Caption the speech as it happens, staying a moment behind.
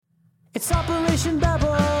It's Operation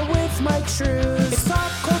Babble with Mike Shrews. It's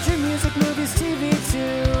pop culture, music, movies, TV too.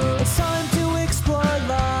 It's time to explore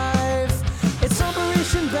life. It's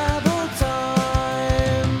Operation Babble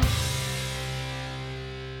time.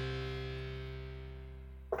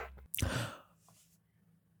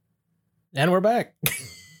 And we're back.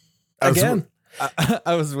 Again.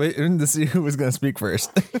 I was waiting to see who was going to speak first.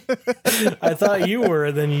 I thought you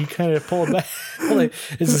were, then you kind of pulled back. Like,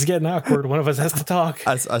 this is getting awkward. One of us has to talk.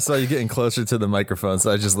 I saw you getting closer to the microphone, so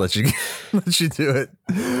I just let you do it.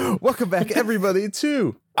 Welcome back, everybody,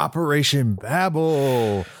 to Operation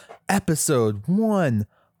Babble, episode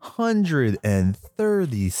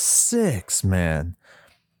 136. Man,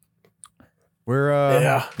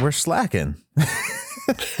 we're slacking.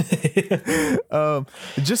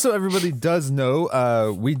 Just so everybody does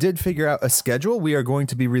know, we did figure out a schedule. We are going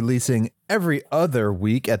to be releasing every other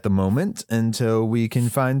week at the moment until we can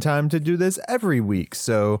find time to do this every week.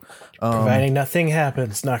 So Providing nothing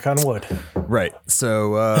happens, knock on wood. right.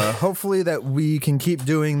 So hopefully that we can keep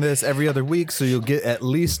doing this every other week, so you'll get at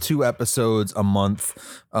least 2 episodes a month,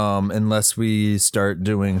 unless we start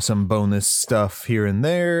doing some bonus stuff here and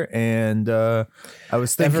there. And I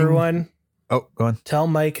was thinking, Everyone, oh, go on. tell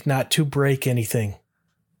Mike not to break anything.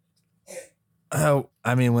 Oh,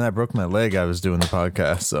 I mean, when I broke my leg, I was doing the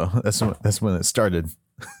podcast, so that's when it started.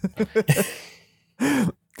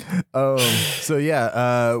 So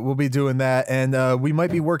yeah, we'll be doing that, and we might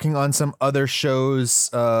be working on some other shows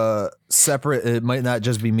separate. It might not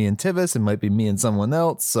just be me and Tivis; it might be me and someone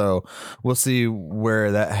else. So we'll see where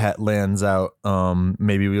that hat lands out.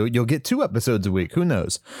 Maybe you'll get 2 episodes a week. Who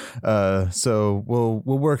knows? So we'll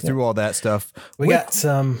work through all that stuff. We got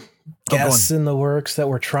some guests in the works that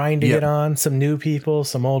we're trying to get on, some new people,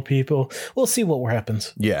 some old people. We'll see what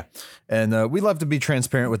happens. Yeah. And we love to be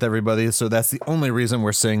transparent with everybody, so that's the only reason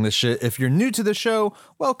we're saying this shit. If you're new to the show,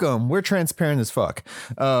 welcome. We're transparent as fuck.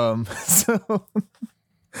 So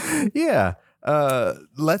yeah.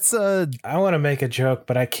 Let's I want to make a joke,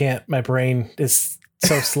 but I can't. My brain is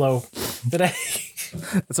so slow that I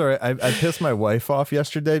It's all right. I pissed my wife off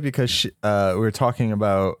yesterday because we were talking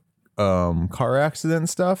about car accident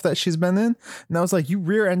stuff that she's been in, and I was like, you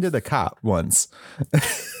rear-ended a cop once.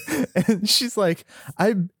 And she's like,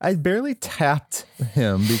 I barely tapped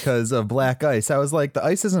him because of black ice. I was like, the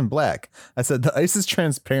ice isn't black. I said the ice is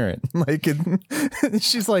transparent. Like, and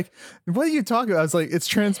she's like, what are you talking about? I was like, it's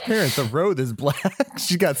transparent, the road is black.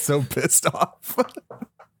 She got so pissed off.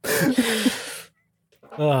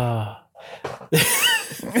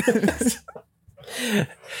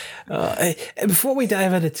 Before we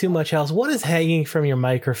dive into too much else, what is hanging from your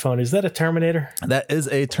microphone? Is that a Terminator? That is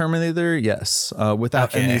a Terminator, yes,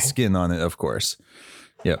 without any skin on it, of course.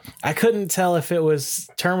 Yep. I couldn't tell if it was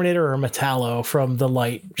Terminator or Metallo from the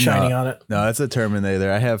light shining on it. No, it's a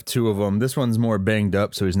Terminator. I have 2 of them. This one's more banged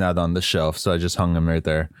up, so he's not on the shelf, so I just hung him right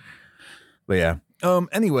there. But yeah.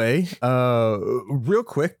 Anyway, real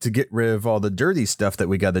quick, to get rid of all the dirty stuff that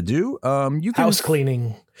we got to do, you can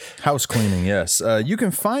House cleaning, yes. You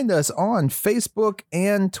can find us on Facebook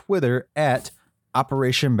and Twitter at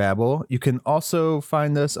Operation Babble. You can also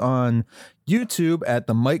find us on YouTube at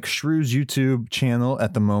the Mike Shrews YouTube channel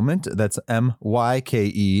at the moment. That's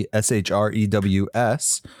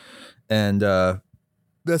MYKESHREWS. And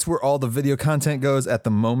that's where all the video content goes at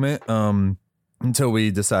the moment, until we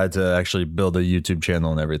decide to actually build a YouTube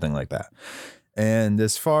channel and everything like that. And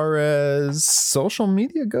as far as social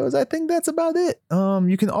media goes, I think that's about it.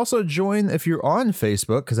 You can also join if you're on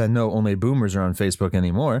Facebook, because I know only boomers are on Facebook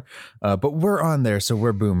anymore, but we're on there, so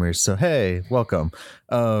we're boomers. So hey, welcome.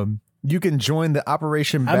 You can join the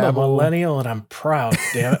Operation Babble. I'm a millennial and I'm proud,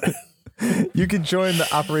 damn it. You can join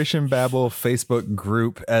the Operation Babble Facebook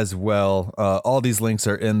group as well. All these links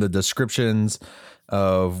are in the descriptions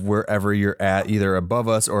of wherever you're at, either above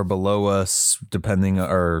us or below us, depending,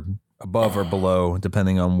 or above or below,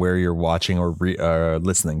 depending on where you're watching or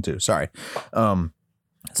listening to. Sorry. So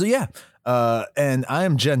yeah. And I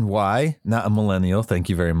am Gen Y, not a millennial. Thank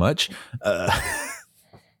you very much.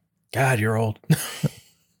 God, you're old.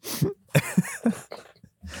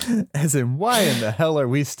 As in, why in the hell are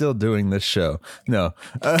we still doing this show? No.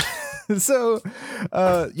 Yes.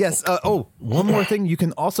 One more thing. You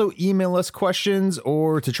can also email us questions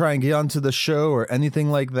or to try and get onto the show or anything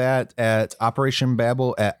like that at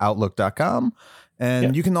operationbabble@outlook.com.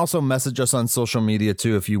 And you can also message us on social media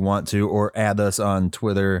too, if you want to, or add us on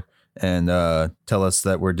Twitter and tell us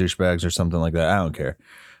that we're douchebags or something like that. I don't care.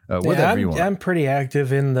 Whatever you want. I'm pretty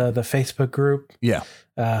active in the Facebook group. Yeah.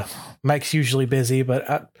 Mike's usually busy,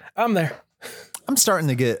 but I'm there. I'm starting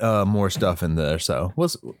to get more stuff in there, so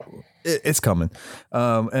it's coming.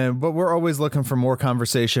 But we're always looking for more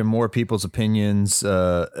conversation, more people's opinions.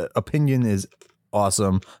 Opinion is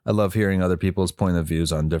awesome. I love hearing other people's point of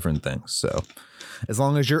views on different things. So as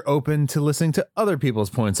long as you're open to listening to other people's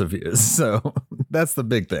points of views, so that's the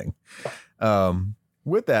big thing.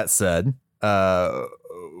 With that said,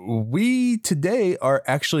 we today are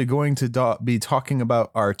actually going to be talking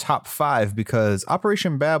about our top 5 because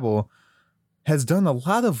Operation Babel has done a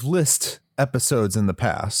lot of list episodes in the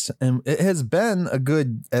past, and it has been a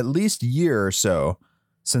good at least year or so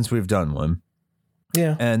since we've done one.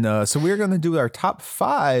 Yeah. And so we're going to do our top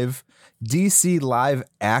 5 DC live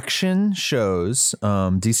action shows,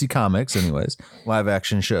 DC Comics anyways, live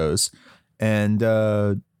action shows. And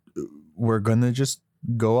we're going to just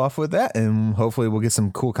go off with that, and hopefully we'll get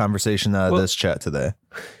some cool conversation out of this chat today.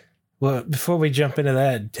 Well, before we jump into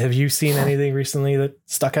that, have you seen anything recently that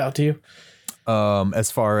stuck out to you?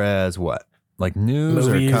 As far as what? Like news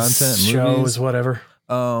movies, or content, shows, movies? whatever.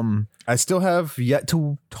 I still have yet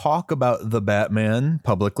to talk about the Batman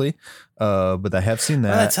publicly, but I have seen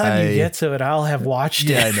that. By the time you get to it, I'll have watched it.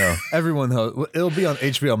 Yeah, I know. Everyone, it'll be on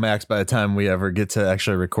HBO Max by the time we ever get to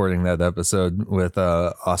actually recording that episode with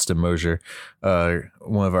Austin Mosier,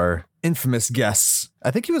 one of our infamous guests.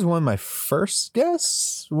 I think he was one of my first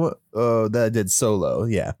guests that I did solo.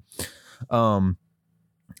 Yeah.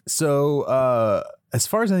 So as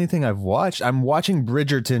far as anything I've watched, I'm watching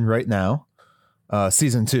Bridgerton right now.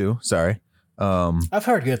 Season 2, sorry. I've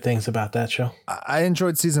heard good things about that show. I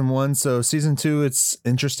enjoyed season 1, so season 2, it's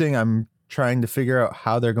interesting. I'm trying to figure out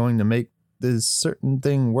how they're going to make this certain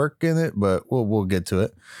thing work in it, but we'll get to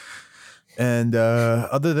it. And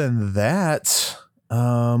other than that,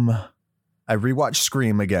 I rewatched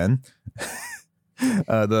Scream again,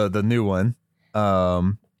 the new one,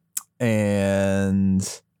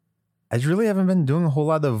 and I really haven't been doing a whole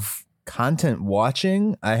lot of content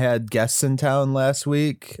watching. I had guests in town last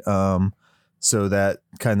week, so that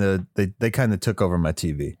they kind of took over my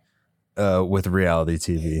TV with reality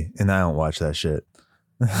TV, and I don't watch that shit.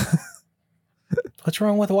 What's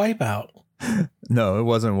wrong with Wipeout? No, it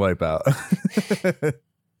wasn't Wipeout.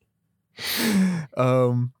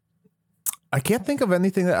 I can't think of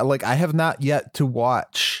anything that I have not yet to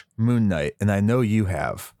watch Moon Knight, and I know you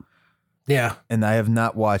have. Yeah. And I have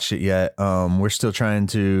not watched it yet. We're still trying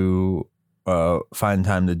to find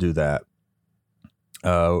time to do that.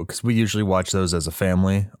 Because we usually watch those as a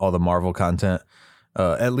family, all the Marvel content,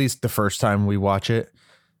 at least the first time we watch it.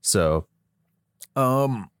 So,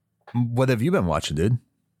 what have you been watching, dude?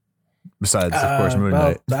 Besides, of course, Moon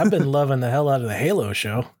Knight. I've been loving the hell out of the Halo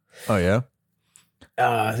show. Oh, yeah?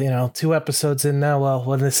 2 episodes in now. Well,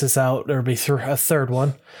 when this is out, there'll be a third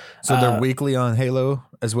one. So they're weekly on Halo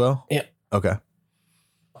as well? Yeah. Okay.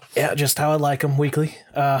 Yeah, just how I like them, weekly.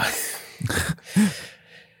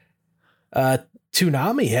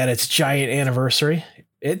 Toonami had its giant anniversary.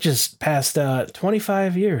 It just passed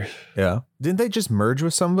 25 years. Yeah. Didn't they just merge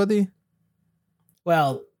with somebody?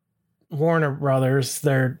 Well, Warner Brothers,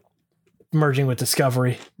 they're merging with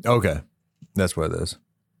Discovery. Okay. That's what it is.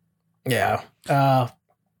 Yeah.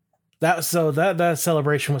 That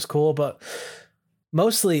celebration was cool, but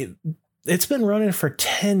mostly it's been running for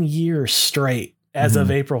 10 years straight as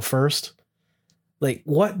of April 1st. Like,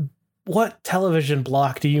 what television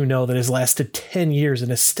block do you know that has lasted 10 years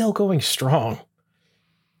and is still going strong?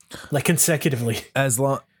 Like, consecutively. As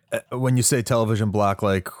long, when you say television block,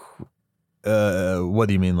 like, what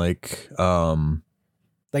do you mean? Like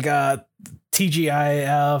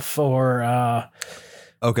TGIF or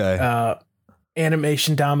okay.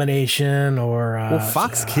 Animation Domination or well,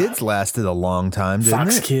 Fox Kids lasted a long time, didn't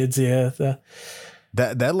Fox it? Kids, yeah.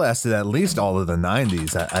 That lasted at least all of the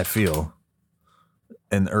 90s, I feel.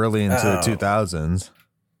 And early into the 2000s.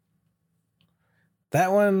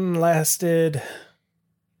 That one lasted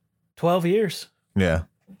 12 years. Yeah.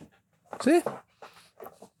 See?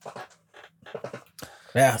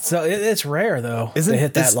 Yeah, so it's rare though to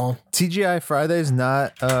hit that long. TGI Fridays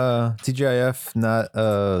not TGIF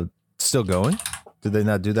not still going? Did they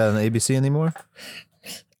not do that on ABC anymore?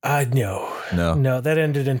 No, that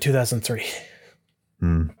ended in 2003.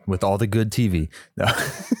 With all the good TV. No.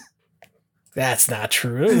 That's not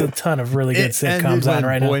true. There's a ton of really good sitcoms on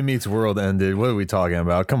right now. Boy Meets World ended. What are we talking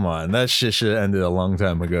about? Come on, that shit should have ended a long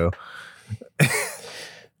time ago.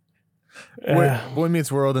 Boy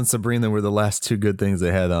Meets World and Sabrina were the last 2 good things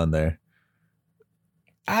they had on there.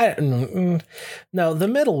 No, the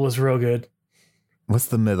middle was real good. What's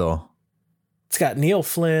the middle? It's got Neil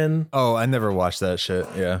Flynn. Oh, I never watched that shit.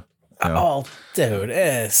 Yeah. No. Oh, dude,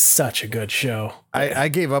 it is such a good show. I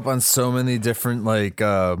gave up on so many different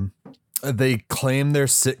they claim they're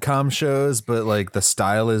sitcom shows, but like the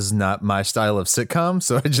style is not my style of sitcom,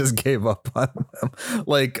 so I just gave up on them.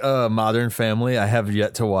 Like Modern Family, I have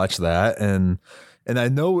yet to watch that, and I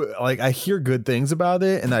know, like, I hear good things about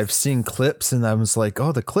it, and I've seen clips, and I was like,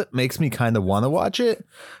 oh, the clip makes me kind of want to watch it,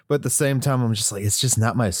 but at the same time, I'm just like, it's just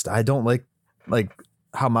not my style. I don't like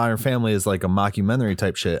how Modern Family is like a mockumentary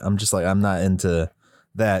type shit. I'm just like, I'm not into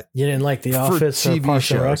that. You didn't like The Office or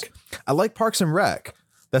Parks and Rec? I like Parks and Rec.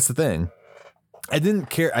 That's the thing. I didn't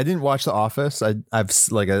care. I didn't watch The Office. I've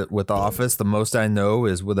with The Office, the most I know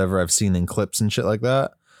is whatever I've seen in clips and shit like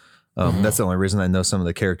that. That's the only reason I know some of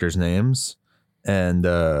the characters' names. And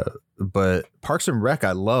but Parks and Rec,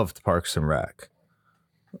 I loved Parks and Rec,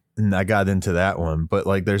 and I got into that one. But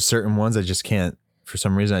like, there's certain ones I just can't. For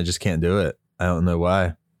some reason, I just can't do it. I don't know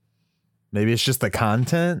why. Maybe it's just the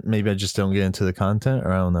content. Maybe I just don't get into the content,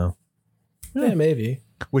 or I don't know. Yeah, maybe.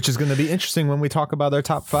 Which is going to be interesting when we talk about our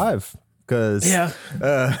top 5, because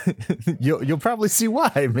you'll probably see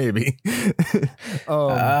why. Maybe.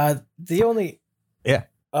 The only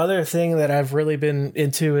other thing that I've really been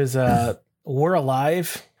into is We're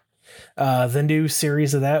Alive, the new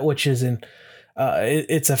series of that, which is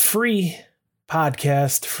it's a free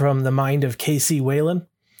podcast from the mind of Casey Whalen.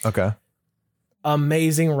 Okay.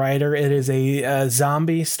 Amazing writer. It is a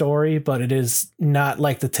zombie story, but it is not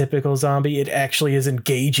like the typical zombie. It actually is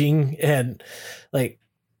engaging and like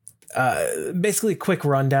basically a quick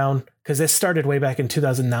rundown, because this started way back in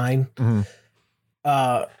 2009.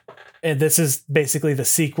 Mm-hmm. And this is basically the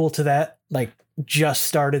sequel to that, like just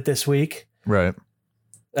started this week. Right.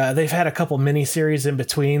 They've had a couple miniseries in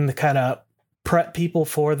between to kind of prep people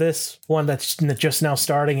for this one that's just now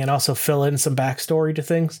starting, and also fill in some backstory to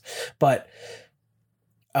things. But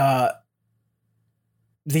the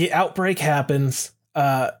outbreak happens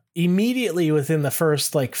immediately within the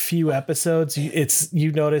first like few episodes.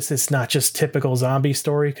 You notice it's not just typical zombie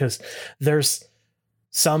story, because there's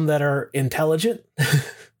some that are intelligent.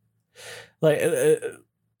 Like,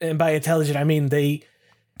 and by intelligent, I mean they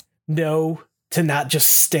know to not just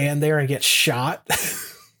stand there and get shot.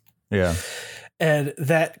 Yeah. And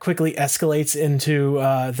that quickly escalates into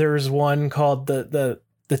there's one called the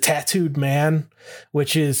Tattooed Man,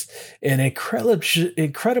 which is an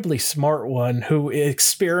incredibly smart one who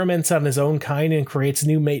experiments on his own kind and creates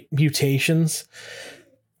new mutations.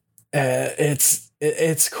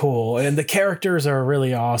 It's cool, and the characters are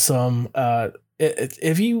really awesome.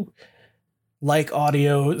 If you like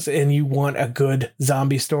audios and you want a good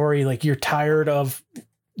zombie story, like you're tired of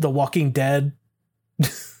The Walking Dead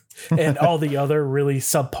and all the other really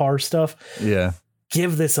subpar stuff, yeah,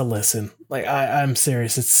 give this a listen. Like I'm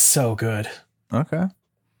serious, it's so good. Okay.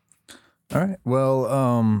 All right.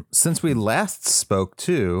 Well, since we last spoke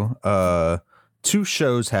too, 2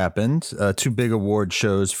 shows happened, 2 big award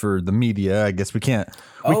shows for the media. I guess we can't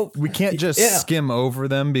just skim over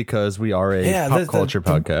them because we are a pop culture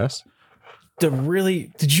podcast.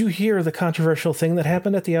 Did you hear the controversial thing that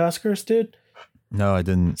happened at the Oscars, dude? No, I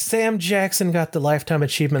didn't. Sam Jackson got the Lifetime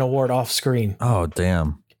Achievement Award off screen. Oh,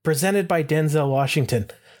 damn. Presented by Denzel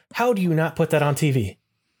Washington. How do you not put that on TV?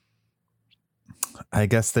 I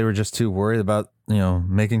guess they were just too worried about,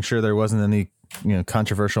 making sure there wasn't any,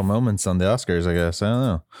 controversial moments on the Oscars, I guess. I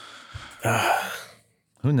don't know.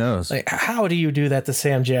 Who knows? Like, how do you do that to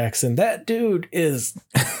Sam Jackson? That dude is...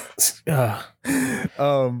 But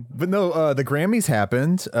no, the Grammys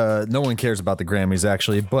happened. No one cares about the Grammys,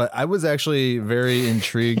 actually, but I was actually very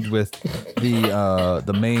intrigued with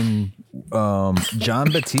the main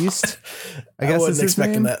John Batiste. I wasn't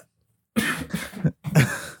expecting that.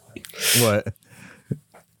 What?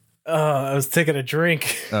 I was taking a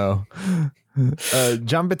drink. Oh.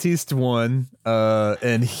 John Batiste won,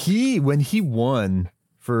 and when he won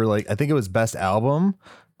for, like, I think it was Best Album,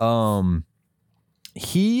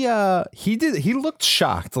 he looked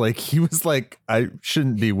shocked. Like, he was like, I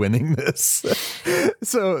shouldn't be winning this.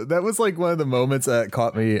 So that was like one of the moments that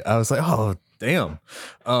caught me. I was like, oh damn.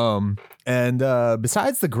 And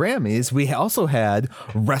besides the Grammys, we also had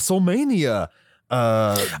WrestleMania.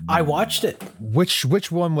 I watched it.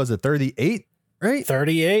 Which one was it? 38, right?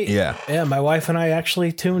 38. Yeah. My wife and I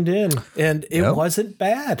actually tuned in, and it wasn't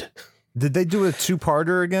bad. Did they do a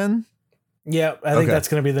 2-parter again? Yeah, I think that's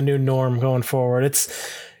going to be the new norm going forward. It's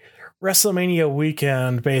WrestleMania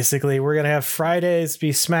weekend, basically. We're going to have Fridays be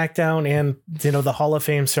SmackDown and, the Hall of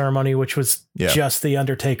Fame ceremony, which was just The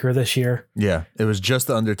Undertaker this year. Yeah, it was just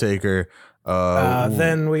The Undertaker.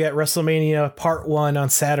 Then we got WrestleMania Part 1 on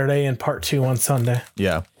Saturday and Part 2 on Sunday.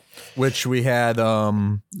 Yeah, which we had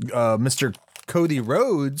Mr. Cody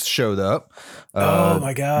Rhodes showed up. Oh,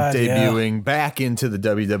 my God. Debuting back into the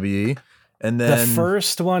WWE. And then the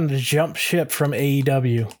first one to jump ship from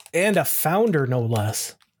AEW, and a founder, no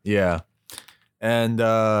less. yeah. And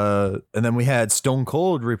then we had Stone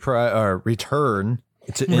Cold return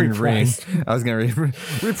to in ring. I was gonna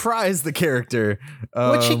reprise the character,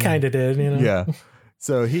 Which he kind of did, you know. yeah.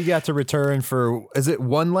 So he got to return for, is it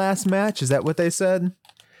one last match? Is that what they said?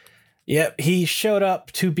 Yep, he showed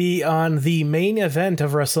up to be on the main event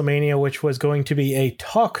of WrestleMania, which was going to be a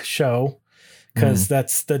talk show, because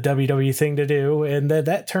that's the WWE thing to do, and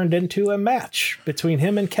that turned into a match between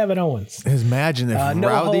him and Kevin Owens. Imagine if No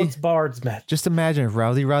Rowdy, holds barred match. just imagine if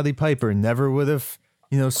Roddy Piper never would have,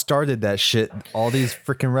 started that shit. All these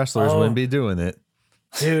freaking wrestlers wouldn't be doing it.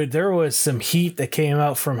 Dude, there was some heat that came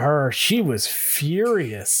out from her. She was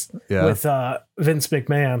furious with Vince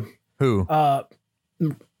McMahon. Who?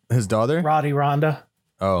 His daughter? Roddy Ronda.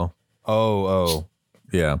 Oh,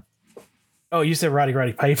 yeah. Oh, you said Roddy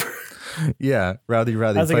Piper. Yeah, Rowdy I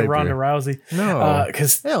was thinking Piper. Ronda Rousey. No,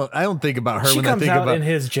 because I don't think about her she when I comes think out about in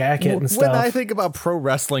his jacket and when stuff. I think about pro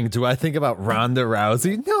wrestling. Do I think about Ronda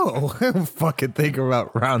Rousey? No, I don't fucking think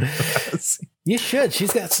about Ronda Rousey. You should.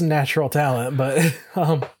 She's got some natural talent, but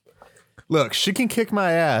Look, she can kick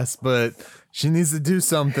my ass, but she needs to do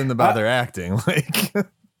something about her acting. Like,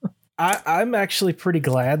 I'm actually pretty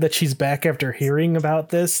glad that she's back after hearing about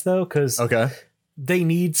this, though, because okay, they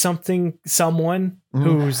need someone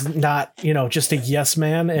who's not, just a yes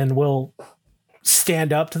man and will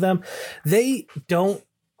stand up to them. They don't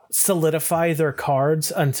solidify their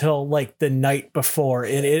cards until like the night before,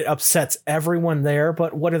 and it upsets everyone there.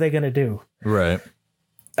 But what are they going to do? right?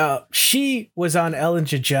 She was on Ellen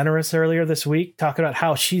DeGeneres earlier this week talking about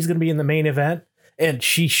how she's going to be in the main event, and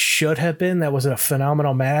she should have been. That was a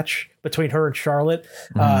phenomenal match between her and Charlotte.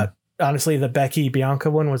 Honestly, the Becky Bianca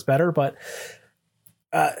one was better, but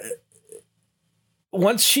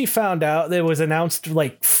once she found out, it was announced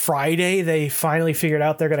like Friday, they finally figured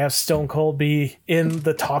out they're going to have Stone Cold be in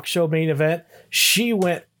the talk show main event. She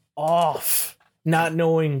went off not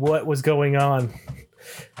knowing what was going on.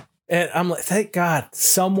 And I'm like, thank God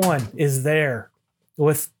someone is there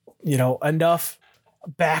with, enough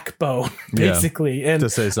backbone, basically. And To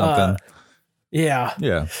say something. Yeah.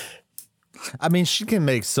 Yeah. I mean, she can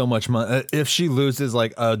make so much money. If she loses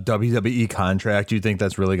like a WWE contract, you think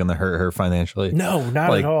that's really going to hurt her financially? No,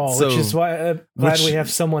 not at all. Which is why I'm glad we have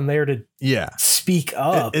someone there to speak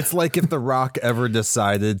up. It's like if The Rock ever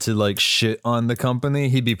decided to like shit on the company,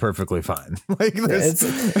 he'd be perfectly fine. Like this.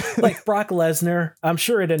 It's like Brock Lesnar. I'm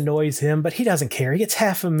sure it annoys him, but he doesn't care. He gets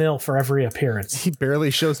 $500,000 for every appearance. He barely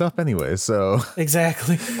shows up anyway, so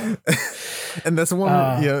exactly. And that's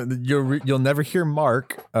one you'll never hear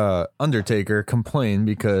Mark Undertaker complain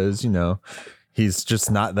because he's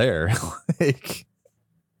just not there. Like,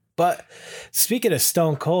 but speaking of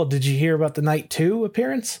Stone Cold, did you hear about the Night 2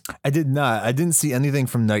 appearance? I did not. I didn't see anything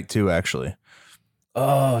from Night 2 actually.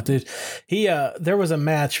 Oh, dude, there was a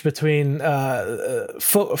match between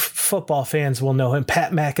football fans will know him,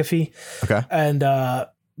 Pat McAfee, and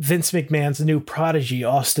Vince McMahon's new prodigy,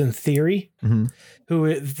 Austin Theory,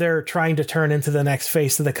 who they're trying to turn into the next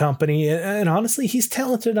face of the company. And honestly, he's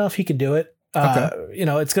talented enough; he can do it.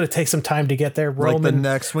 It's going to take some time to get there. Roman like the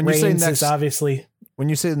next, when you Reigns say next, is obviously. When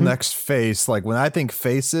you say the next face, like when I think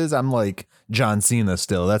faces, I'm like John Cena.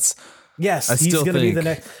 Still, that's he's going to be the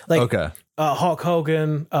next. Like Hulk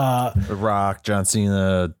Hogan, The Rock, John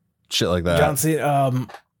Cena, shit like that. John Cena,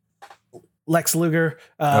 Lex Luger.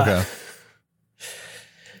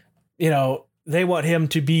 They want him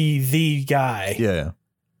to be the guy. Yeah.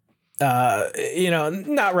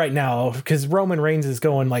 Not right now because Roman Reigns is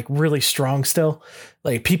going like really strong still.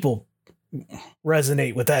 Like people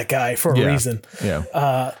resonate with that guy for a reason.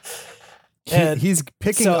 Yeah. He's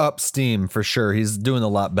picking up steam for sure. He's doing a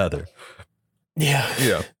lot better. Yeah.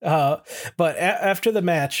 Yeah. But after the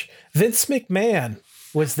match, Vince McMahon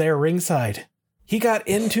was there ringside. He got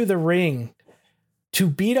into the ring to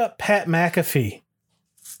beat up Pat McAfee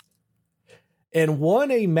and won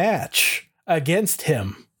a match against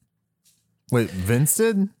him. Wait, Vince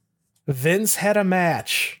did? Vince had a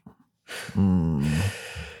match. It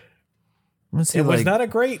was not a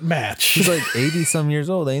great match. He's like 80 some years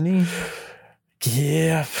old, ain't he?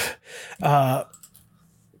 Yeah.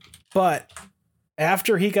 But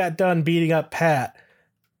after he got done beating up Pat,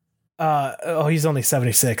 he's only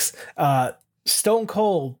 76. Stone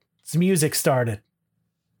Cold's music started.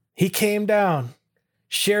 He came down,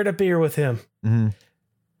 shared a beer with him,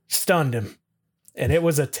 stunned him. And it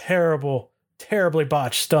was a terribly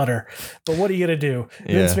botched stunner. But what are you going to do?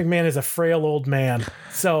 Vince McMahon is a frail old man.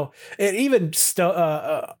 So it even,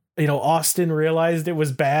 Austin realized it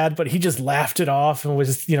was bad, but he just laughed it off and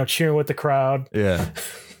was, cheering with the crowd. Yeah.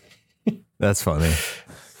 That's funny.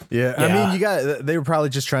 Yeah, I mean, they were probably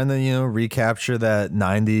just trying to, recapture that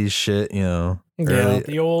 90s shit,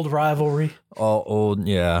 the old rivalry. All old,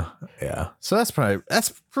 yeah. So that's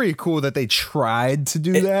pretty cool that they tried to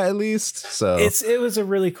do that at least. So it was a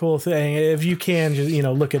really cool thing. If you can just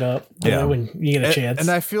look it up, when you get a chance.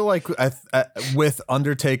 And I feel like with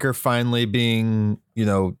Undertaker finally being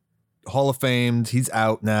Hall of Famed, he's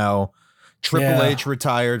out now. Triple H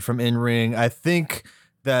retired from in-ring. I think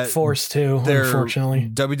that forced to, unfortunately.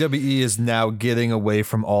 WWE is now getting away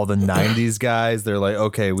from all the 90s guys. They're like,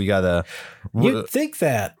 okay, we gotta. You'd think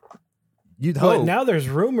that. You'd hope. But now there's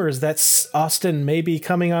rumors that Austin may be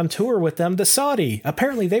coming on tour with them to Saudi.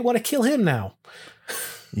 Apparently, they want to kill him now.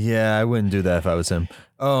 Yeah, I wouldn't do that if I was him.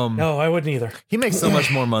 No, I wouldn't either. He makes so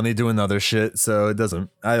much more money doing other shit, so it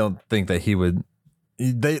doesn't. I don't think that he would.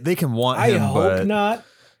 They can want him. I hope not.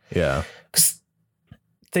 Yeah.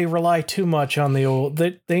 They rely too much on the old.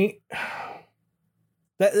 This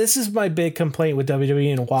is my big complaint with WWE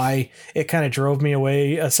and why it kind of drove me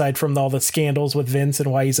away. Aside from all the scandals with Vince and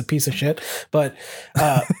why he's a piece of shit, but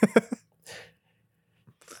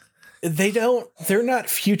they're not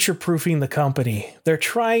future proofing the company. They're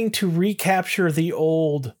trying to recapture the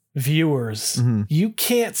old viewers. Mm-hmm. You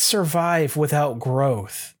can't survive without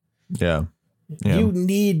growth. Yeah. You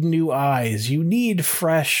need new eyes. You need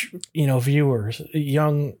fresh, viewers,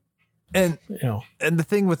 young, and the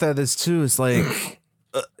thing with that is too is like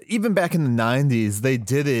even back in the 90s, they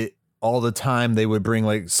did it all the time. They would bring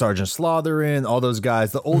like Sergeant Slaughter in, all those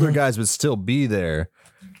guys. The older guys would still be there,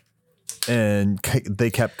 and they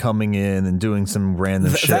kept coming in and doing some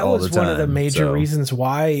random shit all the time. That was one of the major reasons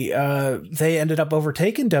why they ended up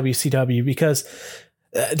overtaking WCW, because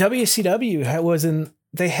WCW was in.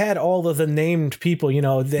 They had all of the named people,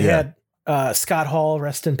 they had Scott Hall,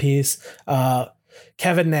 rest in peace,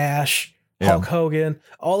 Kevin Nash, Hulk Hogan,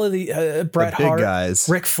 all of the Bret Hart, guys.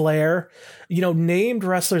 Ric Flair, named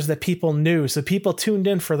wrestlers that people knew. So people tuned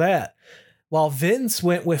in for that. While Vince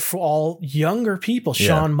went with all younger people,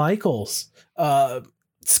 Shawn Michaels,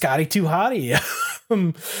 Scotty 2 Hotty,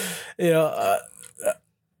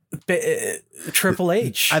 Triple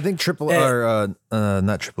H. I think not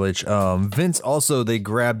Triple H. Vince also, they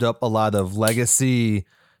grabbed up a lot of legacy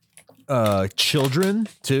children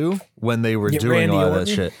too when they were doing Randy all Orton. That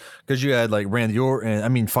shit. Because you had like Randy Orton. I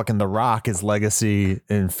mean, fucking The Rock is legacy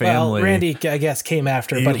and family. Well, Randy, I guess, came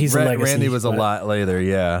after, but he's a legacy. Randy was a lot later,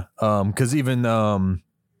 yeah. Because even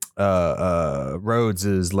Rhodes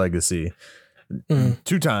is legacy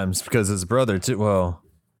 2 times because his brother too. Well,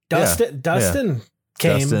 Dustin. Dustin,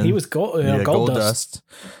 he was Gold Dust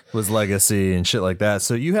was legacy and shit like that.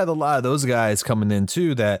 So you had a lot of those guys coming in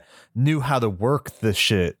too that knew how to work the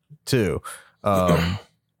shit too.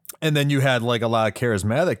 And then you had like a lot of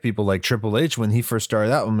charismatic people like Triple H when he first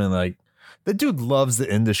started out. I mean, like, the dude loves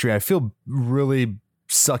the industry. I feel really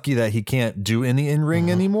sucky that he can't do any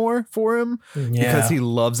in-ring anymore for him because he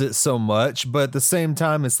loves it so much. But at the same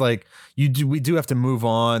time, it's like we do have to move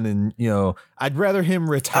on, and I'd rather him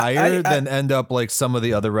retire than end up like some of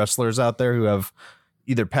the other wrestlers out there who have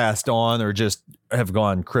either passed on or just have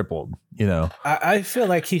gone crippled. I feel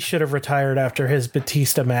like he should have retired after his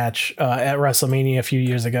Batista match at WrestleMania a few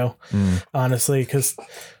years ago, honestly, because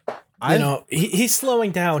he's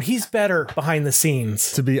slowing down. He's better behind the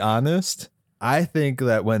scenes. To be honest, I think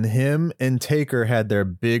that when him and Taker had their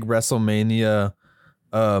big WrestleMania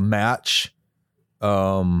match,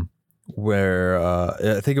 where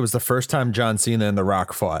I think it was the first time John Cena and The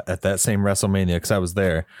Rock fought at that same WrestleMania, because I was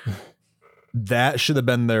there. That should have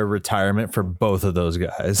been their retirement for both of those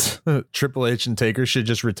guys. Triple H and Taker should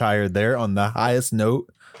just retire there on the highest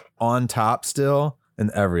note, on top still,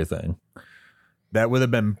 and everything. That would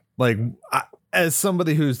have been like, as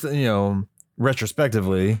somebody who's,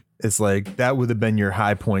 retrospectively, it's like that would have been your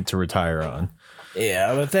high point to retire on.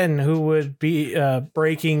 Yeah, but then who would be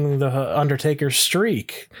breaking the Undertaker's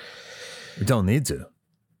streak? We don't need to.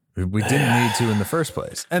 We didn't need to in the first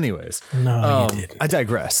place. Anyways, no, you didn't. I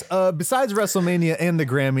digress. Besides WrestleMania and the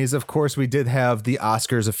Grammys, of course, we did have the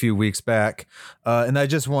Oscars a few weeks back. And I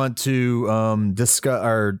just want to but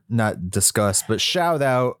shout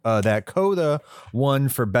out that Coda won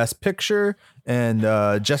for Best Picture, and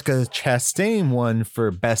Jessica Chastain won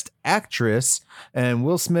for Best Actress, and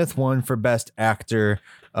Will Smith won for Best Actor.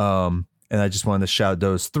 And I just wanted to shout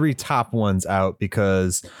those 3 top ones out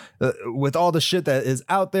because with all the shit that is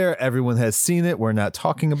out there, everyone has seen it. We're not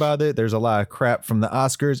talking about it. There's a lot of crap from the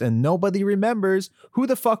Oscars and nobody remembers who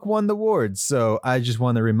the fuck won the awards. So I just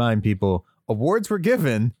want to remind people, awards were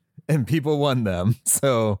given and people won them.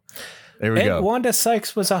 So there we go. Wanda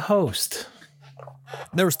Sykes was a host.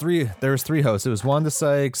 There was three hosts. It was Wanda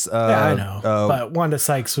Sykes. Yeah, I know. But Wanda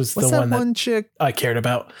Sykes was the one that chick I cared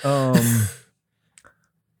about. Are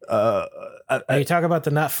you talking about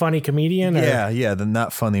the not funny comedian? Yeah, the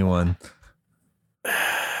not funny one.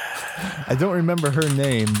 I don't remember her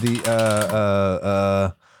name.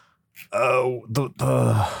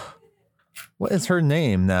 What is her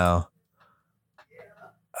name now?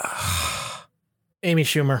 Amy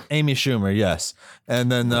Schumer. Amy Schumer, yes.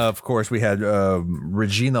 And then, of course, we had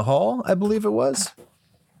Regina Hall, I believe it was.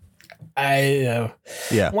 Yeah.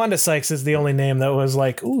 Wanda Sykes is the only name that was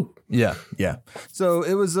like, ooh. Yeah. So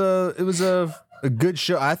it was a good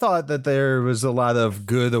show. I thought that there was a lot of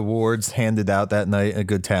good awards handed out that night, a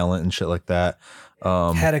good talent and shit like that.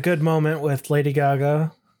 Had a good moment with Lady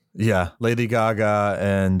Gaga. Yeah, Lady Gaga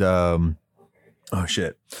and oh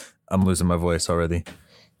shit, I'm losing my voice already.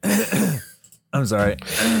 I'm sorry.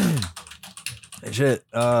 Shit.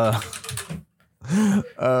 Oh,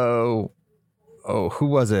 who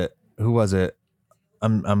was it?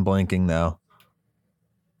 I'm blanking now.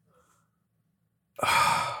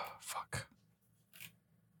 Fuck.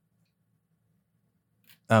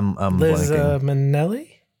 I'm Liza blanking. Minnelli?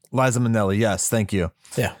 Liza Minnelli, yes, thank you.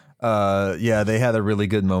 Yeah. Yeah, they had a really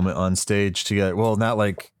good moment on stage together. Well, not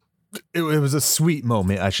like it was a sweet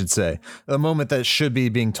moment, I should say. A moment that should be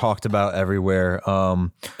being talked about everywhere.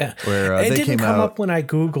 Yeah. Where it they didn't came come out up when I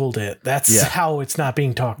Googled it. That's how it's not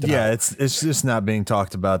being talked about. Yeah, it's just not being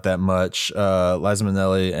talked about that much. Liza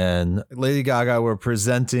Minnelli and Lady Gaga were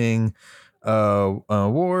presenting an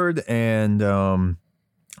award, and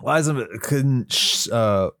Liza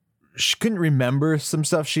she couldn't remember some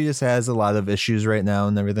stuff. She just has a lot of issues right now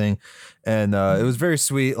and everything. And it was very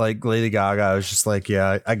sweet. Like Lady Gaga was just like,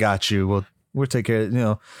 yeah, I got you. We'll take care of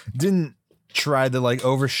it. Didn't try to like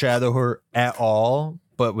overshadow her at all,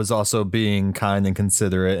 but was also being kind and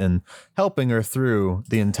considerate and helping her through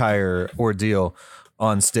the entire ordeal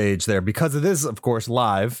on stage there, because it is, of course,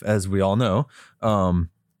 live, as we all know.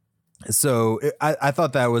 So I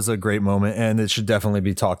thought that was a great moment, and it should definitely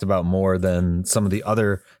be talked about more than some of the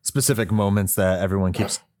other specific moments that everyone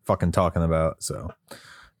keeps fucking talking about. So,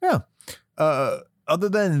 yeah. Other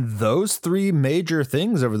than those three major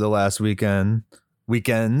things over the last weekends,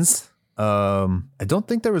 I don't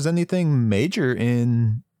think there was anything major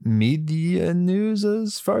in media news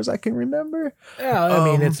as far as I can remember. Yeah, I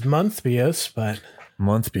mean, it's Monthbius, but...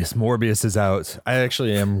 Morbius is out. I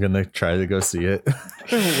actually am going to try to go see it.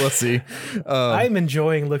 We'll see. I'm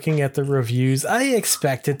enjoying looking at the reviews. I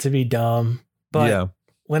expect it to be dumb, but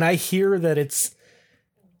when I hear that it's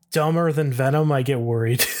dumber than Venom, I get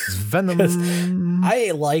worried. Venom. I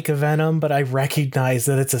like Venom, but I recognize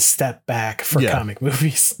that it's a step back for comic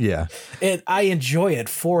movies. Yeah. And I enjoy it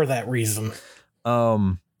for that reason.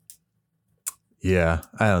 Yeah,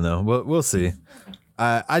 I don't know. We'll see.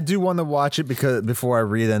 I do want to watch it because before I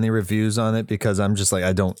read any reviews on it, because I'm just like,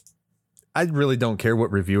 I really don't care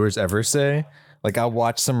what reviewers ever say. Like, I'll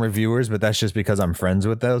watch some reviewers, but that's just because I'm friends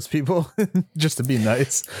with those people, just to be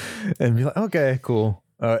nice and be like, okay, cool.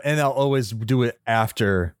 And I'll always do it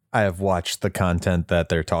after I have watched the content that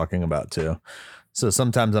they're talking about too. So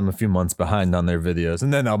sometimes I'm a few months behind on their videos,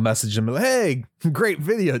 and then I'll message them like, hey, great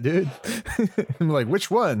video, dude. I'm like,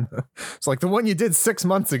 which one? It's like the one you did 6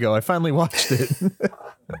 months ago. I finally watched it.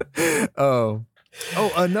 There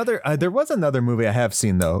was another movie I have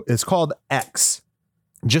seen though. It's called X,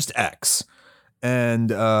 just X.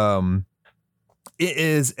 And it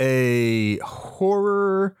is a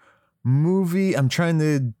horror movie. I'm trying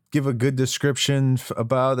to give a good description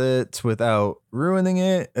about it without ruining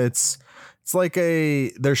it. It's like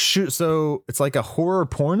it's like a horror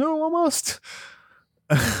porno almost.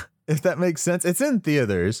 If that makes sense. It's in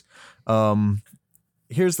theaters.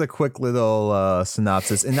 Here's the quick little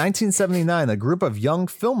synopsis. In 1979, a group of young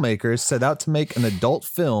filmmakers set out to make an adult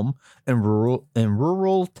film in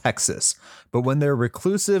rural Texas. But when their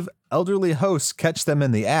reclusive elderly hosts catch them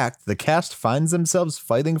in the act, the cast finds themselves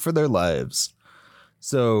fighting for their lives.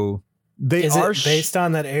 So is it based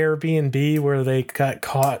on that Airbnb where they got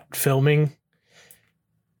caught filming?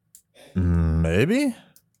 Maybe.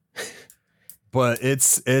 But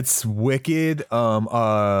it's wicked.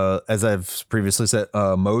 As I've previously said,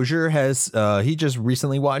 Mosier has he just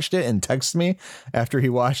recently watched it and texted me after he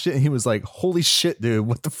watched it, and he was like, holy shit, dude,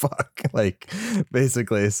 what the fuck? Like,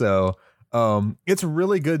 basically. So it's a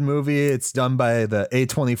really good movie. It's done by the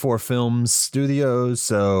A24 Films Studios,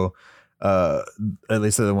 so at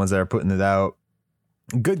least they're the ones that are putting it out.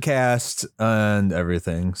 Good cast and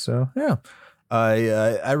everything. So yeah.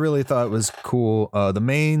 I really thought it was cool. The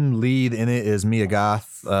main lead in it is Mia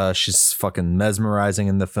Goth. She's fucking mesmerizing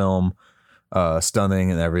in the film.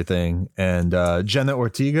 stunning and everything. And Jenna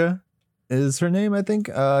Ortega is her name, I think.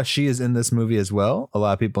 She is in this movie as well. A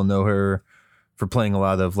lot of people know her for playing a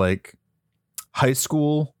lot of like high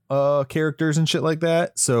school characters and shit like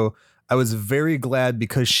that. So I was very glad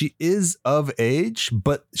because she is of age,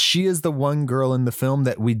 but she is the one girl in the film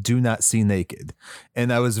that we do not see naked.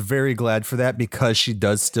 And I was very glad for that because she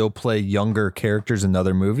does still play younger characters in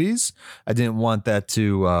other movies. I didn't want that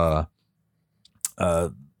to,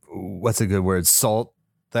 what's a good word? Salt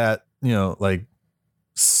that, like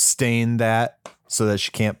stain that so that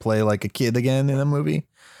she can't play like a kid again in a movie.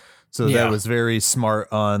 So that was very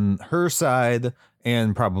smart on her side.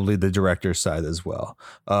 And probably the director's side as well.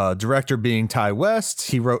 Director being Ty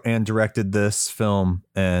West, he wrote and directed this film,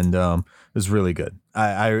 and it was really good.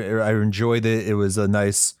 I enjoyed it. It was a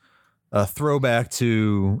nice throwback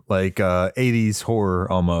to like 80s horror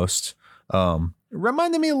almost.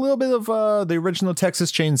 Reminded me a little bit of the original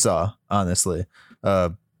Texas Chainsaw, honestly.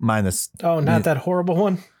 Minus not that horrible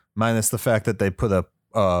one. Minus the fact that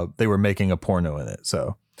they were making a porno in it.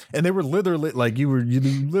 So, and they were literally like you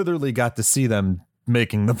literally got to see them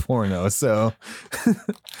making the porno. So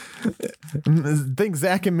think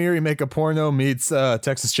Zach and Miri make a porno meets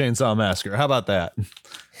Texas Chainsaw Massacre. How about that?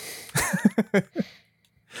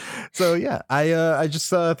 So yeah, I just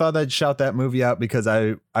thought I'd shout that movie out because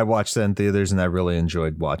I watched it in theaters and I really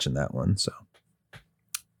enjoyed watching that one. So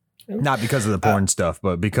not because of the porn stuff,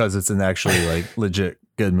 but because it's an actually like legit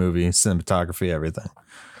good movie, cinematography, everything.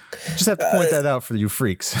 Just have to point that out for you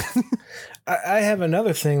freaks. I have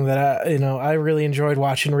another thing that I really enjoyed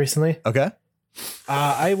watching recently. Okay.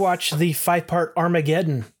 I watched the 5-part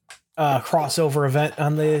Armageddon crossover event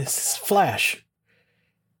on the Flash.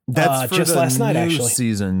 That's for just the last night, new actually.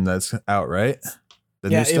 Season that's out, right?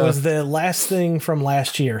 It was the last thing from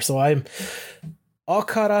last year. So I'm all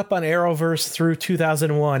caught up on Arrowverse through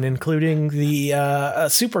 2001, including the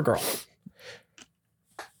Supergirl.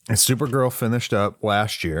 And Supergirl finished up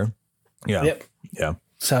last year. Yeah. Yep. Yeah.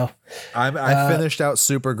 So I finished out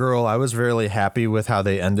Supergirl. I was really happy with how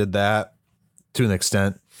they ended that to an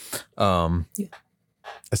extent. I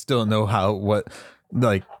still don't know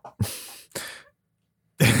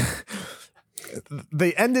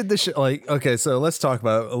they ended the shit. Like, okay, so let's talk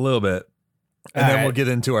about it a little bit and then we'll get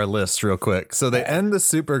into our list real quick. So they end the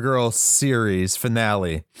Supergirl series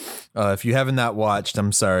finale. If you haven't not watched,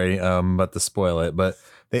 I'm sorry, I'm about to spoil it, but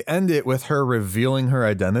they end it with her revealing her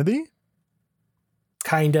identity.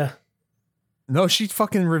 Kinda. No, she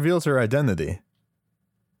fucking reveals her identity.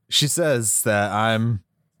 She says that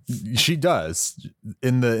she does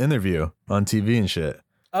in the interview on TV and shit.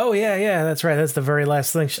 Oh, yeah, that's right. That's the very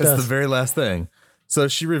last thing she does. That's the very last thing. So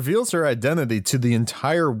she reveals her identity to the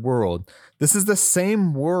entire world. This is the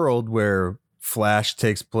same world where Flash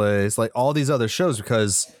takes place, like all these other shows,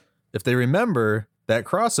 because if they remember that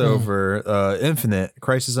crossover,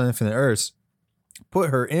 Crisis on Infinite Earths, put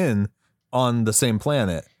her on the same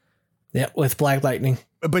planet. Yeah, with Black Lightning.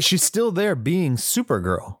 But she's still there being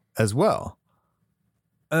Supergirl as well.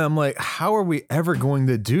 And I'm like, how are we ever going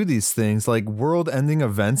to do these things? Like world-ending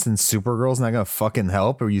events and Supergirl's not going to fucking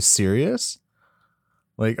help? Are you serious?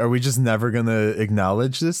 Like, are we just never going to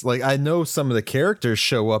acknowledge this? Like, I know some of the characters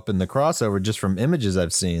show up in the crossover just from images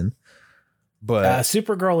I've seen. But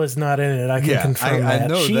Supergirl is not in it. I can confirm that. I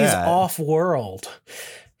know she's that. off-world.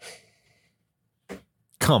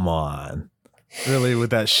 Come on. Really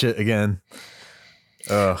with that shit again?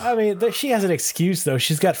 I mean, she has an excuse, though.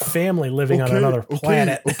 She's got family living on another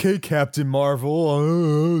planet. Okay, Captain Marvel.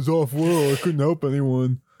 I was off-world. I couldn't help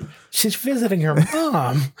anyone. She's visiting her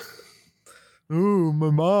mom. Ooh, my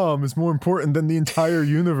mom is more important than the entire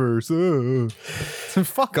universe.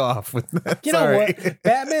 Fuck off with that. You know what?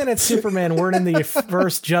 Batman and Superman weren't in the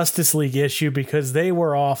first Justice League issue because they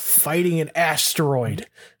were off fighting an asteroid.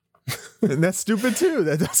 And that's stupid too.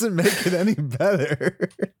 That doesn't make it any better.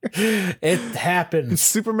 It happens.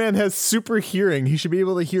 Superman has super hearing. He should be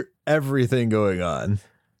able to hear everything going on.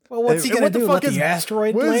 Well, what's he going to do? Let the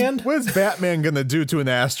asteroid land? What is Batman going to do to an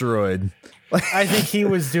asteroid? I think he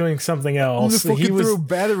was doing something else. He threw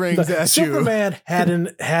batarangs at Superman had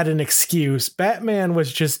an excuse. Batman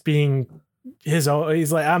was just being his own.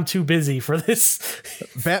 He's like, I'm too busy for this.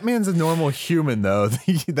 Batman's a normal human, though.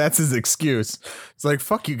 That's his excuse. It's like,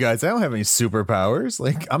 fuck you guys. I don't have any superpowers.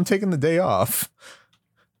 Like, I'm taking the day off.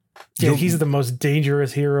 Yeah, he's the most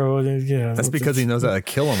dangerous hero. Yeah, that's because he knows how to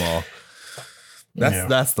kill them all.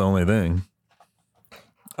 That's the only thing.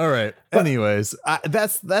 All right. Anyways,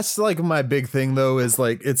 that's like my big thing, though, is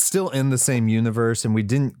like it's still in the same universe and we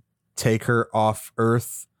didn't take her off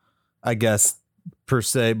Earth, I guess, per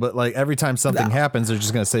se, but like every time something happens, they're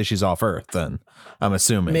just going to say she's off Earth. Then I'm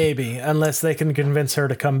assuming Maybe, unless they can convince her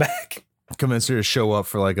to come back. convince her to show up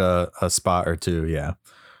for like a spot or two. Yeah.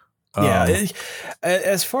 Yeah.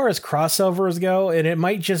 As far as crossovers go, and it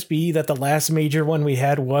might just be that the last major one we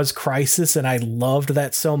had was Crisis, and I loved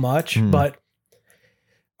that so much, but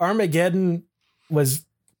Armageddon was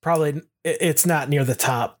probably, it's not near the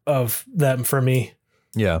top of them for me.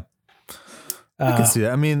 Yeah. I can see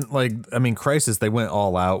that. I mean, Crisis, they went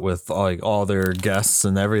all out with like all their guests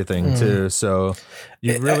and everything too. So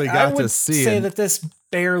you really got to see. I would say that this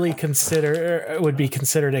barely would be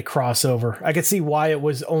considered a crossover. I could see why it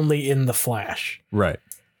was only in The Flash. Right.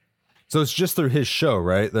 So it's just through his show,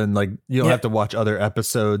 right? Then like you don't have to watch other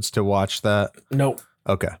episodes to watch that. Nope.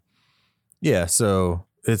 Okay. Yeah. So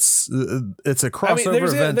it's a crossover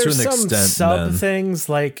event to an extent. There's some sub things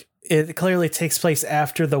like. It clearly takes place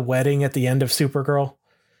after the wedding at the end of Supergirl.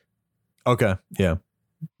 Okay. Yeah.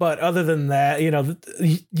 But other than that,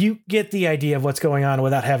 you get the idea of what's going on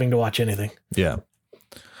without having to watch anything. Yeah.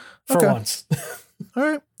 For once. All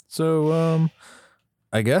right. So,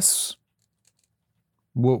 I guess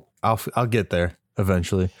I'll get there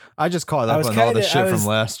eventually. I just caught up on all the shit from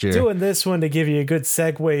last year. Doing this one to give you a good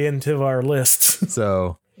segue into our lists.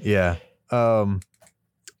 So, yeah.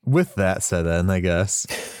 With that said, then I guess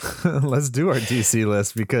let's do our DC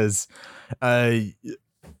list because I'm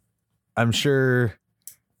sure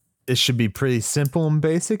it should be pretty simple and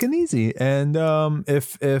basic and easy. And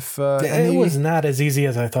if it was not as easy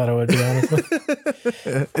as I thought it would be, honestly.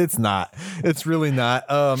 It's not. It's really not.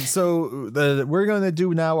 So we're going to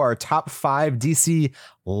do now our top 5 DC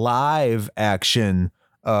live action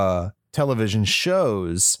television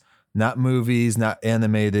shows, not movies, not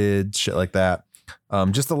animated shit like that.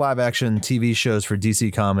 Just the live action TV shows for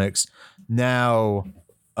DC Comics. Now,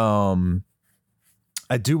 I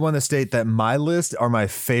do want to state that my list are my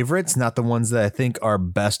favorites, not the ones that I think are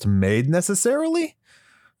best made necessarily,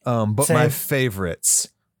 but Same. my favorites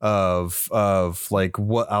of like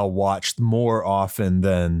what I'll watch more often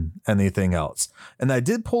than anything else. And I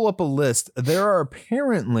did pull up a list. There are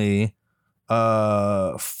apparently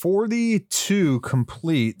 42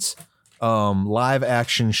 complete live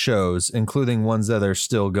action shows, including ones that are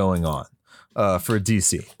still going on for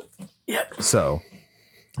DC. Yep. So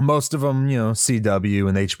most of them, CW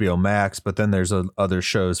and HBO Max, but then there's other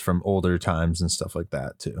shows from older times and stuff like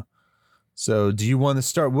that too. So do you want to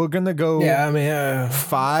start? We're going to go 1 to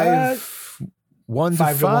 5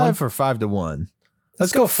 or 5 to 1.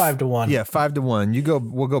 Let's go 5 to 1. Yeah, 5 to 1.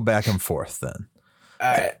 We'll go back and forth then.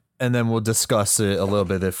 All right. And then we'll discuss it a little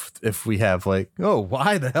bit if we have like, oh,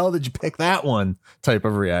 why the hell did you pick that one type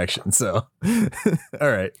of reaction? So, all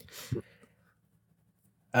right.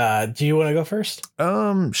 Do you want to go first?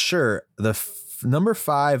 Sure. The number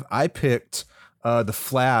 5, I picked The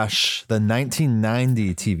Flash, the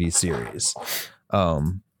 1990 TV series.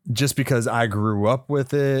 Just because I grew up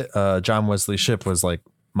with it. John Wesley Shipp was like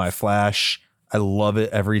my Flash. I love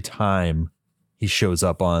it every time he shows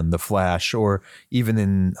up on The Flash, or even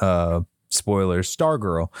in spoilers,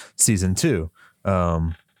 Stargirl season 2.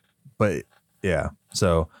 But yeah,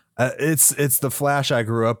 so it's the Flash I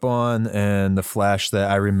grew up on and the Flash that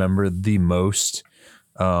I remember the most.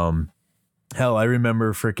 Hell, I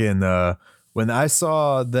remember freaking when I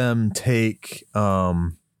saw them take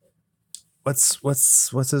what's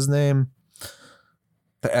his name?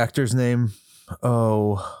 The actor's name?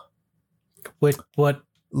 Oh, What?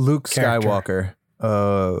 Luke Character.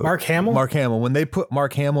 Skywalker. Mark Hamill? Mark Hamill. When they put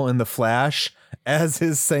Mark Hamill in The Flash as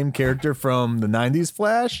his same character from the 90s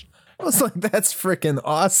Flash, I was like, that's freaking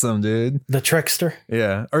awesome, dude. The Trickster?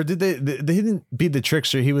 Yeah. Or did they didn't beat the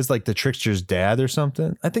Trickster. He was like the Trickster's dad or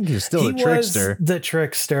something. I think he was still He the Trickster was the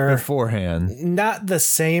Trickster. beforehand. Not the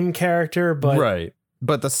same character, but Right.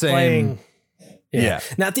 But the same. playing. Yeah.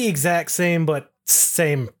 Not the exact same, but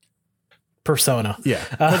same persona. Yeah.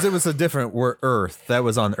 Because it was a different Earth. That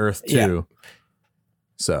was on Earth too. Yeah.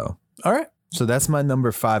 So, all right. So that's my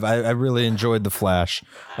number 5. I really enjoyed The Flash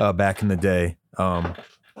back in the day.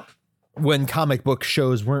 When comic book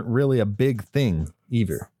shows weren't really a big thing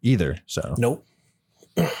either. So, Nope.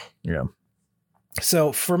 yeah.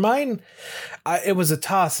 So for mine, it was a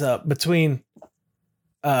toss up between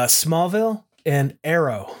Smallville and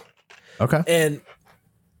Arrow. Okay. And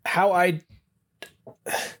how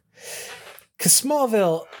because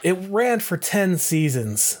Smallville, it ran for 10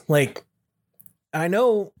 seasons. Like, I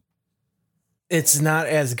know it's not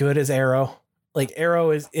as good as Arrow. Like,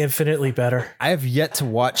 Arrow is infinitely better. I have yet to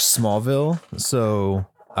watch Smallville, so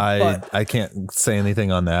I can't say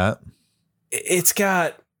anything on that. It's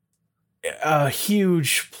got a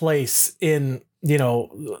huge place in,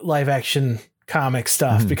 live action comic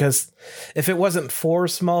stuff, because if it wasn't for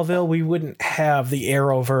Smallville, we wouldn't have the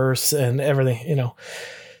Arrowverse and everything, you know.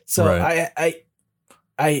 So Right.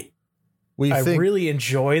 I really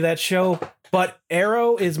enjoy that show, but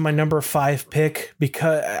Arrow is my number 5 pick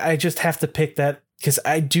because I just have to pick that because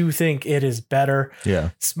I do think it is better.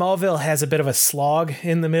 Yeah. Smallville has a bit of a slog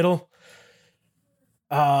in the middle.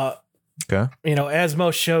 Okay. You know, as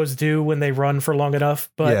most shows do when they run for long enough,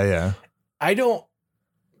 but yeah.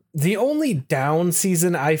 the only down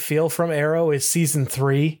season I feel from Arrow is season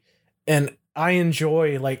 3, and I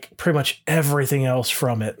enjoy like pretty much everything else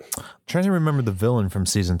from it. I'm trying to remember the villain from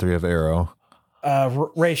season 3 of Arrow.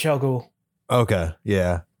 Ra's al Ghul. Okay.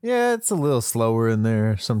 Yeah. Yeah, it's a little slower in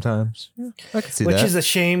there sometimes. Yeah, I can see Which that. is a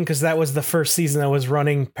shame because that was the first season that was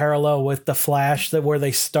running parallel with The Flash, that where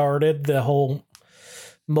they started the whole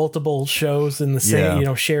multiple shows in the same, you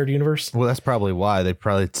know, shared universe. Well, that's probably why they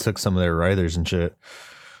probably took some of their writers and shit.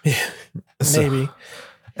 Yeah, So- maybe.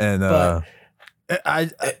 And But- I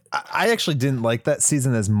actually didn't like that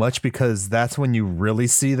season as much because that's when you really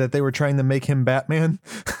see that they were trying to make him Batman.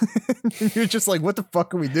 You're just like, what the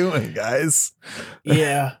fuck are we doing, guys?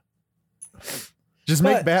 Yeah. Just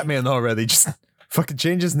make But- Batman already. Just fucking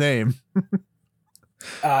change his name.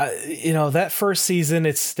 You know, that first season,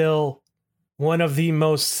 it's still one of the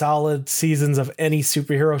most solid seasons of any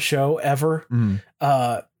superhero show ever.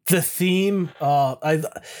 The theme,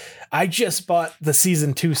 I just bought the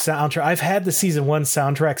season 2 soundtrack. I've had the season 1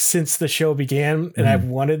 soundtrack since the show began, and I've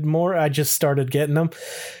wanted more. I just started getting them.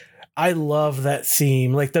 I love that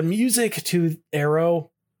theme. Like, the music to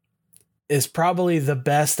Arrow is probably the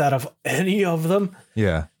best out of any of them.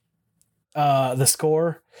 Yeah. The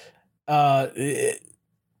score,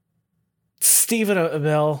 Stephen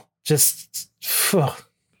Amell, just,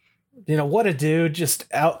 you know, what a dude, just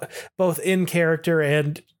out both in character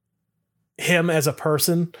and him as a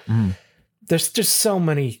person. There's just so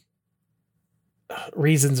many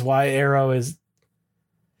reasons why Arrow is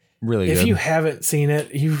Really if good. you haven't seen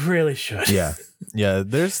it, you really should. Yeah. Yeah.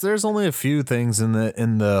 There's only a few things in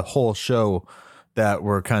the whole show that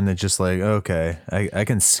were kind of just like, okay, I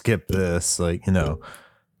can skip this, like, you know.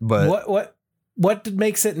 But what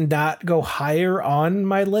makes it not go higher on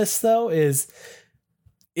my list though is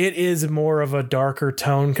it is more of a darker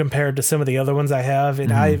tone compared to some of the other ones I have,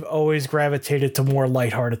 and I've always gravitated to more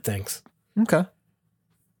lighthearted things. okay.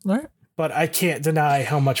 All right. But I can't deny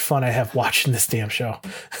how much fun I have watching this damn show.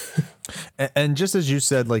 And just as you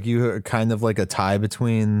said, like, you are kind of like a tie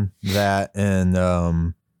between that and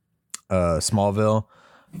Smallville.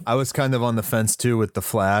 I was kind of on the fence too with The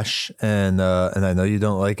Flash, and I know you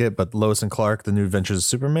don't like it, but Lois and Clark: The New Adventures of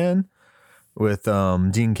Superman with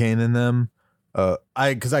Dean Cain in them.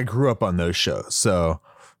 Because I grew up on those shows, so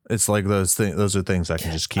it's like those things. Those are things I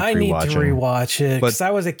can just keep I need rewatching. to rewatch it because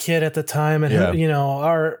I was a kid at the time, and Yeah. you know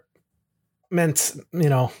our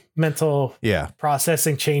mental Yeah,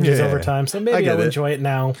 processing changes Yeah. over time. So I maybe get I'll it. enjoy it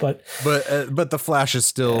now. But but The Flash is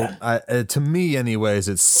still, to me, anyways,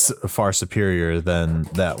 it's far superior than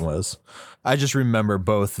that was. I just remember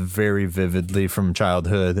both very vividly from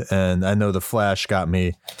childhood, and I know The Flash got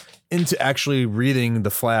me into actually reading the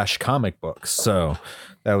Flash comic books, so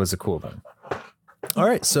that was a cool thing. All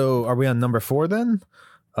right, so are we on number 4 then?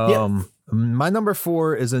 Yeah. My number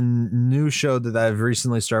 4 is a new show that I've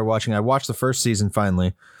recently started watching. I watched the first season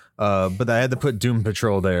finally, but I had to put Doom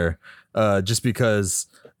Patrol there just because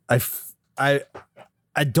I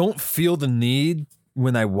don't feel the need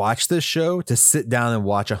when I watch this show to sit down and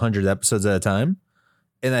watch 100 episodes at a time.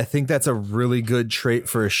 And I think that's a really good trait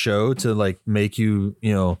for a show to like make you,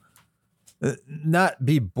 you know, not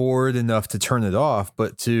be bored enough to turn it off,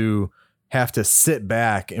 but to have to sit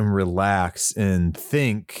back and relax and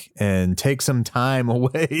think and take some time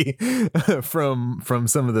away from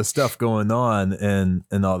some of the stuff going on and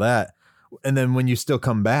all that. And then when you still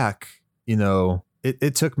come back, you know,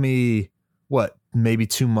 it took me maybe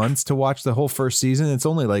 2 months to watch the whole first season. It's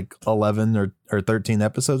only like 11 or 13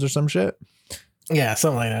 episodes or some shit. yeah,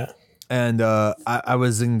 something like that. And I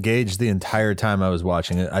was engaged the entire time I was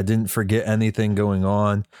watching it. I didn't forget anything going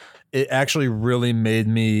on. It actually really made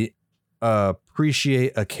me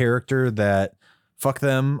appreciate a character that, fuck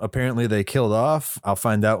them, apparently they killed off. I'll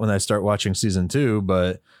find out when I start watching season 2,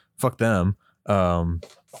 but fuck them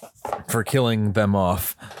for killing them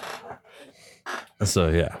off. So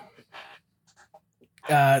yeah.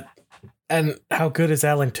 And how good is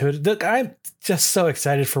Alan Tudyk? Look, I'm just so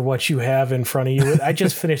excited for what you have in front of you. I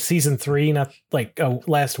just finished season 3, not like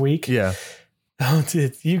last week. Yeah. Oh,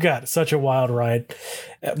 dude, you got such a wild ride.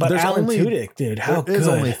 But There's Alan only- Tudyk, dude, how There's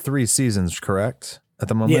good. only 3 seasons, correct? At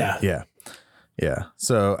the moment? Yeah. Yeah.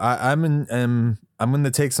 So I'm I'm going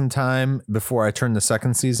to take some time before I turn the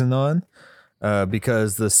second season on,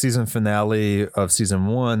 because the season finale of season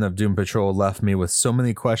 1 of Doom Patrol left me with so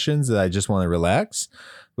many questions that I just want to relax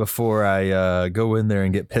before I go in there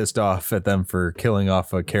and get pissed off at them for killing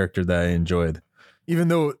off a character that I enjoyed, even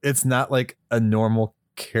though it's not like a normal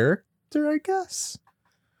character, I guess,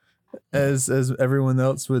 as everyone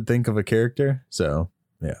else would think of a character. So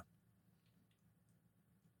yeah.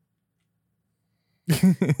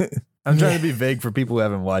 I'm trying to be vague for people who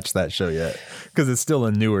haven't watched that show yet, because it's still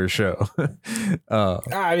a newer show.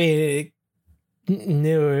 I mean,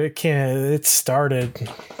 it started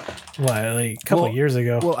like a couple of years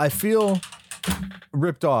ago. Well, I feel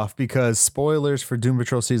ripped off because spoilers for Doom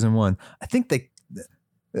Patrol season 1. I think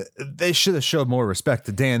they should have showed more respect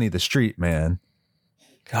to Danny the Street, man.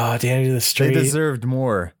 Oh, Danny the Street. They deserved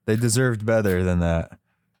more. They deserved better than that.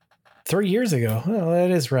 3 years ago. Well, that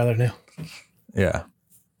is rather new. Yeah.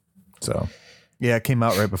 So, yeah, it came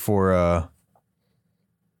out right before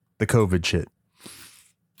the COVID shit.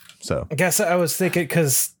 So, I guess I was thinking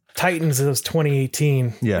because Titans was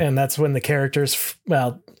 2018. Yeah. And that's when the characters,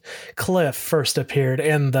 Cliff first appeared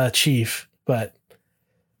and the Chief. But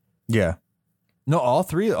yeah. No, all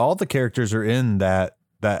the characters are in that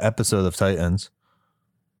episode of Titans.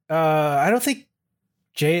 I don't think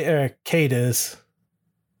Kate is.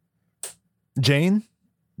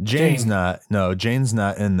 Jane's not. No, Jane's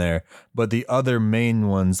not in there. But the other main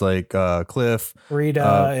ones like Cliff,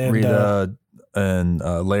 Rita, and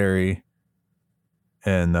Larry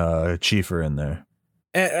and Chief are in there.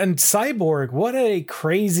 And Cyborg, what a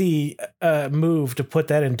crazy move to put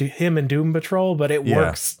that into him in Doom Patrol, but it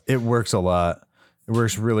works. It works a lot. It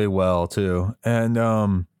works really well too. And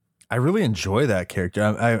I really enjoy that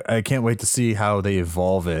character. I can't wait to see how they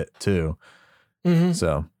evolve it too. Mm-hmm.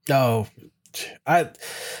 So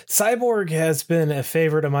Cyborg has been a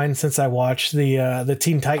favorite of mine since I watched the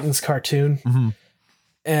Teen Titans cartoon. Mm-hmm.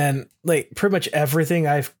 And like pretty much everything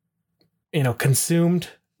I've consumed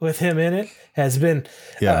with him in it has been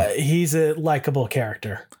he's a likable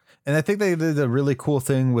character. And I think they did a really cool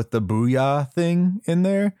thing with the Booyah thing in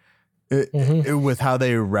there. With how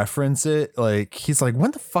they reference it, like he's like,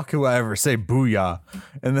 when the fuck do I ever say booyah?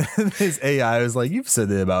 And then his AI was like, you've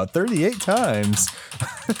said it about 38 times.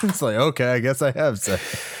 It's like, okay, I guess I have said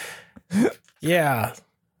it. Yeah,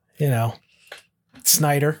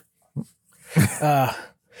 Snyder.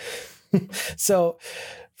 So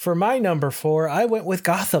for my number 4, I went with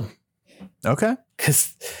Gotham. Okay,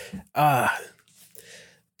 because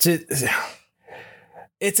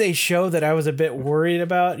it's a show that I was a bit worried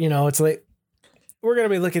about. It's like we're going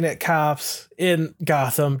to be looking at cops in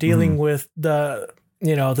Gotham dealing with the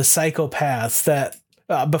psychopaths that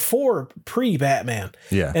pre-Batman.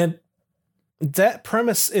 Yeah. And that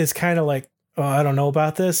premise is kind of like, I don't know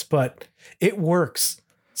about this, but it works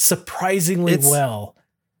surprisingly well.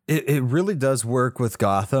 It really does work with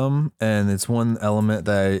Gotham, and it's one element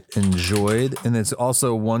that I enjoyed, and it's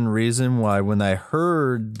also one reason why when I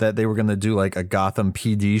heard that they were going to do like a Gotham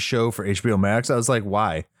PD show for HBO Max, I was like,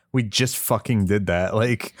 why? We just fucking did that.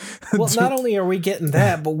 Like, well, not only are we getting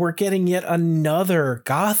that, but we're getting yet another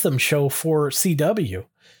Gotham show for CW.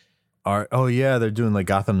 Oh yeah, they're doing like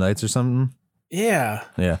Gotham Knights or something. Yeah.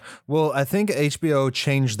 Yeah. Well, I think HBO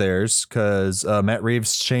changed theirs because Matt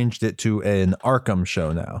Reeves changed it to an Arkham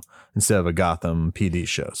show now instead of a Gotham PD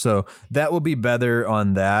show. So that will be better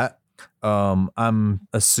on that. I'm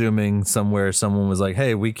assuming somewhere someone was like,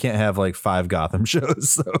 hey, we can't have like 5 Gotham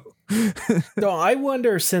shows. So no, I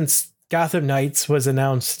wonder, since Gotham Knights was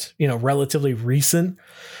announced, relatively recent,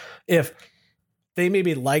 if they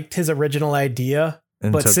maybe liked his original idea.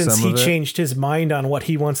 But since he changed his mind on what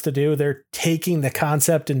he wants to do, they're taking the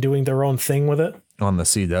concept and doing their own thing with it. On the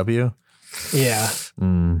CW? Yeah.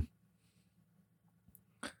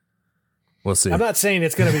 We'll see. I'm not saying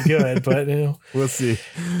it's going to be good, but we'll see.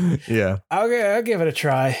 Yeah. I'll give it a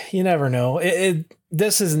try. You never know.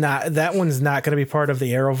 That one's not going to be part of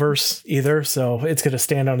the Arrowverse either, so it's going to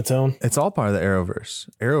stand on its own. It's all part of the Arrowverse.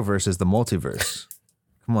 Arrowverse is the multiverse.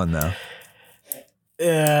 Come on now.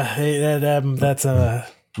 Yeah, that's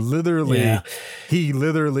literally. Yeah.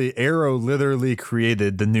 Arrow literally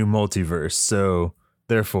created the new multiverse. So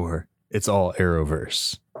therefore, it's all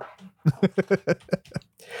Arrowverse.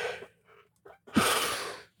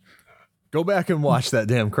 Go back and watch that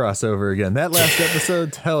damn crossover again. That last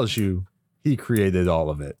episode tells you he created all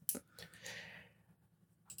of it.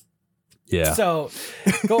 Yeah. So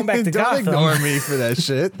going back to Gotham, don't ignore me for that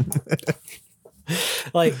shit.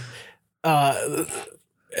 Like,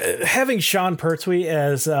 having Sean Pertwee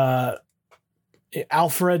as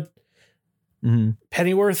Alfred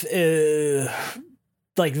Pennyworth,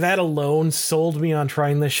 like that alone sold me on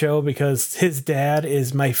trying the show because his dad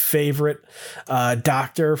is my favorite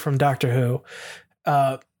doctor from Doctor Who.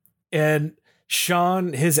 And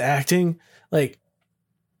Sean, his acting, like,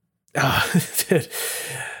 dude,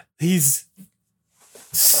 he's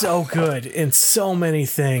so good in so many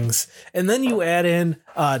things. And then you add in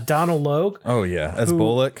Donald Logue. Oh yeah, as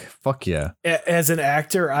Bullock. Fuck yeah. As an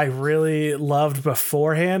actor, I really loved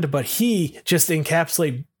beforehand, but he just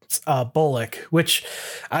encapsulates Bullock, which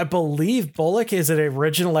I believe Bullock is an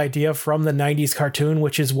original idea from the 90s cartoon,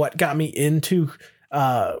 which is what got me into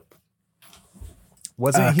comics.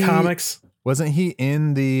 Wasn't he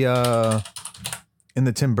in the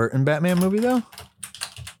Tim Burton Batman movie though?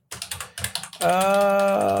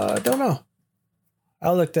 Don't know.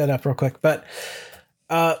 I'll look that up real quick. But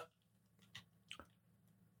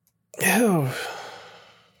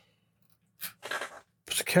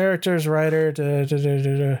characters, writer.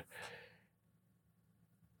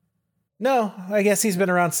 No, I guess he's been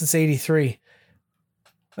around since 83.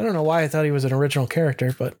 I don't know why I thought he was an original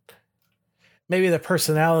character, but maybe the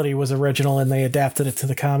personality was original and they adapted it to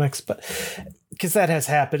the comics, but because that has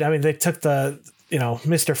happened. I mean, they took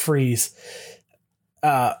Mr. Freeze,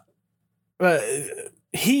 but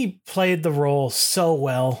he played the role so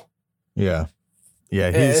well. Yeah.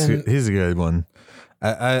 He's a good one.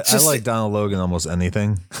 I like Donald Logue in almost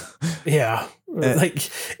anything. Yeah. Like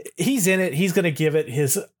he's in it. He's going to give it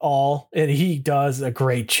his all and he does a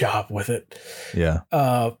great job with it. Yeah.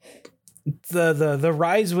 The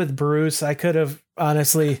rise with Bruce, I could have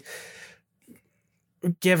honestly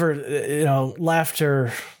give her, left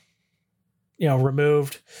her,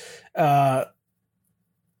 removed, other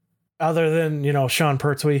than, Sean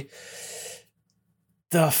Pertwee.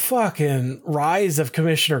 The fucking rise of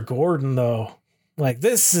Commissioner Gordon though. Like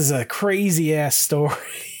this is a crazy ass story.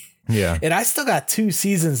 Yeah. And I still got 2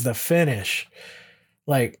 seasons to finish.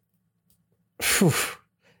 Like, this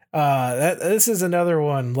is another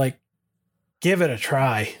one. Like, give it a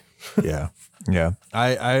try. Yeah.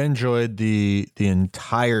 I enjoyed the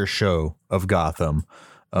entire show of Gotham,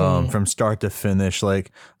 from start to finish.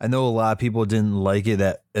 Like, I know a lot of people didn't like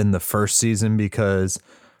it in the first season because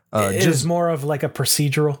it is more of like a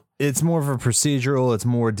procedural. It's more of a procedural. It's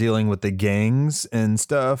more dealing with the gangs and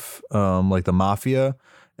stuff, like the mafia.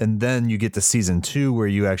 And then you get to season 2 where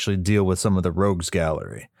you actually deal with some of the rogues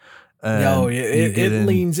gallery. No, it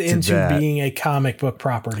leans into being a comic book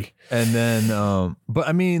property. And then, but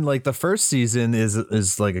I mean, like the first season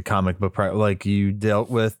is like a comic book like you dealt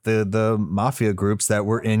with the mafia groups that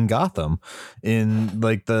were in Gotham in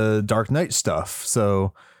like the Dark Knight stuff.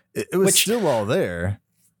 So it was still all there.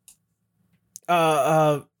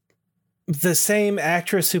 The same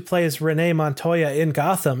actress who plays Renee Montoya in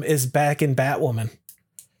Gotham is back in Batwoman.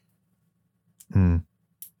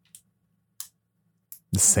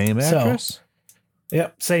 The same actress?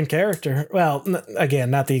 Yep, same character. Well,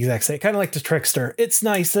 again, not the exact same. Kind of like the Trickster. It's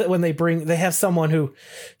nice that when they have someone who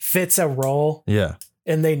fits a role. Yeah.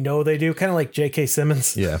 And they know they do. Kind of like J.K.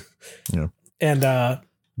 Simmons. Yeah. And J.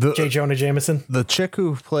 Jonah Jameson. The chick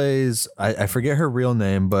who plays, I forget her real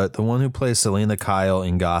name, but the one who plays Selena Kyle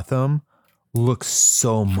in Gotham looks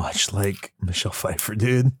so much like Michelle Pfeiffer,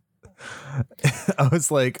 dude. I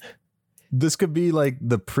was like, this could be like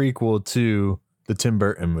the prequel to the Tim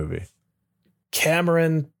Burton movie.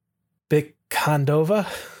 Cameron Bikondova?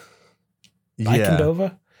 Yeah.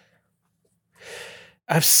 Bikondova?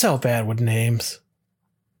 I'm so bad with names.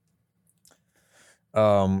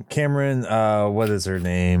 Cameron, what is her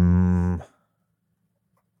name?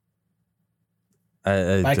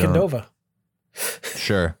 Bikondova.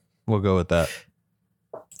 Sure. We'll go with that.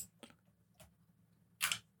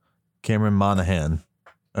 Cameron Monaghan.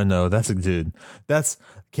 Oh no, that's a dude. That's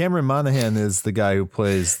Cameron Monaghan is the guy who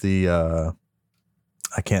plays the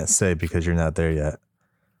I can't say because you're not there yet.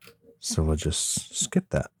 So we'll just skip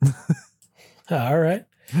that. All right.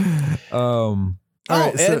 All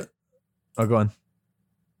right. So, go on.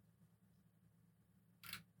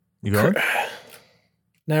 You going?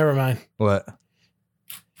 Never mind. What?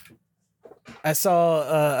 I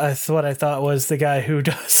saw what I thought was the guy who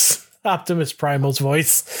does Optimus Primal's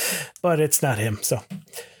voice, but it's not him. So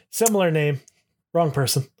similar name, wrong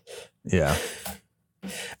person. Yeah.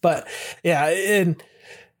 But yeah, and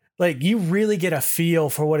like you really get a feel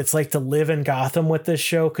for what it's like to live in Gotham with this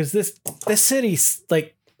show, because this city's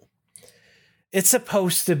like, it's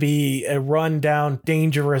supposed to be a rundown,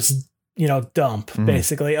 dangerous, dump,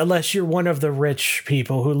 basically, unless you're one of the rich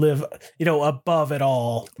people who live, above it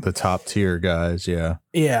all. The top tier guys. Yeah.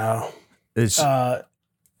 Yeah. They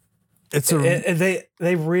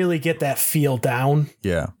really get that feel down.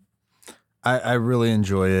 Yeah. I really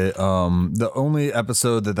enjoy it. The only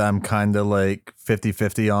episode that I'm kind of like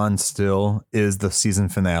 50-50 on still is the season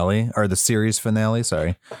finale, or the series finale,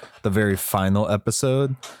 sorry. The very final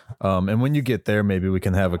episode. And when you get there, maybe we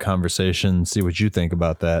can have a conversation, see what you think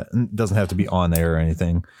about that. It doesn't have to be on air or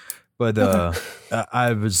anything. But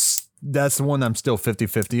that's the one I'm still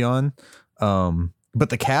 50-50 on. But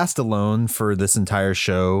the cast alone for this entire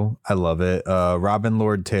show, I love it. Robin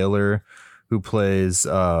Lord Taylor, who plays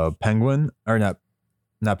Penguin, or not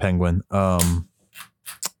Penguin.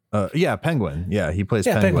 Penguin. Yeah, he plays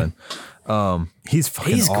Penguin. He's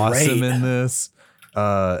fucking awesome great in this.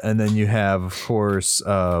 And then you have, of course,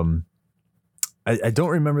 I don't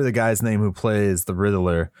remember the guy's name who plays the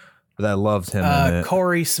Riddler, but I loved him in it.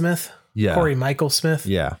 Corey Smith. Yeah. Corey Michael Smith.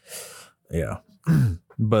 Yeah. Yeah.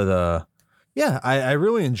 But I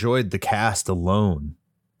really enjoyed the cast alone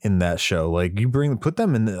in that show. Like, you put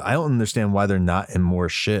them in I don't understand why they're not in more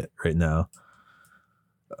shit right now.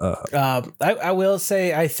 I will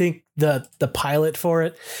say, I think the pilot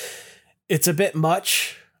for it's a bit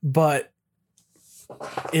much, but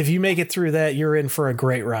if you make it through that, you're in for a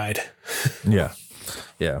great ride. Yeah.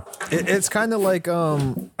 Yeah. It's kind of like,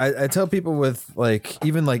 I tell people with like,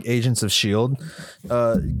 even like Agents of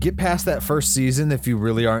S.H.I.E.L.D., get past that first season if you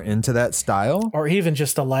really aren't into that style. Or even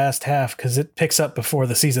just the last half, because it picks up before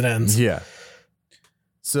the season ends. Yeah.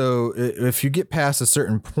 So if you get past a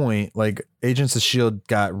certain point, like Agents of S.H.I.E.L.D.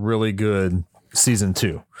 got really good season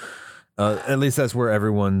 2. At least that's where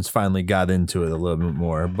everyone's finally got into it a little bit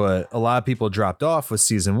more. But a lot of people dropped off with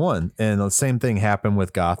season 1. And the same thing happened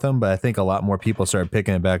with Gotham. But I think a lot more people started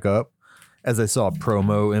picking it back up as they saw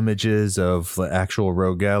promo images of the actual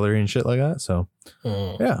Rogue Gallery and shit like that. So,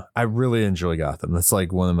 yeah, I really enjoy Gotham. That's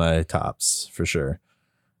like one of my tops for sure.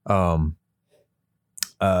 So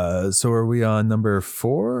are we on number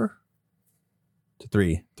 4?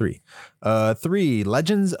 3. 3,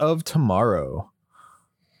 Legends of Tomorrow.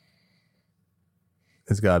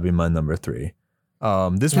 It's got to be my number 3.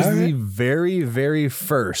 This was the very, very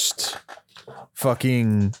first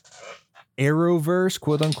fucking Arrowverse,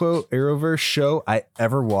 quote unquote, Arrowverse show I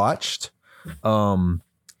ever watched. When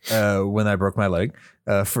I broke my leg,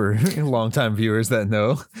 for longtime viewers that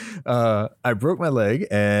know, I broke my leg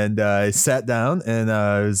and I sat down and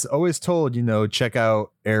I was always told, check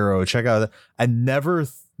out Arrow, I never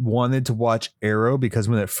wanted to watch Arrow because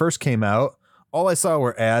when it first came out, all I saw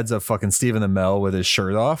were ads of fucking Stephen Amell with his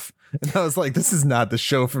shirt off. And I was like, this is not the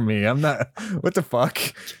show for me. I'm not, what the fuck?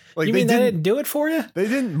 Like, you mean they didn't do it for you? They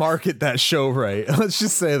didn't market that show right. Let's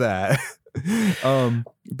just say that.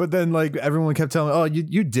 But then like everyone kept telling me, oh,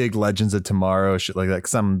 you dig Legends of Tomorrow, shit like that,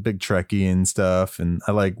 because I'm a big Trekkie and stuff and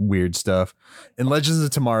I like weird stuff. And Legends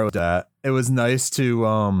of Tomorrow, that it was nice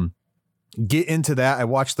to get into that. I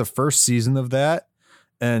watched the first season of that.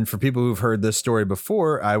 And for people who've heard this story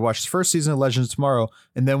before, I watched the first season of Legends of Tomorrow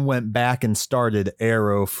and then went back and started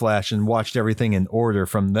Arrow, Flash, and watched everything in order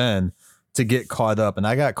from then to get caught up. And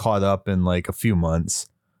I got caught up in like a few months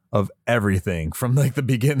of everything from like the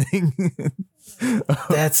beginning.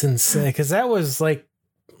 That's insane, because that was like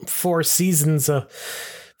 4 seasons of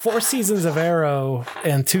Arrow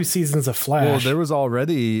and 2 seasons of Flash. Well, there was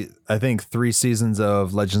already, I think, 3 seasons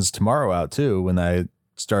of Legends of Tomorrow out too when I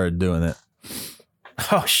started doing it.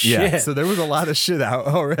 Oh shit. Yeah, so there was a lot of shit out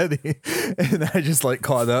already. And I just like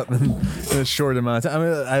caught up in a short amount of time. I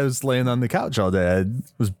mean, I was laying on the couch all day. I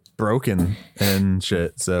was broken and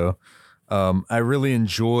shit. So I really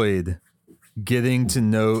enjoyed getting to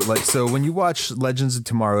know, like, so when you watch Legends of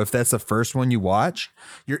Tomorrow, if that's the first one you watch,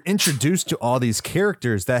 you're introduced to all these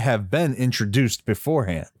characters that have been introduced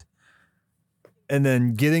beforehand. And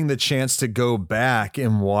then getting the chance to go back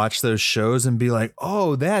and watch those shows and be like,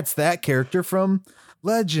 oh, that's that character from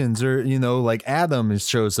Legends, or, like Adam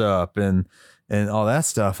shows up and all that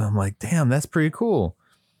stuff. I'm like, damn, that's pretty cool.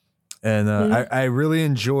 And I really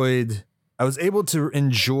enjoyed, I was able to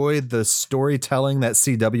enjoy the storytelling that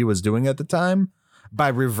CW was doing at the time by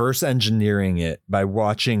reverse engineering it, by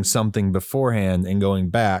watching something beforehand and going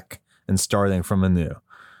back and starting from anew.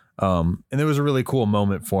 And it was a really cool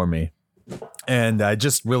moment for me. And I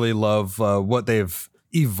just really love what they've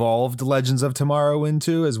evolved Legends of Tomorrow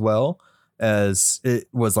into, as well, as it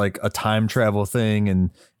was like a time travel thing. And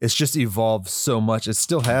it's just evolved so much. It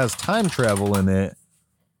still has time travel in it,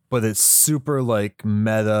 but it's super like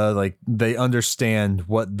meta. Like, they understand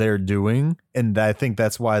what they're doing. And I think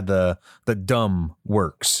that's why the dumb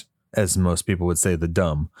works, as most people would say, the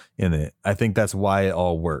dumb in it. I think that's why it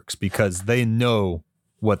all works, because they know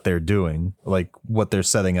what they're doing, like what they're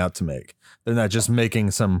setting out to make. They're not just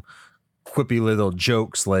making some quippy little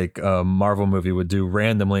jokes like a Marvel movie would do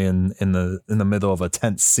randomly in the middle of a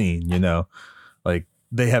tense scene, you know, like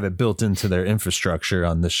they have it built into their infrastructure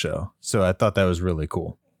on this show. So I thought that was really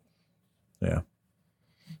cool. Yeah.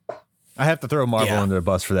 I have to throw Marvel under the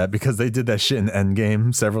bus for that because they did that shit in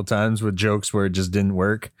Endgame several times with jokes where it just didn't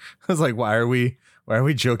work. I was like, why are we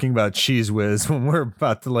joking about Cheese Whiz when we're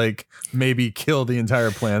about to like maybe kill the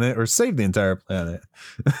entire planet or save the entire planet?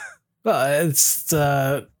 Well, it's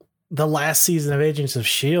the last season of Agents of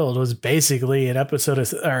S.H.I.E.L.D. was basically an episode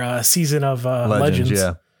of, or a season of Legends.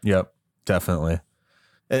 Yeah. Yep. Definitely.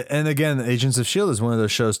 And again, Agents of S.H.I.E.L.D. is one of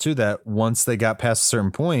those shows too that once they got past a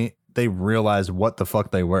certain point, they realized what the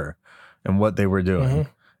fuck they were and what they were doing.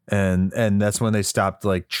 Mm-hmm. And that's when they stopped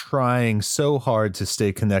like trying so hard to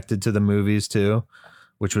stay connected to the movies too,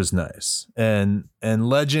 which was nice. And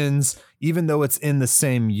Legends, even though it's in the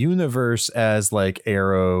same universe as like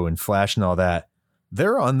Arrow and Flash and all that,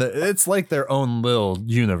 it's like their own little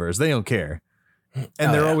universe. They don't care.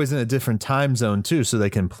 And they're always in a different time zone too, so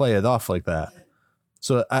they can play it off like that.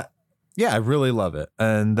 So I really love it.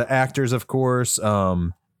 And the actors, of course,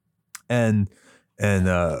 and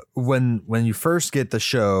when you first get the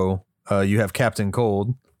show, you have Captain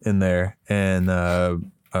Cold in there, and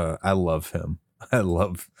I love him. I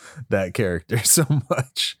love that character so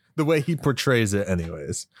much. The way he portrays it,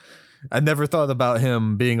 anyways. I never thought about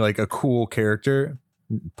him being like a cool character,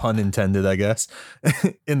 pun intended, I guess,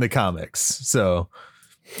 in the comics. So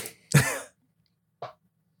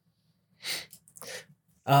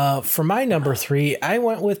for my number 3, I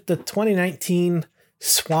went with the 2019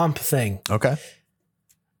 Swamp Thing. Okay.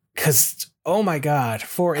 Because, oh my God,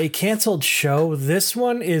 for a canceled show, this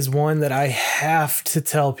one is one that I have to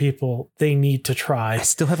tell people they need to try. I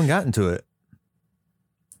still haven't gotten to it.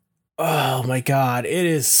 Oh my God. It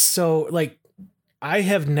is so, like, I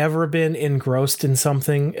have never been engrossed in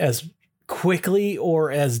something as quickly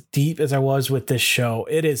or as deep as I was with this show.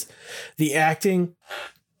 It is the acting,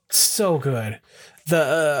 so good.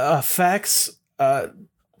 The effects, for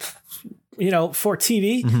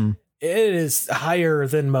TV, mm-hmm. It is higher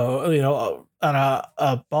than on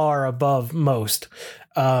a bar above most.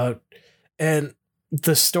 And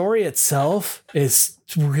the story itself is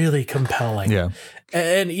really compelling. Yeah.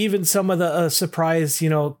 And even some of the surprise,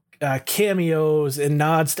 cameos and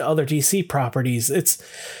nods to other DC properties. It's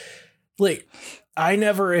like, I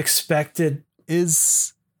never expected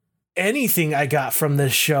anything I got from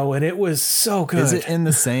this show, and it was so good. Is it in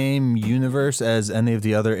the same universe as any of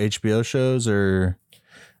the other HBO shows, or?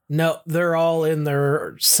 No, they're all in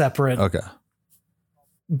their separate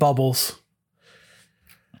bubbles.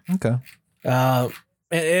 Okay.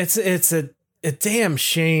 It's a damn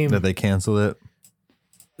shame that they canceled it.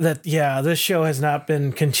 This show has not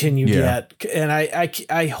been continued yet. And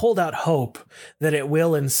I hold out hope that it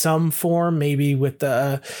will in some form, maybe with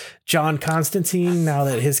John Constantine, now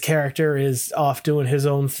that his character is off doing his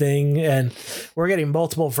own thing. And we're getting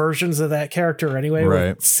multiple versions of that character anyway.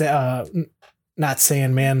 Right. With, not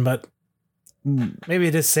Sandman, but maybe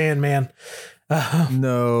it is Sandman.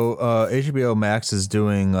 No, HBO Max is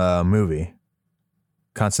doing a movie.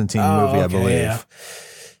 Constantine movie, I believe. Yeah.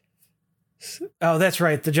 Oh, that's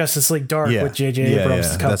right. The Justice League Dark with J.J.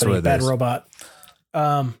 Abrams' company, Bad Robot.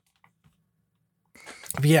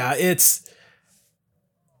 It's...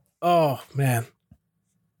 Oh, man.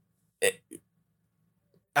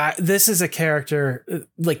 This is a character,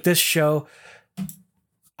 like this show,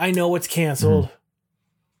 I know it's canceled. Mm-hmm.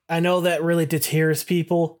 I know that really deters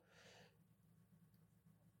people.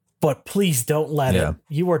 But please don't let it.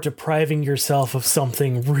 You are depriving yourself of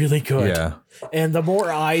something really good. Yeah. And the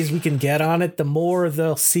more eyes we can get on it, the more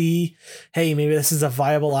they'll see, hey, maybe this is a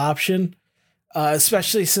viable option.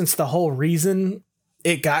 Especially since the whole reason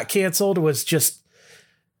it got canceled was just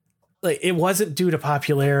like, it wasn't due to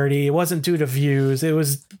popularity. It wasn't due to views. It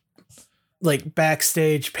was like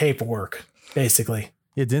backstage paperwork, basically.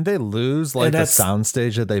 Yeah. Didn't they lose like the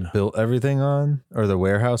soundstage that they built everything on, or the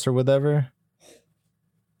warehouse or whatever?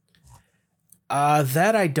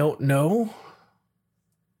 That I don't know.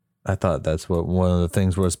 I thought that's what one of the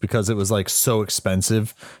things was, because it was like so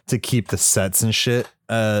expensive to keep the sets and shit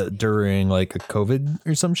during like a COVID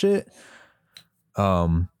or some shit.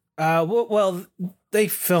 Well, they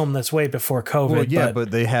filmed this way before COVID. Well, yeah,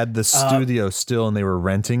 but they had the studio still, and they were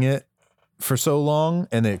renting it for so long,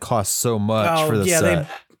 and it cost so much for the set.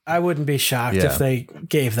 I wouldn't be shocked if they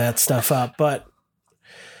gave that stuff up, but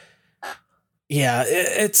yeah,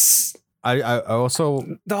 it's. I also,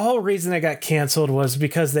 the whole reason it got canceled was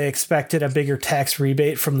because they expected a bigger tax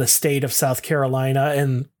rebate from the state of South Carolina,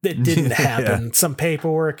 and it didn't happen. Some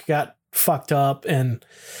paperwork got fucked up, and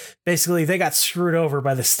basically they got screwed over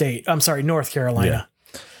by the state. I'm sorry, North Carolina.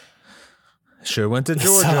 Sure went to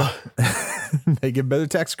Georgia. They get better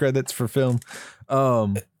tax credits for film.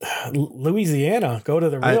 Louisiana, go to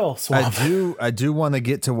the real swamp. I do want to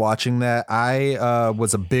get to watching that. I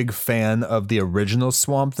was a big fan of the original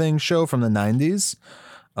Swamp Thing show from the 90s.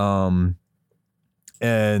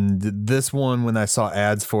 And this one, when I saw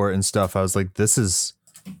ads for it and stuff, I was like, this is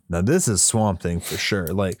Swamp Thing for sure.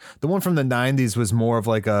 Like the one from the 90s was more of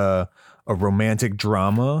like a romantic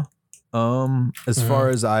drama. As far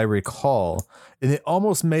as I recall, and it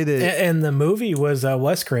almost made it. And the movie was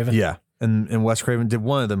Wes Craven. Yeah, and Wes Craven did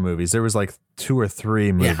one of the movies. There was like 2 or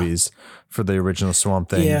 3 movies for the original Swamp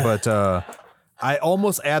Thing, but I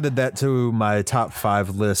almost added that to my top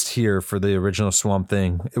 5 list here for the original Swamp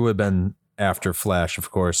Thing. It would have been after Flash,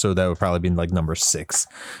 of course, so that would probably be like number 6.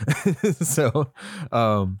 So,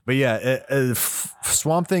 but yeah,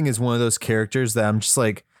 Swamp Thing is one of those characters that I'm just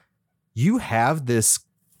like, you have this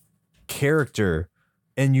character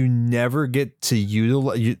and you never get to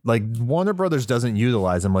utilize, like Warner Brothers doesn't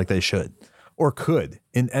utilize him like they should or could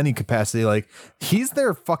in any capacity. Like he's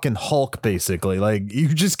their fucking Hulk basically. Like you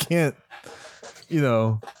just can't,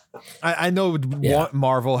 I know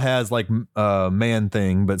Marvel has like Man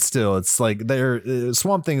Thing, but still it's like their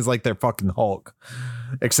Swamp Thing is like their fucking Hulk,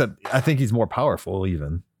 except I think he's more powerful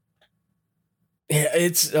even.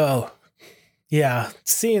 Yeah,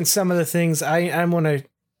 seeing some of the things I'm going to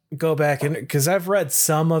go back and because I've read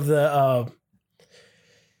some of the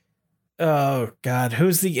oh god,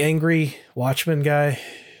 who's the angry Watchmen guy?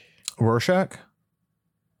 Rorschach?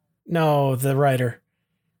 No, the writer.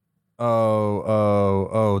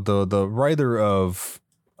 The writer of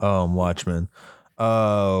Watchmen.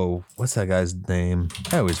 Oh, what's that guy's name?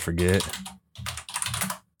 I always forget.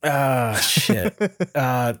 Shit.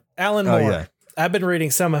 Alan Moore. Yeah. I've been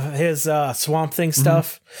reading some of his Swamp Thing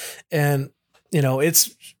stuff, and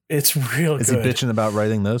it's real good. Is he bitching about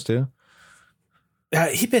writing those too?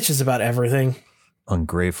 He bitches about everything.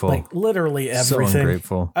 Ungrateful. Like literally everything. So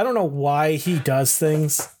ungrateful. I don't know why he does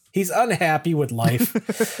things. He's unhappy with life.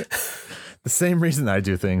 The same reason I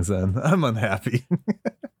do things then. I'm unhappy.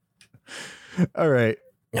 All right.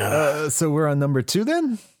 So we're on number 2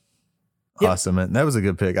 then? Yep. Awesome, man. That was a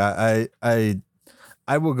good pick. I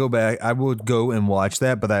will go back. I will go and watch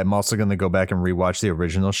that, but I'm also going to go back and rewatch the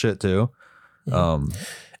original shit too.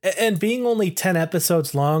 And being only 10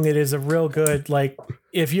 episodes long, it is a real good, like,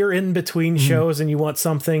 if you're in between shows and you want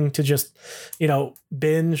something to just,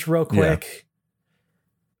 binge real quick,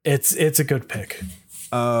 it's a good pick.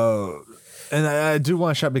 And I do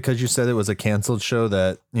want to shout because you said it was a canceled show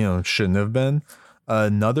that, shouldn't have been.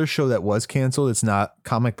 Another show that was canceled, it's not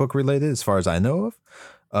comic book related as far as I know of.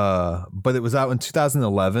 But it was out in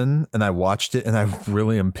 2011 and I watched it and I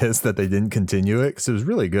really am pissed that they didn't continue it because it was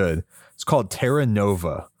really good. It's called Terra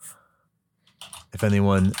Nova. If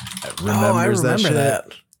anyone remembers that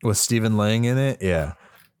shit with Stephen Lang in it. Yeah.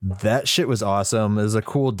 That shit was awesome. It was a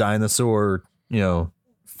cool dinosaur,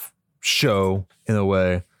 show in a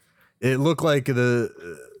way. It looked like the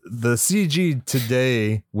CG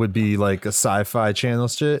today would be like a Sci-Fi Channel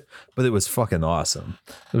shit, but it was fucking awesome.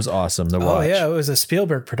 It was awesome to watch. Oh yeah, it was a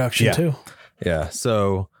Spielberg production too. Yeah,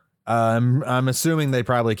 so I'm assuming they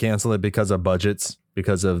probably canceled it because of budgets,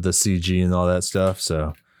 because of the CG and all that stuff.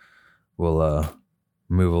 So we'll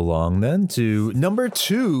move along then to number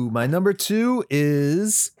 2. My number 2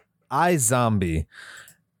 is iZombie,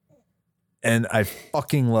 and I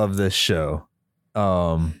fucking love this show.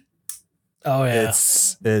 Oh yeah,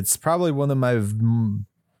 it's probably one of my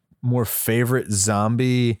more favorite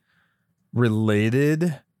zombie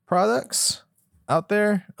related products out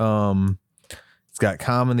there. It's got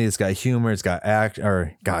comedy, it's got humor, it's got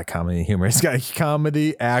comedy, humor, it's got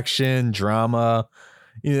comedy, action, drama,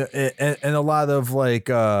 and a lot of like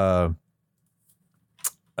what's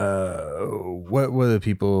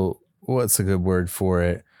a good word for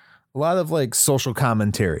it? A lot of like social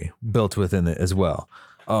commentary built within it as well.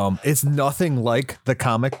 It's nothing like the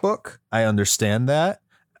comic book. I understand that.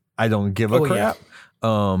 I don't give a crap.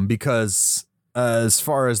 Because as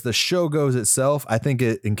far as the show goes itself, I think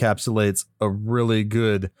it encapsulates a really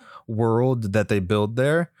good world that they build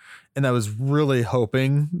there. And I was really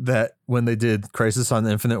hoping that when they did Crisis on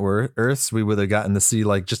Infinite Earths, we would have gotten to see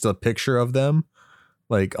like just a picture of them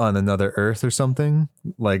like on another Earth or something,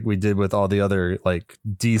 like we did with all the other like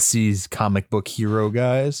DC's comic book hero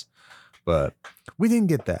guys. But we didn't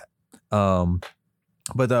get that.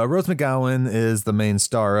 But Rose McGowan is the main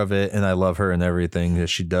star of it, and I love her and everything that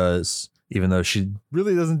she does, even though she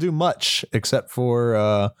really doesn't do much except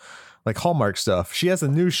for like Hallmark stuff. She has a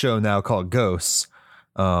new show now called Ghosts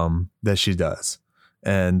that she does,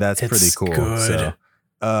 and that's It's pretty cool. good.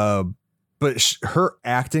 So, but her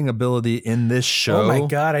acting ability in this show. Oh my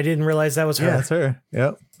god, I didn't realize that was her. Yeah, that's her.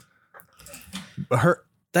 Yep.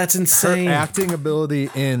 That's insane. Her acting ability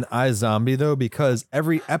in iZombie, though, because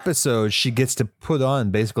every episode she gets to put on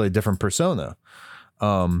basically a different persona.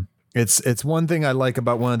 It's one thing I like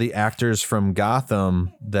about one of the actors from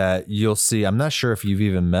Gotham that you'll see. I'm not sure if you've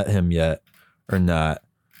even met him yet or not.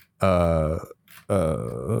 I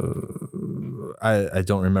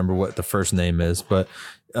don't remember what the first name is, but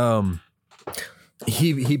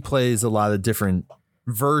he plays a lot of different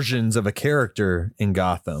versions of a character in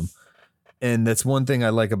Gotham. And that's one thing I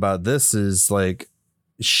like about this is like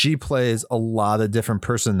she plays a lot of different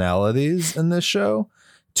personalities in this show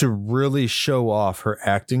to really show off her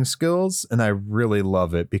acting skills. And I really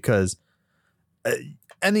love it because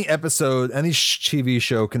any episode, any TV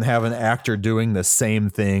show can have an actor doing the same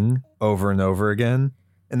thing over and over again.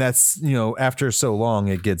 And that's, you know, after so long,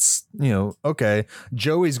 it gets, you know, okay,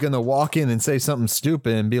 Joey's going to walk in and say something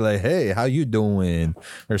stupid and be like, hey, how you doing?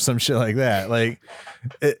 Or some shit like that. Like,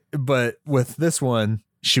 but with this one,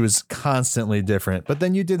 she was constantly different. But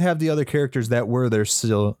then you did have the other characters that were their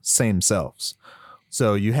still same selves.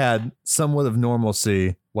 So you had somewhat of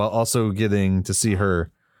normalcy while also getting to see her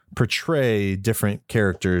portray different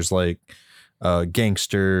characters like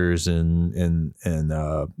gangsters and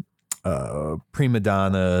prima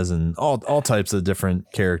donnas and all types of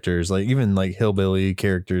different characters, like even like hillbilly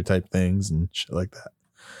character type things and shit like that.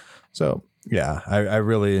 So yeah, I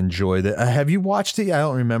really enjoyed it. Have you watched it? I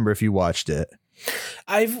don't remember if you watched it.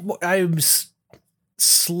 I'm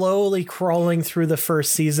slowly crawling through the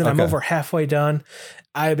first season. I'm Okay. over halfway done.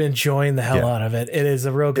 I'm enjoying the hell out of it. It is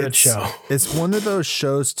a real good show. It's one of those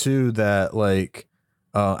shows too that like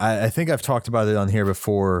I think I've talked about it on here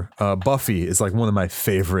before. Buffy is like one of my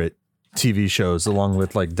favorite TV shows, along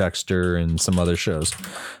with like Dexter and some other shows.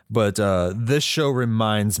 But this show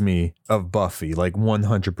reminds me of Buffy, like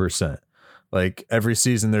 100%. Like every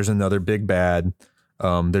season, there's another big bad.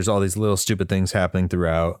 There's all these little stupid things happening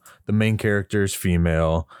throughout. The main character is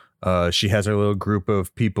female. She has her little group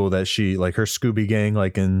of people that she like her Scooby gang,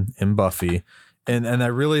 like in Buffy. And I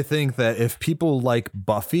really think that if people like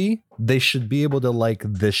Buffy, they should be able to like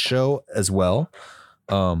this show as well.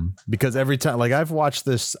 Because every time, like I've watched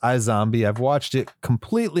this iZombie, I've watched it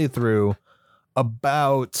completely through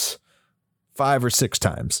about 5 or 6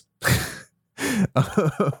 times.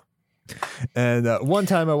 And one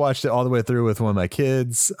time I watched it all the way through with one of my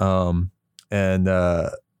kids. And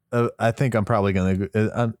I think I'm probably going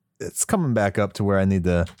to, it's coming back up to where I need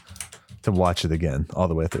to watch it again all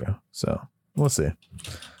the way through. So we'll see.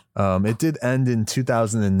 It did end in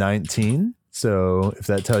 2019. So if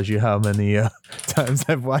that tells you how many times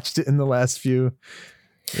I've watched it in the last few.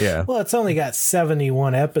 Yeah. Well, it's only got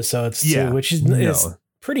 71 episodes too, which is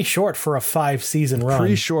pretty short for a 5-season run.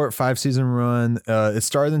 Pretty short 5-season run. It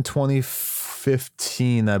started in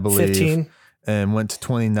 2015, I believe. 15. And went to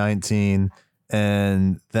 2019.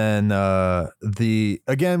 And then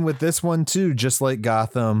again with this one too, just like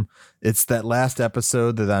Gotham, it's that last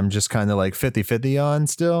episode that I'm just kind of like 50-50 on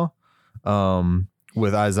still.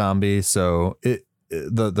 With iZombie, so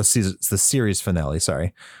the series finale.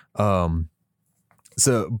 Sorry, but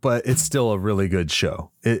it's still a really good show.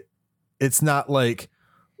 It's not like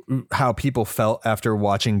how people felt after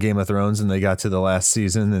watching Game of Thrones and they got to the last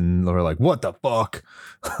season and they were like, "What the fuck?"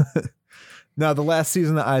 Now the last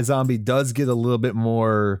season of iZombie does get a little bit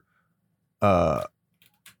more. How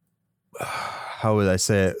would I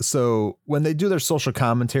say it? So when they do their social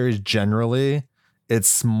commentaries, generally,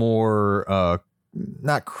 it's more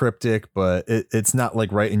not cryptic, but it's not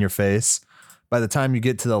like right in your face. By the time you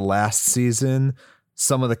get to the last season,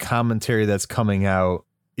 some of the commentary that's coming out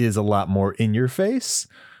is a lot more in your face.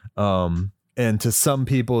 And to some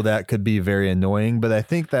people that could be very annoying, but I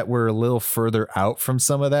think that we're a little further out from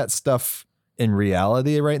some of that stuff in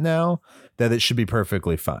reality right now that it should be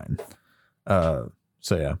perfectly fine. So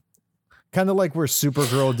yeah. Kind of like where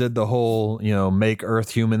Supergirl did the whole, make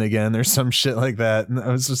Earth human again or some shit like that. And I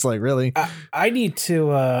was just like, really? I need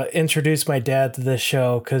to introduce my dad to this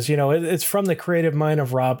show because, it's from the creative mind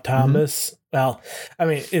of Rob Thomas. Mm-hmm. Well, I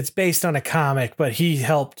mean, it's based on a comic, but he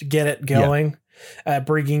helped get it going,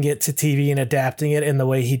 bringing it to TV and adapting it in the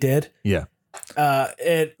way he did. Yeah.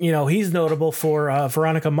 He's notable for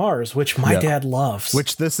Veronica Mars, which my dad loves.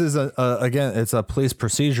 Which this is again, it's a police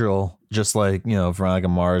procedural, just like Veronica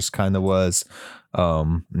Mars kind of was,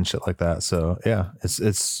 and shit like that. So yeah,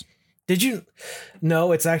 it's. Did you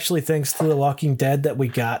know it's actually thanks to The Walking Dead that we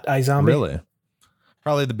got iZombie? Really?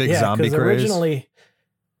 Probably the big zombie craze.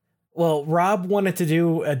 Well, Rob wanted to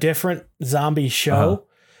do a different zombie show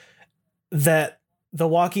that The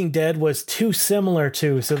Walking Dead was too similar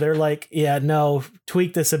to. So they're like, yeah, no,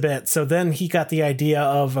 tweak this a bit. So then he got the idea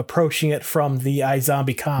of approaching it from the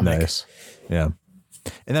iZombie comic. Nice. Yeah.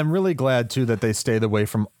 And I'm really glad too that they stayed away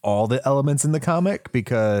from all the elements in the comic,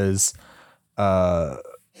 because I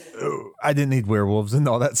didn't need werewolves and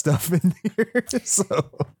all that stuff in here. So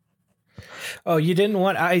Oh, you didn't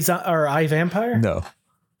want iVampire?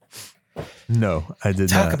 No, I did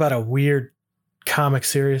Talk not. about a weird comic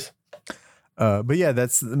series. But yeah,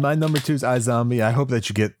 that's my number 2 is iZombie. I hope that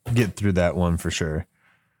you get through that one for sure.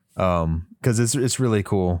 Because it's really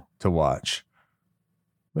cool to watch.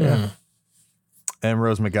 But yeah. And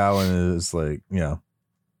Rose McGowan is like,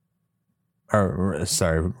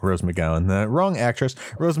 sorry, Rose McGowan, the wrong actress.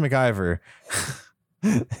 Rose McIver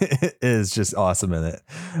is just awesome in it.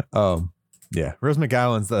 Yeah, Rose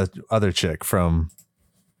McGowan's the other chick from,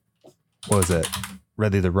 what was it?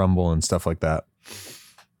 Ready to Rumble and stuff like that.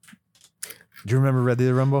 Do you remember Ready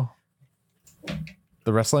to Rumble?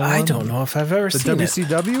 The wrestling one? I don't know if I've ever seen The it.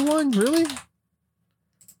 WCW one? Really?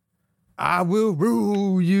 I will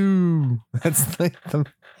rule you. That's like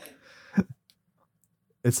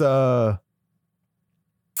it's Yeah,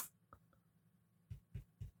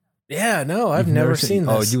 no, I've never seen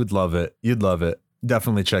this. Oh, you would love it. You'd love it.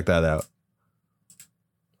 Definitely check that out.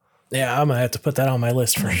 Yeah, I'm gonna have to put that on my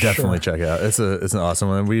list for sure. Definitely check it out. It's an awesome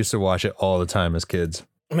one. We used to watch it all the time as kids.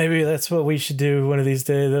 Maybe that's what we should do one of these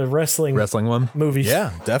days. The wrestling One? movies.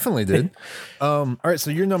 Yeah, definitely did. All right,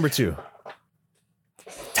 so you're number 2.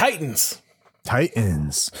 Titans.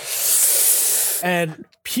 And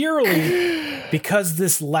purely because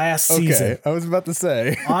this last season, I was about to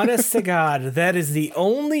say. honest to God, that is the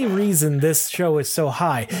only reason this show is so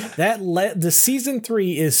high. The season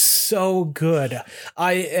 3 is so good.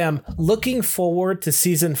 I am looking forward to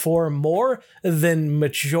season 4 more than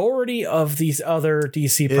majority of these other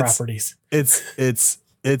DC properties.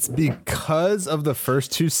 It's because of the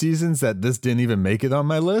first 2 seasons that this didn't even make it on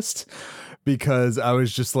my list, because I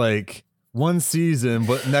was just like, one season,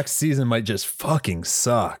 but next season might just fucking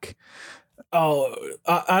suck. Oh,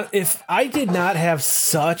 if I did not have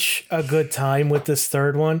such a good time with this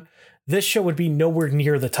third one, this show would be nowhere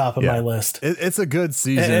near the top of my list. It's a good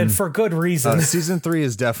season. And for good reason. Season 3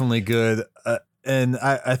 is definitely good. And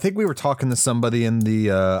I think we were talking to somebody in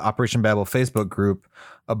the Operation Babel Facebook group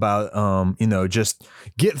about, just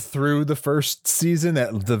get through the first season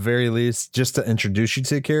at the very least, just to introduce you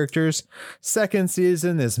to the characters. Second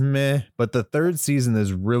season is meh, but the third season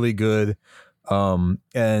is really good. And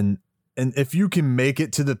if you can make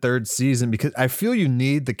it to the third season, because I feel you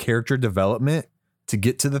need the character development to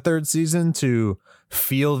get to the third season to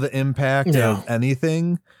feel the impact of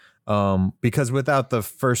anything. Because without the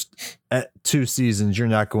first 2 seasons, you're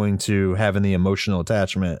not going to have any emotional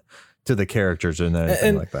attachment to the characters or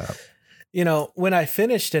anything like that. When I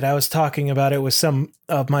finished it, I was talking about it with some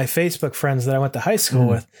of my Facebook friends that I went to high school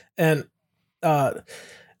with. And,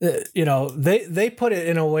 they put it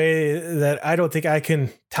in a way that I don't think I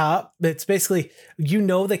can top. It's basically,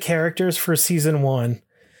 the characters for season 1.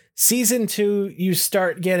 Season 2, you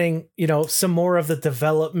start getting, some more of the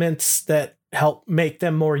developments that help make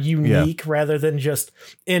them more unique rather than just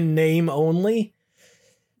in name only,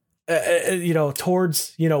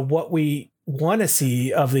 towards, what we want to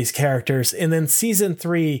see of these characters. And then season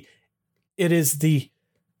 3, it is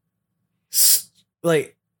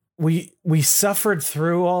we suffered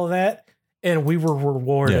through all that and we were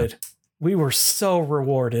rewarded. We were so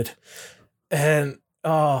rewarded. And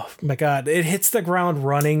oh my God, it hits the ground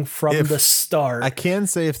running from the start. I can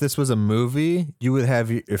say if this was a movie, you would have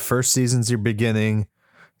your first season's your beginning,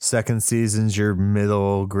 second season's your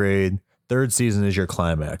middle grade, third season is your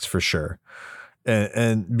climax for sure.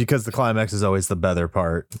 And because the climax is always the better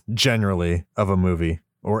part generally of a movie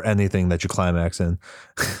or anything that you climax in.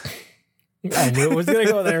 I knew it was going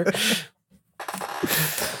to go there.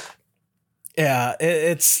 Yeah,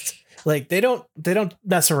 it's like they don't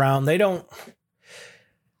mess around. They don't.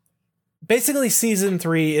 Basically, season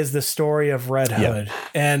 3 is the story of Red Hood,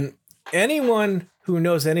 and anyone who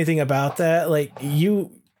knows anything about that, like you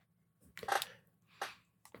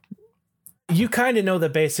kind of know the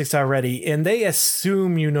basics already, and they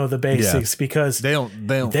assume you know the basics because they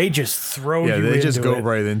don't. They just throw you. They just go it.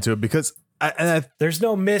 right into it because there's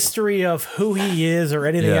no mystery of who he is or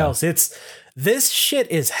anything else. It's this shit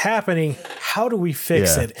is happening. How do we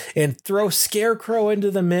fix it? And throw Scarecrow into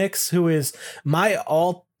the mix, who is my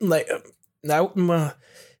I'll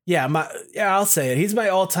say it. He's my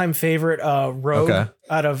all-time favorite rogue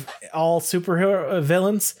out of all superhero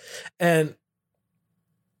villains, and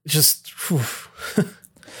just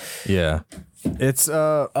Yeah. It's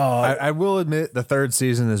I will admit the third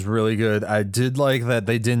season is really good. I did like that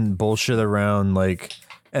they didn't bullshit around like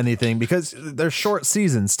anything because they're short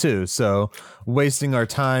seasons too. So wasting our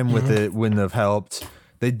time with it wouldn't have helped.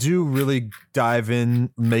 They do really dive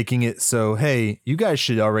in, making it so, hey, you guys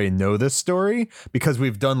should already know this story because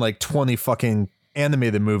we've done like 20 fucking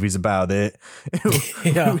animated movies about it.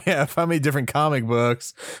 Yeah. We have how many different comic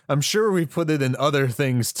books? I'm sure we put it in other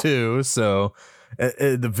things too. So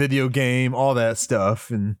the video game, all that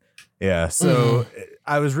stuff. And yeah, so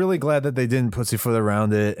I was really glad that they didn't pussyfoot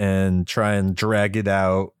around it and try and drag it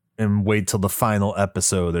out and wait till the final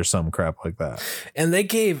episode or some crap like that. And they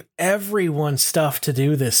gave everyone stuff to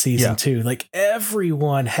do this season too. Like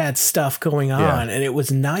everyone had stuff going on and it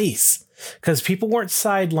was nice because people weren't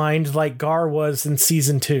sidelined like Gar was in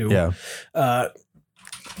season 2. Yeah.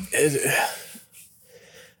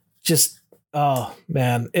 Oh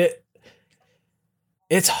man,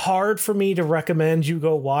 it's hard for me to recommend you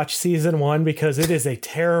go watch season 1 because it is a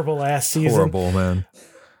terrible ass season. Horrible, man.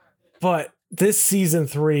 But this season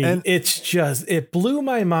 3, and it blew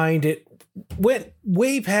my mind. It went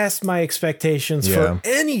way past my expectations for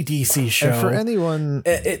any DC show. And for anyone,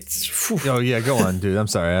 oh yeah, go on, dude. I'm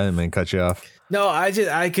sorry, I didn't mean to cut you off. No,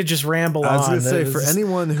 I could just ramble on. I was gonna say for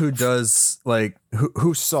anyone who does like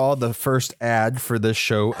who saw the first ad for this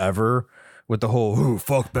show ever with the whole "Ooh,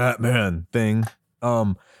 fuck Batman" thing,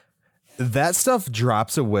 that stuff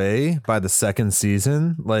drops away by the second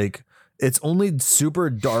season. Like it's only super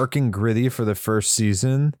dark and gritty for the first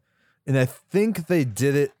season. And I think they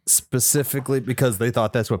did it specifically because they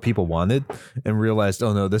thought that's what people wanted and realized,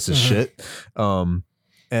 oh no, this is shit.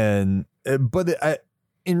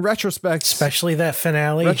 In retrospect, especially that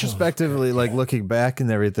finale, retrospectively, like looking back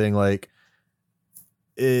and everything, like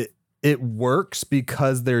it works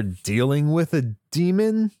because they're dealing with a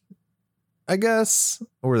demon, I guess,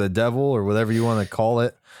 or the devil or whatever you want to call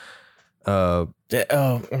it. What?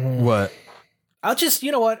 I'll just,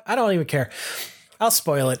 you know what? I don't even care. I'll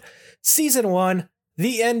spoil it. Season 1,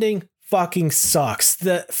 the ending fucking sucks.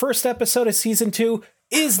 The first episode of season 2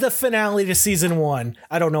 is the finale to season 1.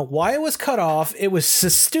 I don't know why it was cut off. It was a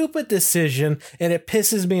stupid decision and it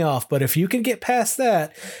pisses me off. But if you can get past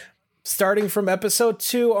that, starting from episode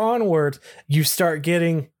 2 onwards, you start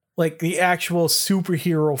getting like the actual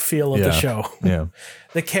superhero feel of the show. Yeah.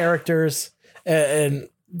 The characters and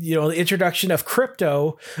you know, the introduction of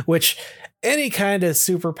Crypto, which any kind of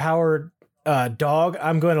superpowered dog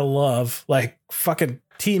I'm going to love. Like fucking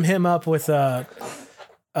team him up with Lockjaw.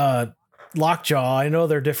 I know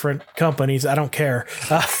they're different companies. I don't care.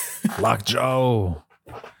 Lockjaw.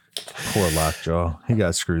 Poor Lockjaw. He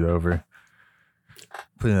got screwed over.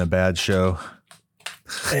 Put in a bad show.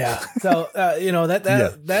 Yeah. So, you know,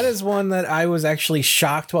 that is one that I was actually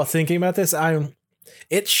shocked while thinking about this.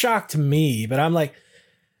 It shocked me, but I'm like,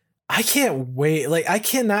 I can't wait. Like, I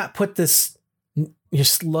cannot put this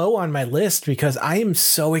just low on my list because I am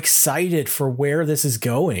so excited for where this is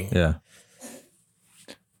going. Yeah.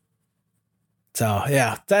 So,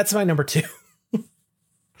 yeah, that's my number 2.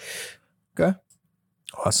 Okay.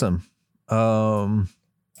 Awesome.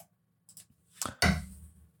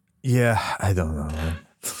 Yeah, I don't know, man.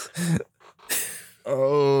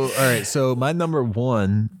 Oh, all right. So my number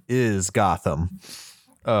 1 is Gotham,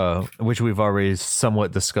 which we've already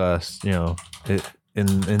somewhat discussed, you know,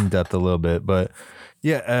 in depth a little bit, but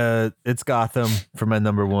yeah, it's Gotham for my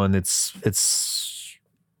number 1.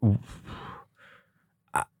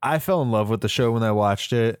 I fell in love with the show when I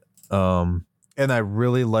watched it. And I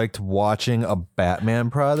really liked watching a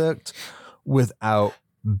Batman product without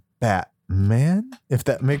Batman, if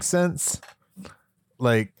that makes sense.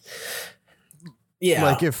 Like, yeah,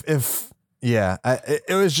 like if it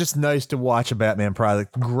was just nice to watch a Batman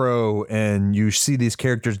product grow and you see these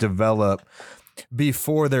characters develop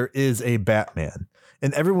before there is a Batman.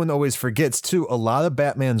 And everyone always forgets too, a lot of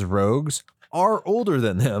Batman's rogues are older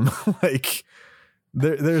than him. Like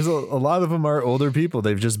there's a lot of them are older people.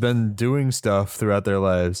 They've just been doing stuff throughout their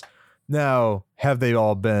lives. Now, have they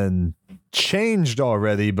all been changed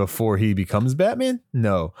already before he becomes Batman?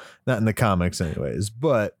 No, not in the comics anyways.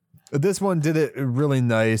 But this one did it really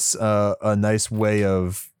nice, a nice way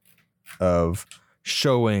of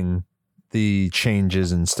showing the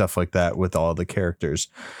changes and stuff like that with all the characters.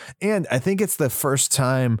 And I think it's the first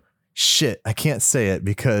time, I can't say it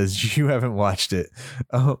because you haven't watched it.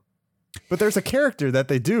 But there's a character that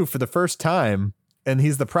they do for the first time, and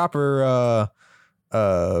he's the proper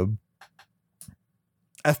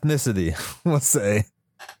ethnicity, let's say.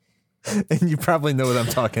 And you probably know what I'm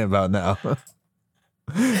talking about now.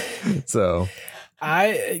 So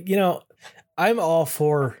I'm all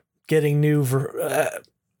for getting new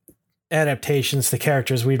adaptations to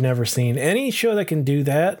characters we've never seen. Any show that can do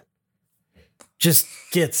that just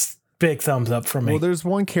gets big thumbs up from me. Well, there's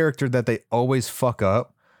one character that they always fuck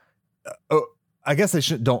up. I guess they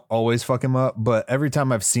don't always fuck him up, but every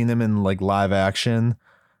time I've seen him in like live action,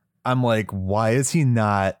 I'm like, why is he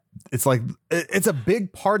not? It's like it's a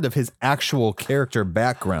big part of his actual character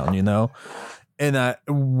background, you know? And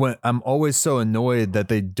I'm always so annoyed that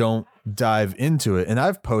they don't dive into it. And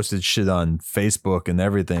I've posted shit on Facebook and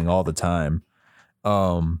everything all the time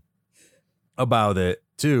about it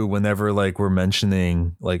too. Whenever like we're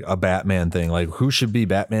mentioning like a Batman thing, like who should be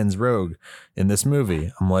Batman's rogue in this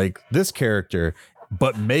movie? I'm like, this character,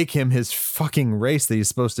 but make him his fucking race that he's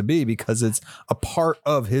supposed to be because it's a part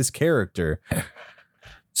of his character.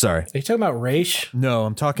 Sorry. Are you talking about race? No,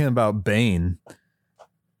 I'm talking about Bane.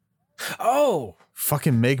 Oh,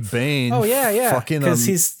 fucking make Bane. Oh yeah. Fucking because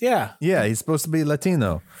he's he's supposed to be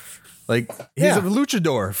Latino. Like he's a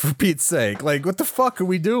luchador for Pete's sake. Like what the fuck are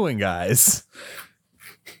we doing, guys?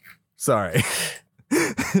 Sorry.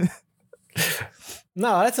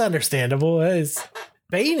 No, that's understandable.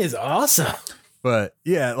 Bane is awesome. But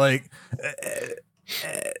yeah, like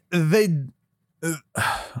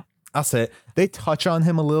I'll say it, they touch on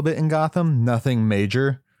him a little bit in Gotham. Nothing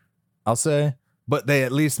major, I'll say. But they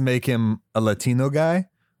at least make him a Latino guy,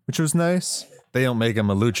 which was nice. They don't make him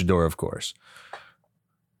a luchador, of course.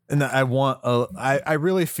 And I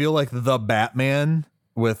really feel like the Batman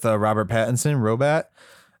with Robert Pattinson, Robat,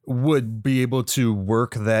 would be able to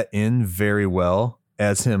work that in very well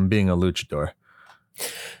as him being a luchador.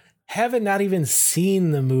 Having not even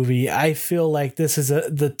seen the movie, I feel like this is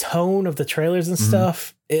the tone of the trailers and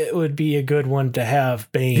stuff. It would be a good one to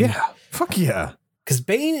have Bane. Yeah, fuck yeah. Because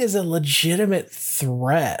Bane is a legitimate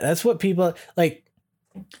threat. That's what people like.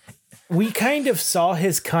 We kind of saw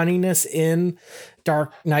his cunningness in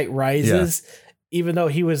Dark Knight Rises, even though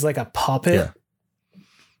he was like a puppet. Yeah.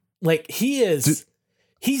 Like he's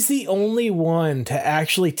the only one to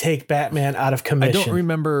actually take Batman out of commission. I don't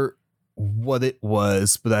remember what it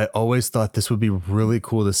was, but I always thought this would be really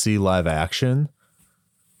cool to see live action.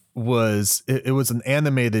 It was an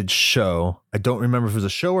animated show. I don't remember if it was a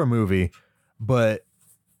show or movie, but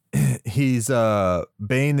he's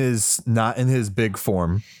Bane is not in his big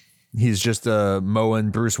form. He's just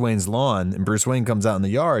mowing Bruce Wayne's lawn, and Bruce Wayne comes out in the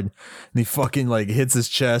yard and he fucking like hits his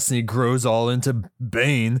chest and he grows all into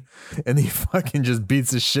Bane and he fucking just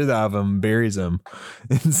beats the shit out of him and buries him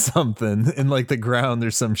in something in like the ground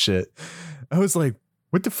or some shit. I was like,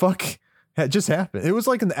 what the fuck had just happened? It was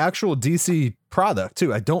like an actual DC product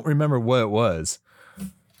too. I don't remember what it was.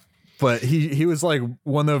 But he was like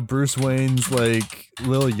one of Bruce Wayne's like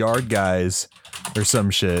little yard guys or some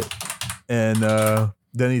shit. And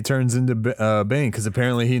then he turns into Bane because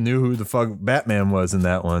apparently he knew who the fuck Batman was in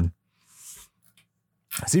that one.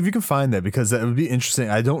 See if you can find that because that would be interesting.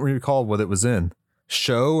 I don't recall what it was in.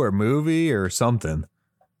 Show or movie or something.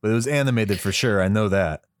 But it was animated for sure. I know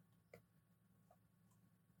that.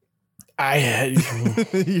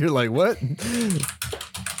 You're like, what?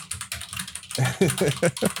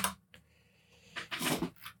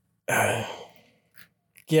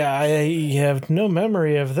 Yeah, I have no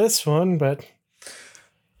memory of this one, but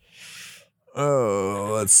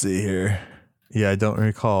oh, let's see here. Yeah, I don't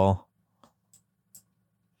recall.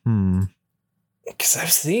 Because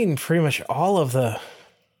I've seen pretty much all of the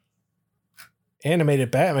animated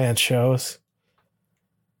Batman shows,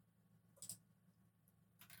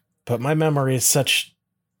 but my memory is such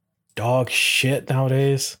dog shit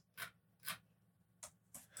nowadays.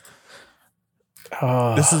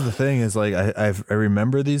 This is the thing is like I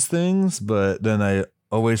remember these things, but then I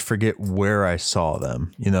always forget where I saw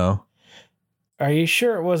them, you know? Are you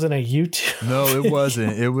sure it wasn't a YouTube? No, it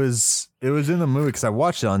wasn't. It was in the movie because I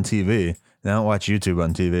watched it on TV and I don't watch YouTube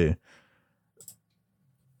on TV.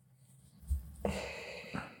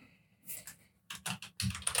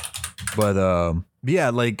 But yeah,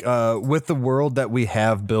 like with the world that we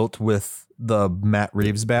have built with the Matt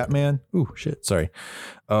Reeves Batman. Ooh, shit. Sorry.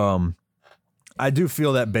 I do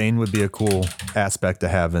feel that Bane would be a cool aspect to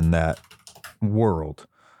have in that world.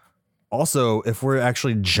 Also, if we're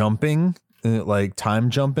actually jumping, like time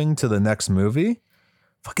jumping to the next movie,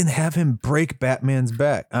 fucking have him break Batman's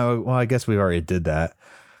back. Oh, well, I guess we already did that,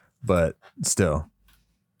 but still.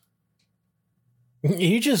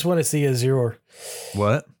 You just want to see Azure.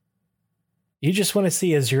 What? You just want to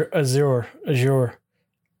see Azure.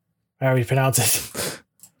 How do you pronounce it?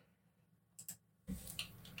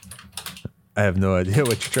 I have no idea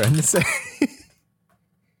what you're trying to say.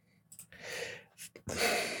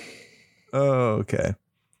 Oh, okay.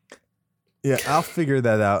 Yeah, I'll figure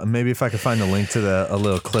that out. And maybe if I can find a link to a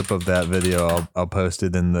little clip of that video, I'll post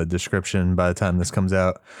it in the description by the time this comes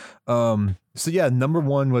out. So yeah, number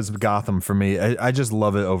 1 was Gotham for me. I just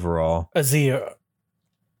love it overall. Azrael.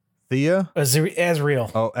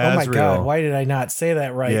 Azrael. Oh, Oh my Azrael. God! Why did I not say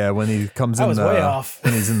that right? Yeah, when he comes I in was the way off.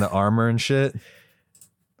 when he's in the armor and shit.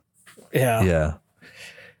 Yeah. Yeah.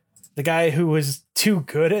 The guy who was too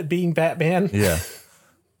good at being Batman. Yeah.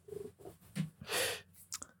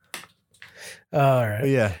 All right.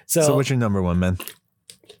 Yeah. So- So what's your number 1, man?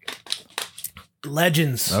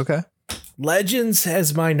 Legends. Okay. Legends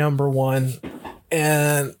has my number 1,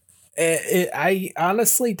 and I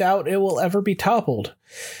honestly doubt it will ever be toppled.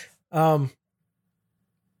 I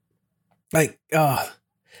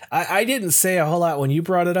didn't say a whole lot when you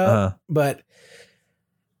brought it up, but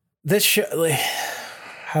this show,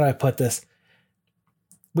 how do I put this?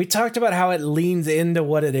 We talked about how it leans into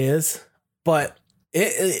what it is, but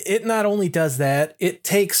it not only does that, it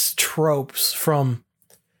takes tropes from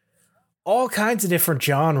all kinds of different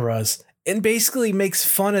genres and basically makes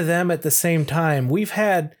fun of them at the same time. We've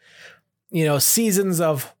had, seasons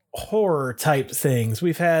of horror type things.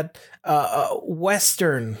 We've had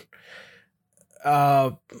Western,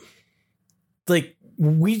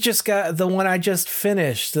 we just got the one I just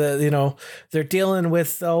finished. They're dealing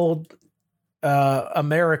with old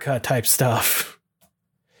America type stuff.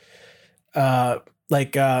 J.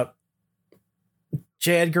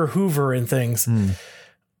 Edgar Hoover and things.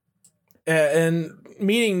 And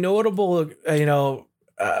meaning notable,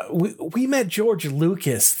 we met George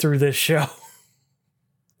Lucas through this show.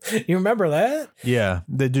 You remember that? Yeah.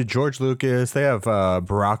 They do George Lucas. They have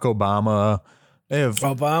Barack Obama. They have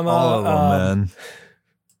Obama, all of them, man.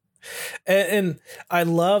 And I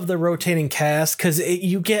love the rotating cast because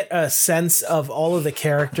you get a sense of all of the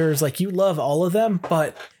characters. Like, you love all of them,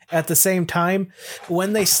 but at the same time,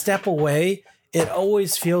 when they step away, it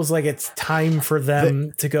always feels like it's time for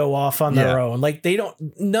them to go off on their own. Like,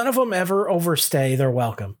 none of them ever overstay their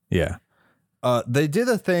welcome. Yeah. They did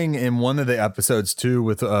a thing in one of the episodes too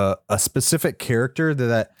with a specific character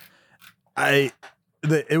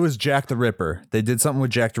it was Jack the Ripper. They did something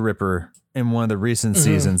with Jack the Ripper in one of the recent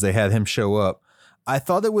seasons. They had him show up. I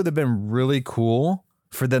thought it would have been really cool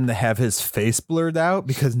for them to have his face blurred out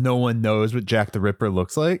because no one knows what Jack the Ripper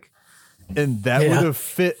looks like. And that would have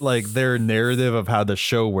fit like their narrative of how the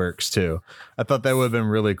show works too. I thought that would have been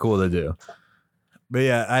really cool to do. But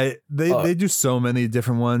yeah, they do so many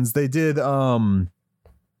different ones. They did oh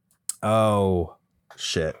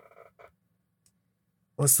shit.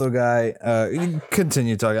 What's the guy? You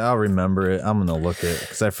continue talking. I'll remember it. I'm gonna look it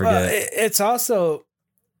because I forget. It's also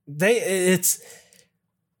it's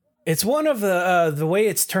one of the way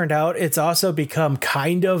it's turned out. It's also become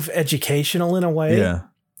kind of educational in a way. Yeah.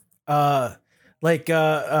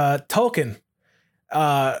 Tolkien.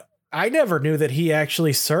 I never knew that he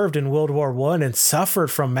actually served in World War I and suffered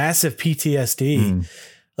from massive PTSD.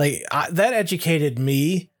 That educated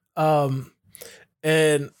me. And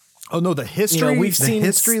oh no, the history, we've seen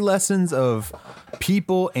history lessons of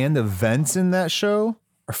people and events in that show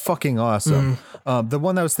are fucking awesome. The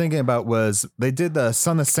one I was thinking about was they did the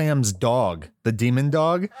Son of Sam's dog, the demon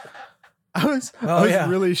dog. I was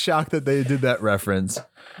really shocked that they did that reference.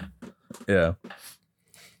 Yeah.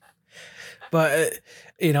 But,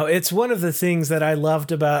 it's one of the things that I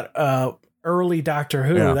loved about early Doctor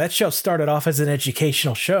Who. Yeah. That show started off as an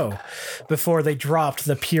educational show before they dropped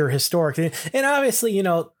the pure historic thing. And obviously,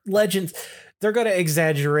 legends, they're going to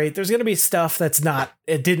exaggerate. There's going to be stuff that's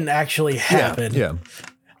it didn't actually happen. Yeah.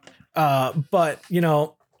 But,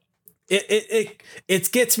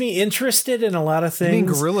 it gets me interested in a lot of things. You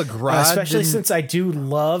mean Gorilla Grodd especially since I do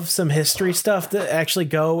love some history stuff to actually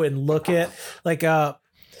go and look at,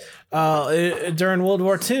 during World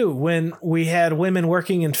War II when we had women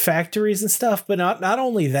working in factories and stuff. But not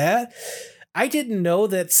only that, I didn't know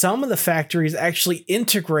that some of the factories actually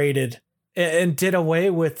integrated and did away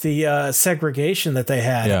with the segregation that they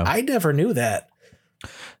had. Yeah. I never knew that.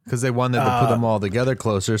 Because they wanted to put them all together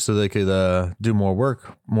closer so they could do more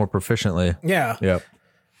work more proficiently. Yeah. Yep.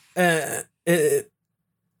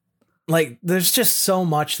 There's just so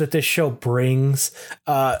much that this show brings.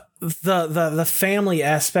 The family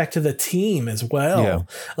aspect of the team as well.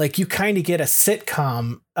 Yeah. You kind of get a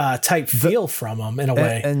sitcom type feel from them in a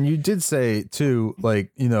way. And you did say too,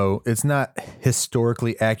 it's not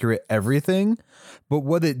historically accurate everything, but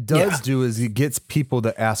what it does do is it gets people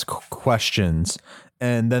to ask questions,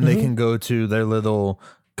 and then they can go to their little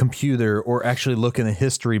computer or actually look in a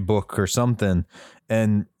history book or something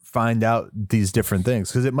and find out these different things,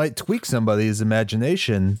 because it might tweak somebody's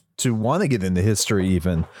imagination to want to get into history.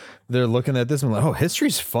 Even they're looking at this and like, oh,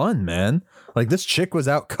 history's fun, man. Like this chick was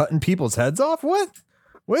out cutting people's heads off. What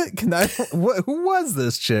can I, who was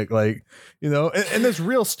this chick? Like, and there's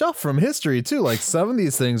real stuff from history too. Like some of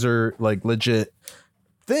these things are like legit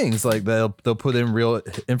things. Like they'll put in real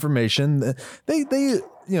information. They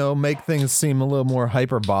make things seem a little more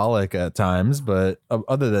hyperbolic at times, but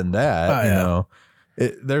other than that,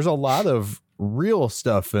 there's a lot of real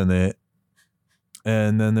stuff in it.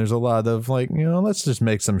 And then there's a lot of like, let's just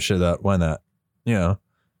make some shit up. Why not? Yeah.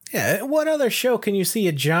 What other show can you see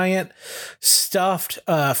a giant stuffed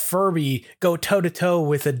Furby go toe to toe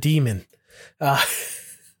with a demon?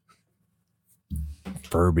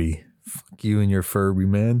 Furby. Fuck you and your Furby,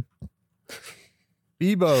 man.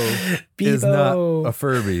 Bebo is not a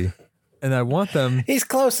Furby. And I want them. He's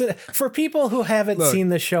close. For people who haven't seen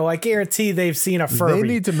the show, I guarantee they've seen a Furby. They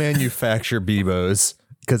need to manufacture Bebos,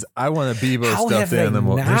 because I want a Bebo stuffed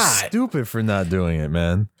animal. They're stupid for not doing it,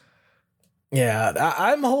 man. Yeah,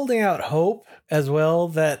 I'm holding out hope as well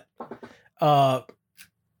that,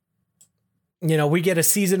 we get a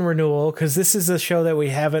season renewal, because this is a show that we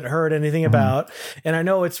haven't heard anything about. And I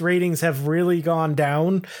know its ratings have really gone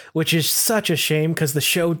down, which is such a shame, because the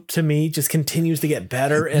show to me just continues to get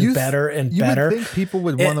better and better and better. You would think people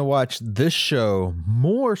would want to watch this show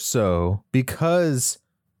more so because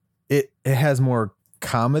it has more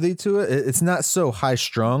comedy to it. It's not so high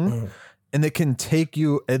strung. And it can take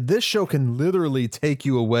you, this show can literally take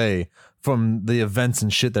you away from the events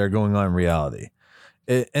and shit that are going on in reality.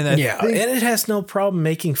 And it has no problem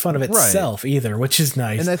making fun of itself either, which is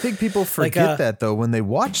nice. And I think people forget that though, when they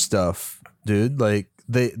watch stuff, dude, like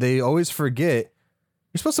they always forget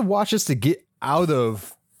you're supposed to watch this to get out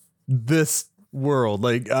of this world.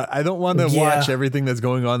 Like I don't want to watch everything that's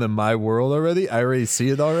going on in my world already. I already see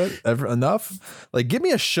it already enough. Like give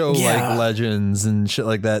me a show like Legends and shit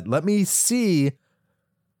like that. Let me see.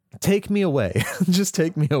 Take me away. Just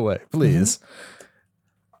take me away, please.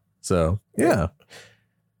 So yeah.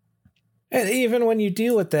 And even when you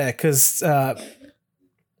deal with that, because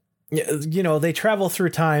they travel through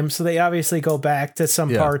time, so they obviously go back to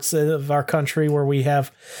some parts of our country where we have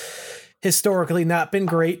historically not been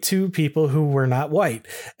great to people who were not white,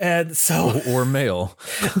 and so or male.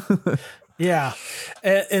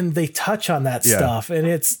 And they touch on that stuff, and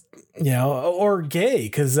it's or gay,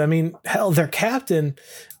 because I mean, hell, their captain,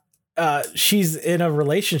 she's in a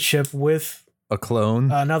relationship with a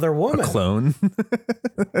clone, another woman, a clone.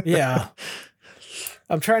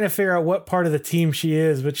 I'm trying to figure out what part of the team she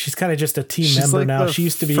is, but she's kind of just a team member like now. She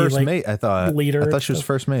used to be first like mate. I thought she was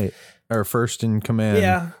first mate or first in command.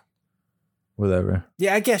 Yeah. Whatever.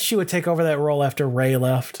 Yeah, I guess she would take over that role after Ray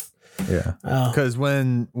left. Yeah. Because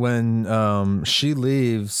when she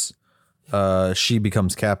leaves, she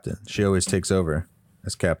becomes captain. She always takes over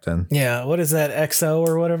as captain. Yeah. What is that? XO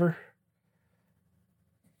or whatever?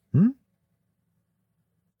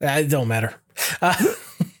 It don't matter.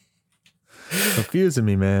 Confusing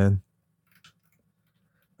me, man.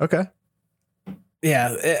 Okay.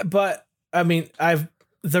 Yeah, but I mean,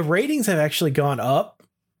 the ratings have actually gone up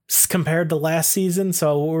compared to last season,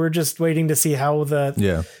 so we're just waiting to see how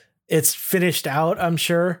it's finished out. I'm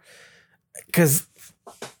sure, because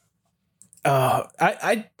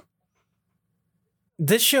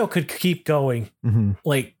this show could keep going.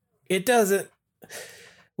 Like it doesn't.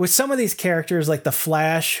 With some of these characters, like the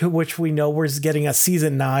Flash, which we know we're getting a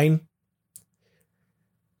season 9,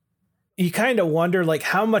 you kind of wonder like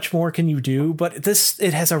how much more can you do? But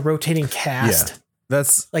it has a rotating cast. Yeah,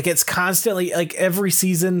 that's like it's constantly like every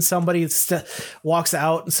season somebody walks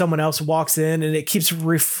out and someone else walks in, and it keeps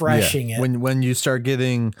refreshing it. When you start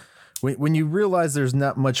getting when you realize there's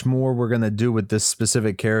not much more we're gonna do with this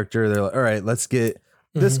specific character, they're like, all right, let's get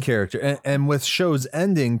this character. And with shows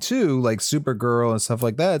ending too, like Supergirl and stuff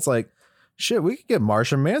like that, it's like, shit, we could get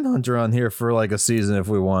Martian Manhunter on here for like a season if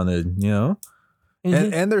we wanted,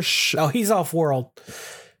 And there's he's off world.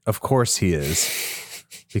 Of course he is,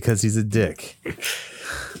 because he's a dick.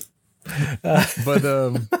 But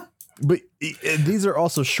these are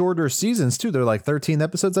also shorter seasons too. They're like 13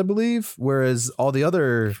 episodes, I believe, whereas all the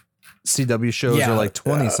other CW shows are like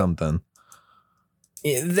 20 something.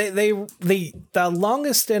 The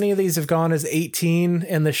longest any of these have gone is 18,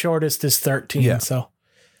 and the shortest is 13. Yeah. So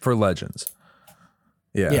for Legends,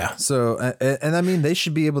 yeah. So and I mean, they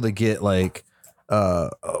should be able to get like,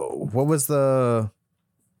 what was the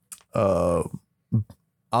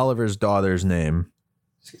Oliver's daughter's name?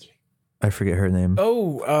 Excuse me, I forget her name.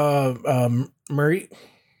 Murray.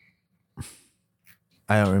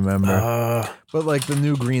 I don't remember. But like the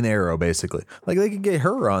new Green Arrow, basically. Like they could get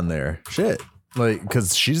her on there. Shit. Like,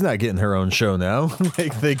 because she's not getting her own show now.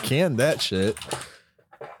 Like they canned that shit.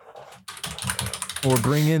 Or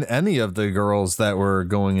bring in any of the girls that were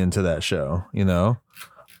going into that show, you know?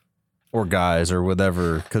 Or guys or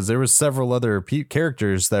whatever. Because there was several other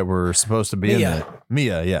characters that were supposed to be in it.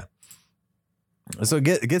 Mia, yeah. So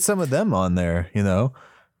get some of them on there, you know?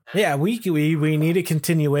 Yeah, we need a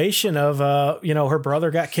continuation of her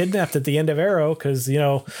brother got kidnapped at the end of Arrow because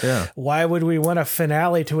why would we want a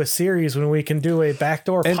finale to a series when we can do a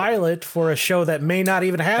backdoor pilot for a show that may not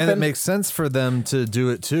even happen? And it makes sense for them to do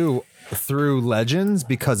it too through Legends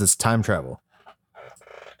because it's time travel.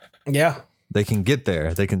 Yeah, they can get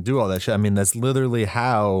there. They can do all that shit. I mean, that's literally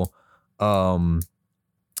how, not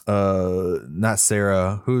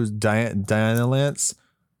Sarah, who's Diana Lance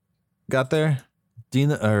got there.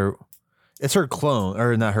 Dina, or it's her clone,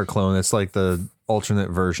 or not her clone. It's like the alternate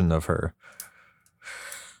version of her.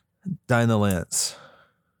 Dinah Lance.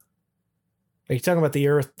 Are you talking about the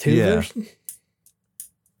Earth 2 version?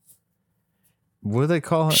 What do they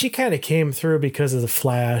call her? She kind of came through because of the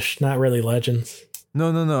Flash, not really Legends.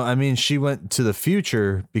 No. I mean, she went to the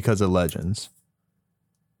future because of Legends.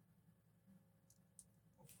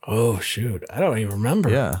 Oh, shoot. I don't even remember.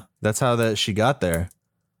 Yeah, that's how she got there.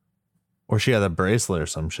 Or she had a bracelet or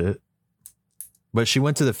some shit. But she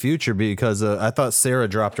went to the future because I thought Sarah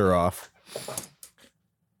dropped her off.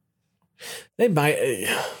 They might.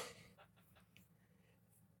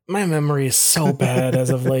 My memory is so bad as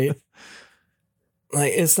of late.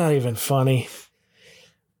 Like, it's not even funny.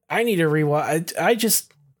 I need to rewatch.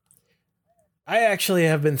 I actually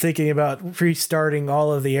have been thinking about restarting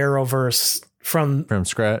all of the Arrowverse from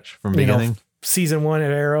scratch, from beginning. Season 1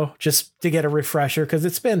 of Arrow, just to get a refresher, because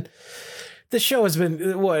the show has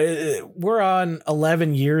been, we're on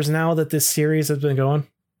 11 years now that this series has been going.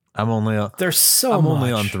 I'm only on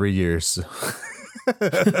 3 years.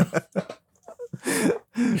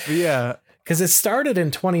 Yeah. Because it started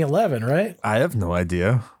in 2011, right? I have no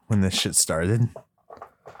idea when this shit started.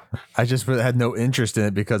 I just had no interest in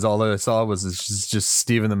it because all I saw was just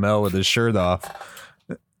Stephen Amell with his shirt off.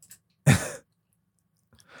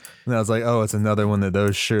 And I was like, oh, it's another one of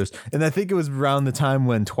those shows. And I think it was around the time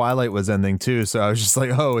when Twilight was ending too. So I was just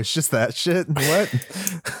like, oh, it's just that shit. What?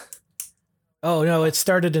 Oh, no, it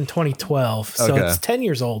started in 2012. So It's 10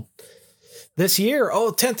 years old. This year,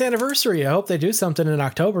 10th anniversary. I hope they do something in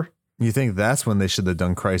October. You think that's when they should have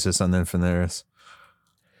done Crisis on Infinite Earths?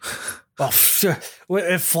 Well,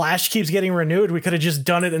 if Flash keeps getting renewed, we could have just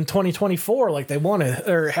done it in 2024 like they wanted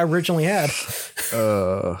or originally had.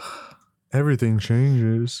 Everything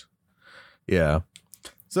changes. Yeah.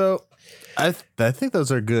 So I think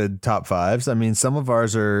those are good top fives. I mean, some of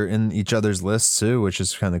ours are in each other's lists too, which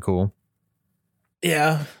is kind of cool.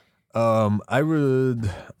 Yeah. I'm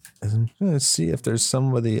gonna see if there's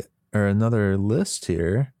somebody or another list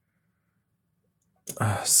here.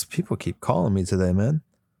 People keep calling me today, man.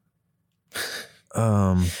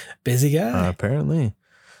 Busy guy. Apparently.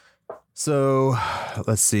 So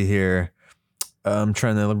let's see here. I'm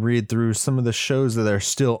trying to read through some of the shows that are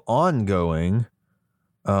still ongoing.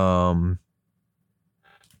 Where's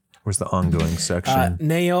the ongoing section?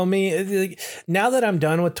 Naomi, now that I'm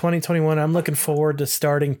done with 2021, I'm looking forward to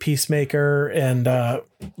starting Peacemaker and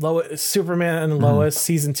Superman and Lois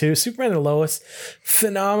season 2. Superman and Lois,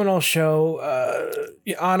 phenomenal show.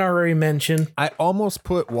 Honorary mention. I almost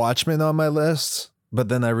put Watchmen on my list, but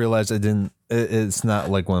then I realized I didn't. It's not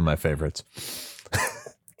like one of my favorites.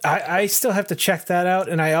 I still have to check that out,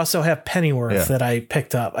 and I also have Pennyworth that I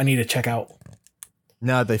picked up. I need to check out.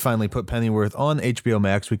 Now that they finally put Pennyworth on HBO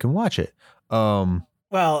Max, we can watch it.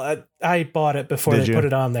 Well, I bought it before they put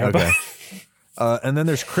it on there. Okay. And then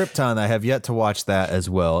there's Krypton. I have yet to watch that as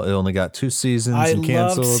well. It only got 2 seasons and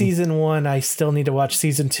canceled. I loved season 1. I still need to watch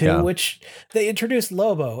season 2, which they introduced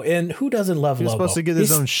Lobo. And who doesn't love Lobo? He was supposed to get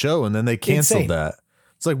his own show, and then they canceled that.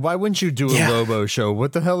 It's like, why wouldn't you do a Lobo show?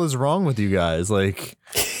 What the hell is wrong with you guys? Like,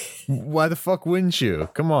 why the fuck wouldn't you?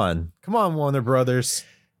 Come on, Warner Brothers.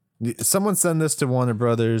 Someone send this to Warner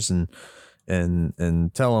Brothers and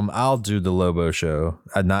tell them I'll do the Lobo show.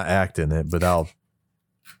 I'd not act in it, but I'll,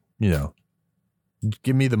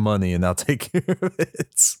 give me the money and I'll take care of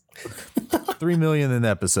it. $3 million an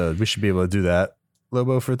episode. We should be able to do that.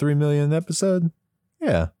 Lobo for $3 million an episode.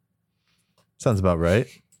 Yeah, sounds about right.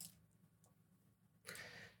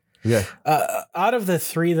 Yeah. Out of the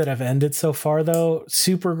 3 that have ended so far, though,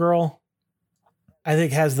 Supergirl, I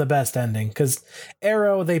think, has the best ending because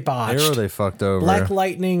Arrow, they botched. Arrow, they fucked over. Black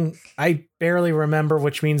Lightning, I barely remember,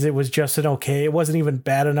 which means it was just an okay. It wasn't even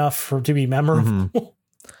bad enough to be memorable.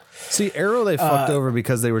 See, Arrow they fucked over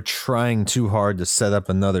because they were trying too hard to set up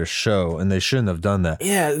another show, and they shouldn't have done that.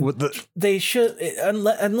 Yeah, they should,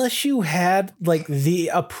 unless you had like the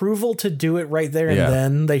approval to do it right there and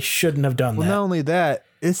then, they shouldn't have done that. Not only that,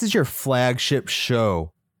 this is your flagship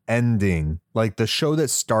show ending, like the show that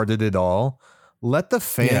started it all. Let the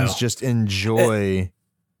fans just enjoy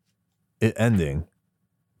it ending.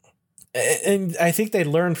 And I think they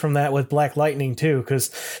learned from that with Black Lightning too,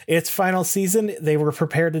 because its final season, they were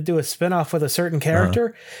prepared to do a spinoff with a certain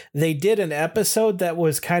character. They did an episode that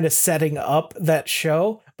was kind of setting up that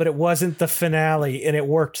show, but it wasn't the finale, and it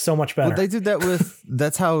worked so much better. Well, they did that with,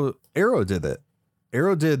 that's how Arrow did it.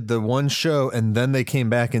 Arrow did the one show, and then they came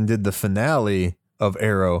back and did the finale of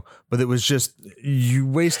Arrow, but it was just, you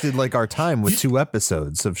wasted like our time with 2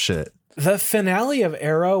 episodes of shit. The finale of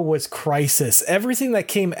Arrow was Crisis. Everything that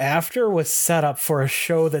came after was set up for a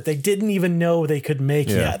show that they didn't even know they could make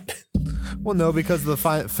yet. Well, no, because the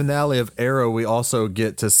finale of Arrow, we also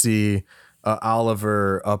get to see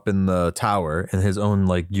Oliver up in the tower in his own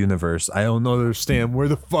like universe. I don't understand where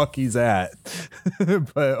the fuck he's at,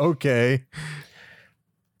 but okay.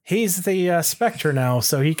 He's the Spectre now,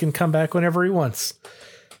 so he can come back whenever he wants.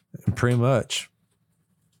 Pretty much.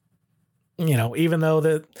 You know, even though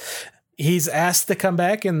that he's asked to come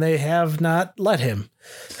back and they have not let him.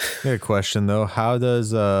 I got a question though. How does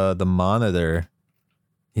the Monitor,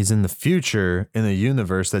 he's in the future in a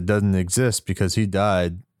universe that doesn't exist because he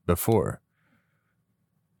died before?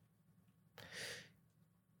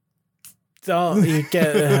 Don't you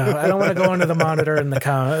get? I don't want to go into the Monitor in the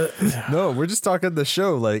comment. No, we're just talking the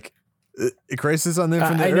show, like Crisis on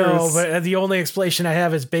Infinite I know, Earths. but the only explanation I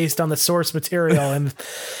have is based on the source material, and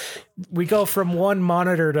we go from one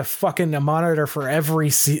monitor to fucking a monitor for every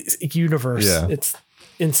universe. Yeah. It's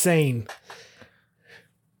insane.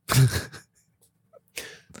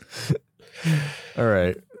 All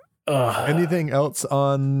right. Anything else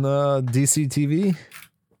on DC TV?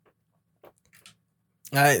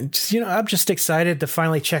 I'm just excited to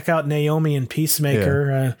finally check out Naomi and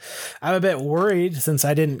Peacemaker. I'm a bit worried since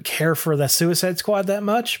I didn't care for the Suicide Squad that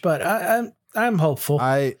much, but I'm hopeful.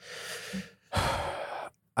 I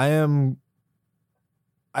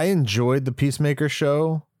enjoyed the Peacemaker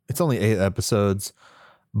show. It's only 8 episodes,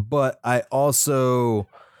 but I also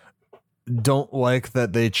don't like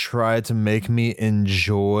that they try to make me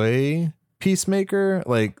enjoy Peacemaker,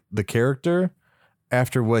 like the character,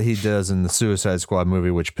 after what he does in the Suicide Squad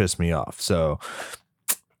movie, which pissed me off. So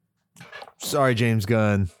sorry, James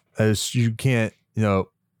Gunn. You can't,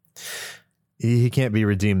 he can't be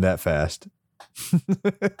redeemed that fast.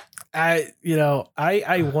 I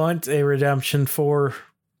want a redemption for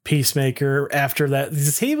Peacemaker after that.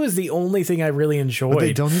 He was the only thing I really enjoyed. But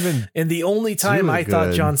they don't even, and the only time I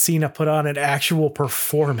thought John Cena put on an actual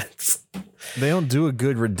performance. They don't do a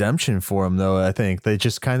good redemption for him, though. I think they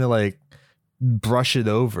just kind of like brush it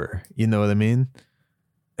over. You know what I mean?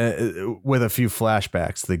 With a few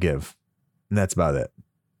flashbacks they give, and that's about it.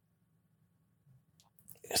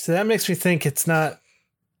 So that makes me think it's not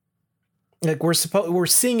like we're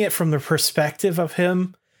seeing it from the perspective of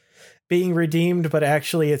him being redeemed, but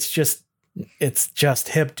actually it's just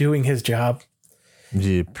him doing his job.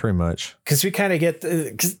 Yeah, pretty much. Because we kind of get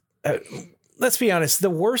let's be honest, the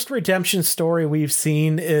worst redemption story we've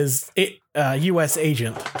seen is U.S.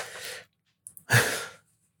 Agent.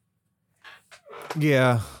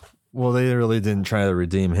 Yeah. Well, they really didn't try to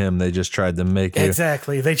redeem him. They just tried to make it.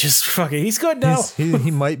 Exactly. They just he's good now.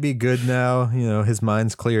 He might be good now. His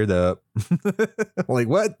mind's cleared up. Like,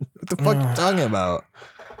 what the fuck are you talking about?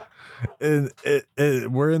 And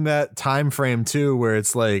we're in that time frame too, where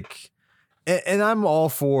it's like, and I'm all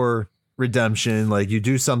for redemption. Like, you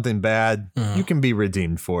do something bad, you can be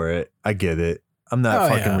redeemed for it. I get it. I'm not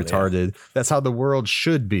retarded. Yeah. That's how the world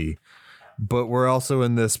should be. But we're also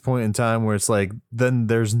in this point in time where it's like, then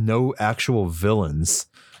there's no actual villains.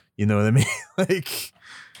 You know what I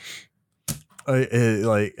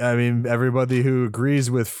mean? Everybody who agrees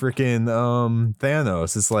with freaking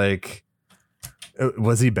Thanos is like,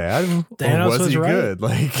 was he bad? Thanos or was he right. good?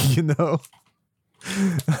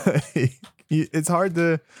 It's hard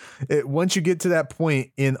to, once you get to that point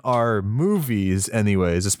in our movies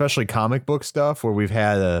anyways, especially comic book stuff where we've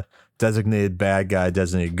had a designated bad guy,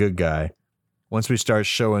 designated good guy. Once we start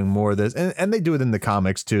showing more of this, and they do it in the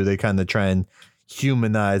comics too, they kind of try and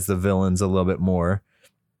humanize the villains a little bit more.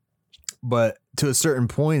 But to a certain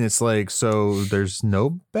point, it's like, so there's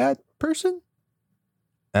no bad person?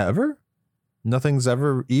 Ever? Nothing's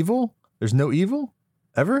ever evil? There's no evil?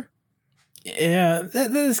 Ever? Yeah,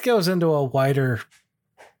 this goes into a wider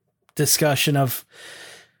discussion of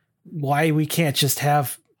why we can't just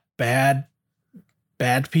have bad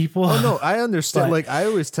bad people. Oh no, I understand. But- Like I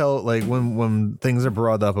always tell, like when things are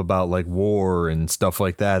brought up about like war and stuff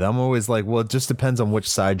like that, I'm always like, well, it just depends on which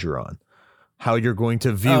side you're on, how you're going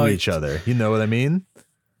to view each other. You know what I mean?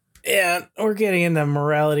 Yeah, we're getting into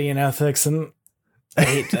morality and ethics, and I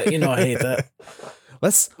hate that. I hate that.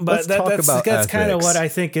 Let's But talk about that's kind of ethics. what I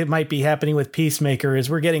think it might be happening with Peacemaker is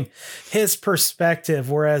we're getting his perspective,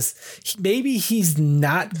 whereas maybe he's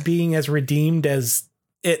not being as redeemed as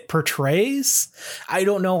it portrays. I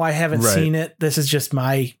don't know. I haven't Right. seen it. This is just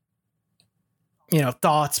my,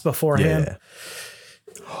 thoughts beforehand.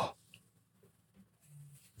 Yeah.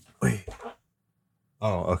 Wait.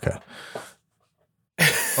 Oh, okay.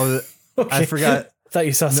 Oh, Okay. I forgot. Thought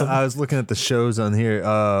you saw No, something. I was looking at the shows on here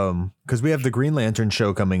because we have the Green Lantern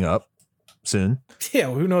show coming up soon.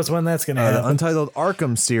 Yeah, who knows when that's going to The happen. Untitled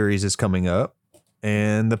Arkham series is coming up,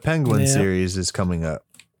 and the Penguin Yeah. series is coming up,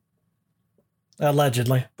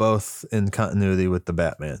 Allegedly. both in continuity with the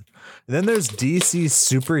Batman. And then there's DC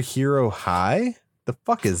Superhero High. The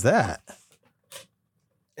fuck is that?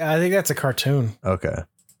 I think that's a cartoon. Okay.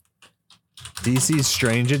 DC's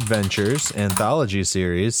Strange Adventures anthology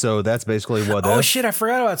series. So that's basically What Oh If. shit! I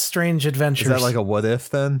forgot about Strange Adventures. Is that like a What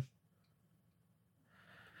If then?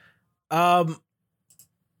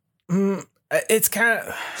 It's kind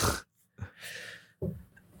of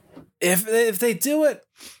if they do it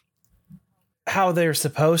how they're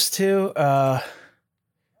supposed to.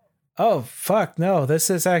 Oh fuck no!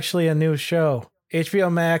 This is actually a new show.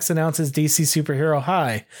 HBO Max announces DC Superhero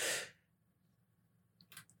High.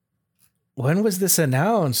 When was this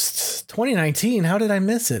announced? 2019. How did I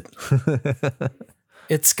miss it?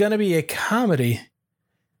 It's gonna be a comedy.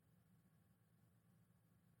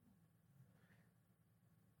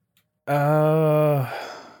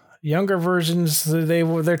 Younger versions,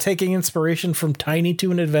 they're taking inspiration from Tiny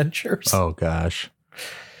Toon Adventures. Oh gosh.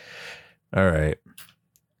 All right.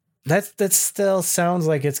 That still sounds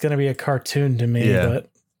like it's going to be a cartoon to me. Yeah. But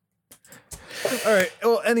All right.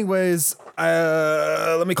 Well, anyways,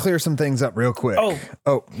 let me clear some things up real quick.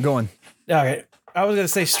 Oh, go on. okay, I was going to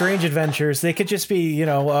say Strange Adventures. They could just be,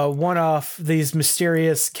 one-off these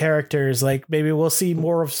mysterious characters. Like maybe we'll see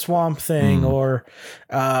more of Swamp Thing or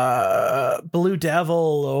Blue Devil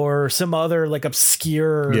or some other like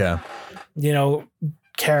obscure, Yeah.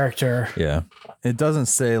 character. Yeah. It doesn't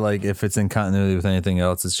say like if it's in continuity with anything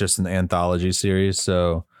else. It's just an anthology series.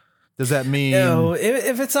 So does that mean? No,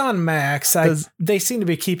 if it's on Max, they seem to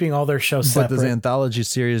be keeping all their shows But separate. does anthology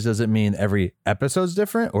series, does it mean every episode's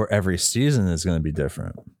different or every season is going to be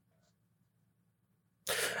different?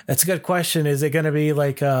 That's a good question. Is it going to be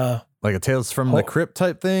like Like a Tales from the Crypt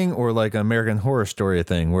type thing or like an American Horror Story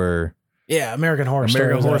thing where American Horror Story?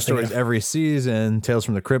 American was what I Horror was thinking Stories of. every season, Tales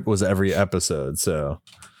from the Crypt was every episode. So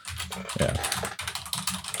yeah.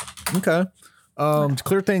 Okay. To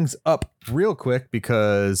clear things up real quick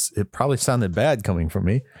because it probably sounded bad coming from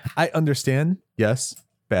me. I understand. Yes,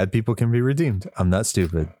 bad people can be redeemed. I'm not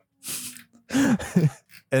stupid.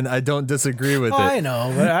 And I don't disagree with it. I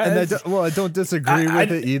know, but I don't disagree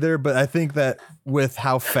with it either, but I think that with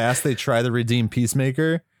how fast they try to redeem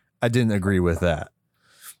Peacemaker, I didn't agree with that.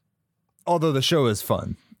 Although the show is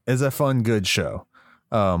fun. It's a fun, good show.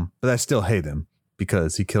 But I still hate him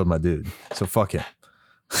because he killed my dude. So fuck him.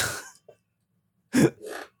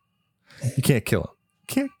 You can't kill him.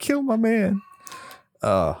 Can't kill my man.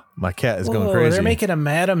 My cat is going crazy. They're making a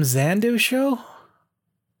Madame Xanadu show?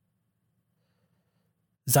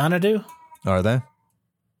 Xanadu? Are they?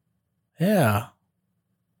 Yeah.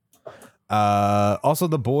 Also,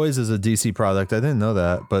 The Boys is a DC product. I didn't know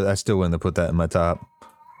that, but I still wouldn't have put that in my top.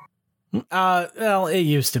 Well, it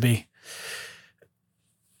used to be.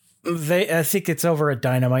 I think it's over at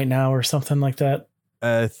Dynamite now or something like that.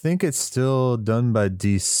 I think it's still done by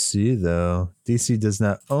DC, though. DC does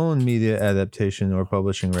not own media adaptation or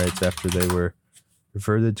publishing rights after they were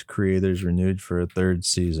reverted to creators renewed for a third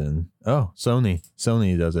season. Oh, Sony.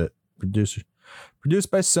 Sony does it. Produced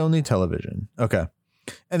by Sony Television. Okay.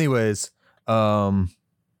 Anyways, I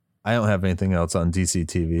don't have anything else on DC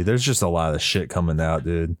TV. There's just a lot of shit coming out,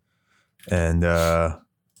 dude. And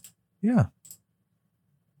yeah.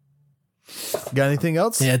 Got anything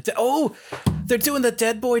else? Yeah. They're doing the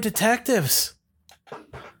Dead Boy Detectives.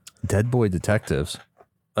 Dead Boy Detectives.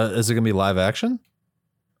 Is it gonna be live action?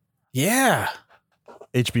 Yeah.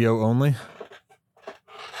 HBO only?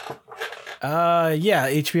 Yeah,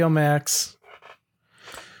 HBO Max.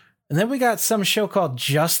 And then we got some show called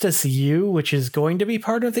Justice U, which is going to be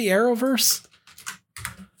part of the Arrowverse.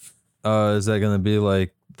 Is that gonna be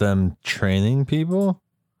like them training people?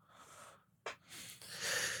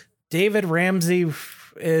 David Ramsey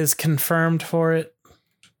is confirmed for it.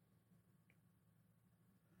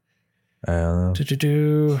 I don't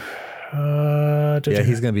know. Yeah,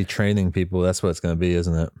 he's going to be training people. That's what it's going to be,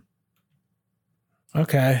 isn't it?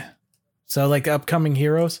 Okay. So like upcoming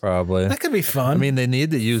heroes? Probably. That could be fun. I mean, they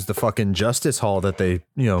need to use the fucking Justice Hall that they,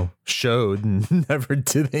 showed and never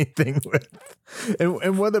did anything with.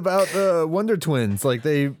 And what about the Wonder Twins? Like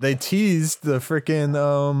they teased the freaking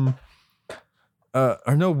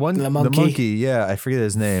the monkey. Yeah, I forget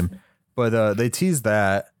his name, but they teased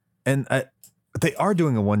that, and they are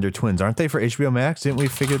doing a Wonder Twins, aren't they, for HBO Max? Didn't we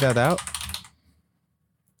figure that out?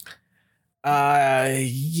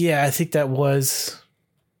 Yeah, I think that was.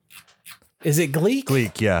 Is it Gleek?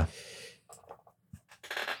 Gleek, yeah.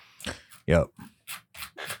 Yep.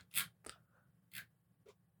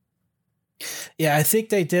 Yeah, I think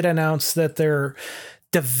they did announce that they're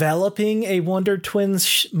developing a Wonder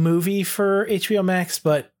Twins movie for HBO Max,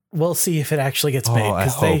 but we'll see if it actually gets made,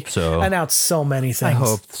 because they announced so many things. I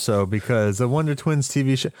hope so, because the Wonder Twins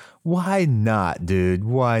TV show. Why not, dude?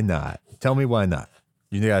 Why not? Tell me why not.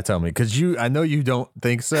 You gotta tell me, because I know you don't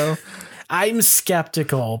think so. I'm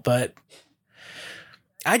skeptical, but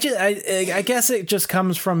I guess it just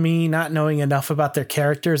comes from me not knowing enough about their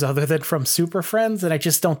characters other than from Super Friends, and I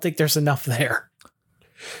just don't think there's enough there.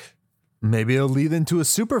 Maybe it'll lead into a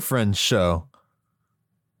Super Friends show.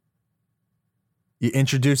 You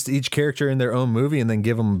introduce each character in their own movie and then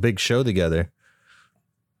give them a big show together.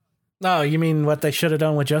 No, you mean what they should have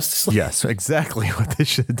done with Justice League? Yes, exactly what they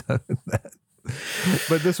should have done with that.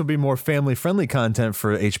 But this will be more family-friendly content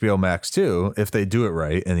for HBO Max too, if they do it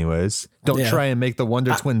right. Anyways, don't try and make the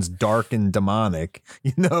Wonder Twins dark and demonic.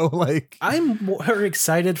 I'm more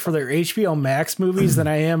excited for their HBO Max movies than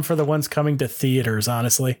I am for the ones coming to theaters.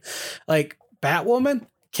 Honestly, like Batwoman,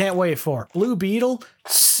 can't wait for. Blue Beetle,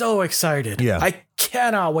 so excited. Yeah, I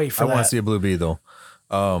cannot wait for that. I want to see a Blue Beetle.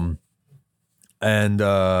 And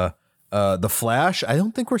the Flash, I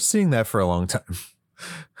don't think we're seeing that for a long time.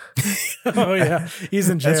 Oh yeah, he's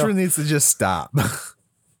in jail. Ezra needs to just stop.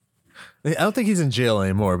 I don't think he's in jail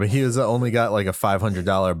anymore, but he has only got like a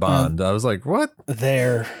 $500 bond. I was like, what?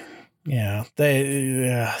 Ezra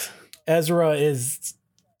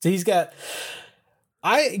he's got.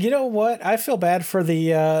 You know what? I feel bad for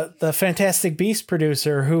the Fantastic Beasts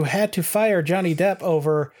producer who had to fire Johnny Depp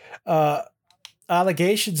over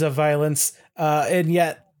allegations of violence, and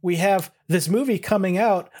yet we have this movie coming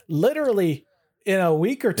out literally in a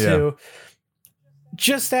week or two,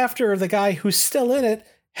 just after the guy who's still in it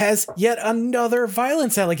has yet another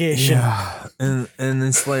violence allegation. Yeah. And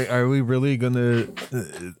it's like, are we really gonna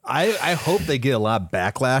I hope they get a lot of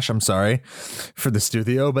backlash. I'm sorry for the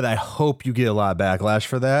studio, but I hope you get a lot of backlash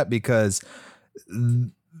for that, because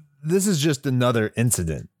this is just another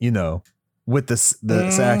incident, with this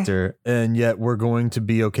actor, and yet we're going to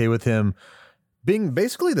be okay with him being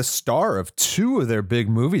basically the star of two of their big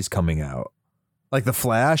movies coming out. Like The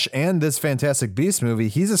Flash and this Fantastic Beasts movie,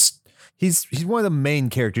 he's one of the main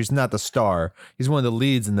characters, not the star. He's one of the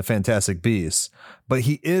leads in the Fantastic Beasts, but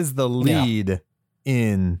he is the lead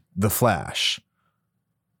in The Flash.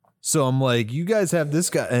 So I'm like, you guys have this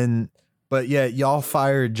guy, but yet y'all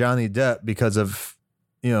fired Johnny Depp because of,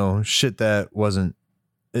 shit that wasn't.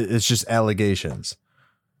 It's just allegations.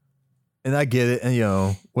 And I get it,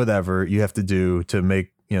 and whatever you have to do to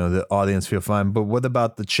make the audience feel fine. But what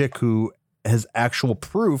about the chick who has actual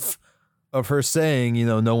proof of her saying,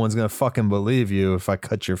 no one's gonna fucking believe you if I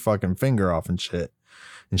cut your fucking finger off and shit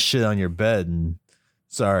on your bed? And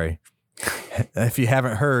sorry, if you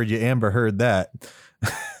haven't heard, Amber heard that.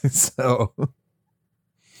 So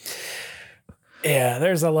yeah,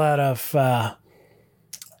 there's a lot of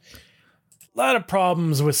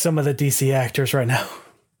problems with some of the DC actors right now.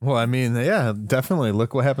 Well, I mean, yeah, definitely.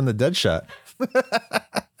 Look what happened to Deadshot.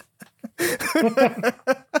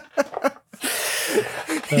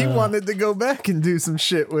 He wanted to go back and do some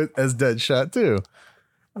shit as Deadshot too.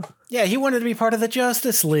 Yeah, he wanted to be part of the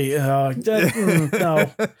Justice League. No.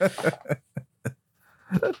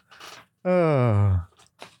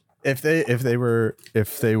 If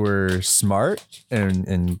they were smart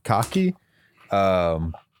and cocky,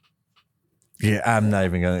 yeah, I'm not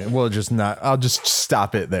even gonna. I'll just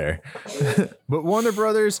stop it there. But Warner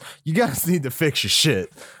Brothers, you guys need to fix your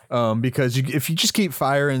shit. Because if you just keep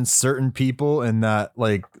firing certain people and not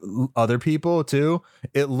like other people too,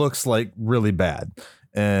 it looks like really bad.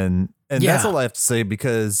 And that's all I have to say,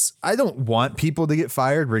 because I don't want people to get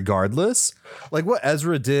fired regardless. Like what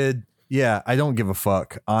Ezra did, yeah, I don't give a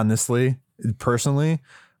fuck, honestly, personally.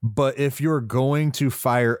 But if you're going to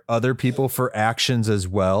fire other people for actions as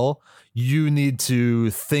well, you need to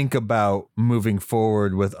think about moving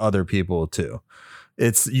forward with other people too.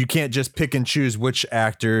 You can't just pick and choose which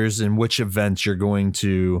actors and which events you're going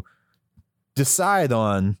to decide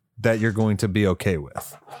on that you're going to be okay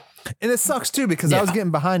with. And it sucks too, because I was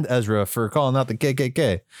getting behind Ezra for calling out the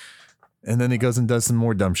KKK, and then he goes and does some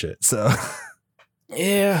more dumb shit. So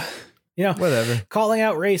yeah, whatever. Calling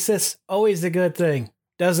out racists, always a good thing.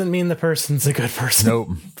 Doesn't mean the person's a good person. Nope.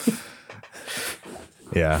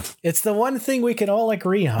 Yeah. It's the one thing we can all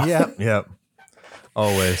agree on. Yep.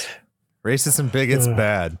 Always. Racist and bigots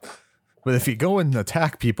bad. But if you go and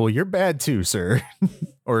attack people, you're bad too, sir.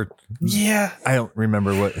 Or yeah. I don't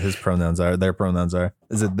remember what his pronouns are. Their pronouns are.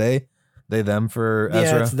 Is it they? They, them for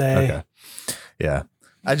Ezra? Yeah, it's they. Okay. Yeah.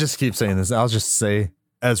 I just keep saying this. I'll just say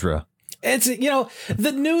Ezra. It's,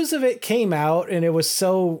 the news of it came out and it was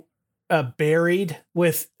so buried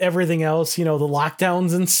with everything else, the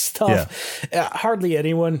lockdowns and stuff. Yeah. Hardly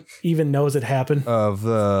anyone even knows it happened. Of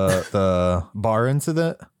the bar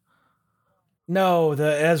incident? No,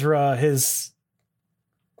 the Ezra, his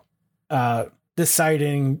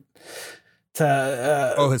deciding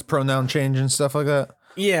to his pronoun change and stuff like that?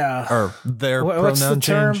 Yeah. Or their What's pronoun the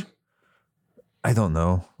term? change? I don't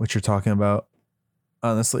know what you're talking about.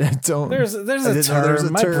 Honestly, I don't. There's a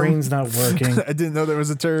term. My brain's not working. I didn't know there was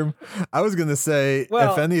a term. I was going to say,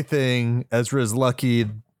 if anything, Ezra's lucky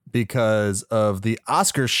because of the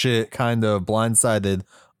Oscar shit kind of blindsided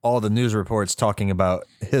all the news reports talking about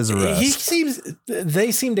his arrest.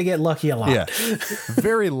 They seem to get lucky a lot. Yeah,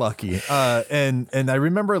 very lucky. And I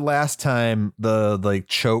remember last time the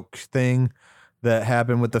choke thing that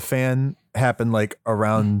happened with the fan happened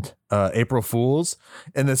around April Fool's.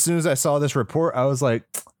 And as soon as I saw this report, I was like,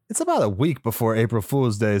 it's about a week before April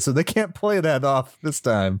Fool's Day, so they can't play that off this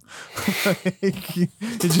time.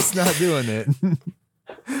 You're just not doing it.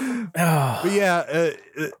 But yeah,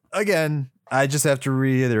 again, I just have to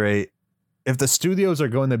reiterate, if the studios are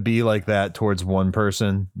going to be like that towards one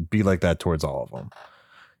person, be like that towards all of them.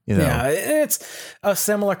 Yeah, it's a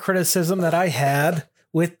similar criticism that I had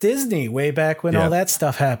with Disney way back when all that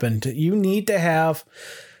stuff happened. You need to have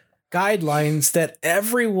guidelines that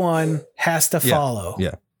everyone has to follow.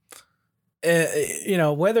 Yeah.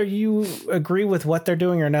 Whether you agree with what they're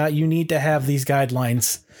doing or not, you need to have these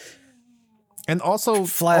guidelines. And also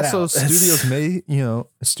out.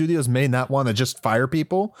 studios may not want to just fire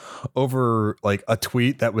people over a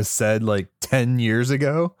tweet that was said 10 years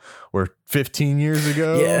ago or 15 years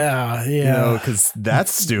ago. Yeah. Because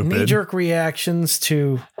that's stupid. Knee-jerk reactions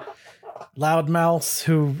to loudmouths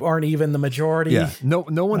who aren't even the majority. Yeah. No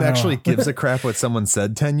one actually gives a crap what someone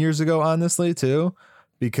said 10 years ago, honestly, too.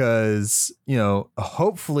 Because,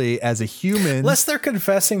 hopefully as a human, unless they're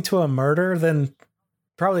confessing to a murder, then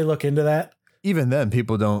probably look into that. Even then,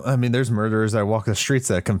 people don't. I mean, there's murderers that walk the streets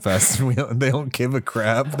that confess. They don't give a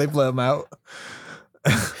crap. They let them out.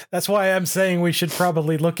 That's why I'm saying we should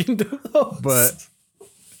probably look into those.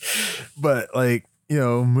 But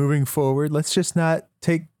moving forward, let's just not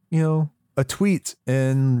take, a tweet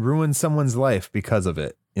and ruin someone's life because of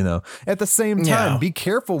it. At the same time, be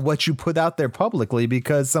careful what you put out there publicly,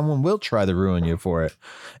 because someone will try to ruin you for it.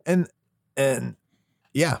 And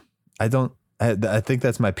yeah, I think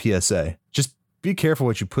that's my PSA. Just be careful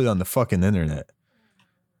what you put on the fucking internet.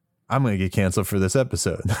 I'm going to get canceled for this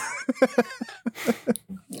episode.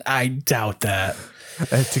 I doubt that.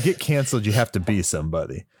 To get canceled, you have to be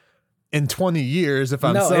somebody. In 20 years, if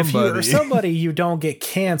I'm somebody. If you're somebody, you don't get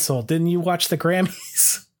canceled. Didn't you watch the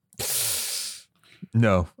Grammys?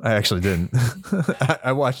 No, I actually didn't.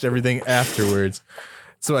 I watched everything afterwards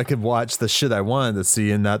so I could watch the shit I wanted to see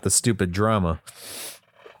and not the stupid drama.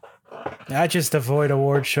 I just avoid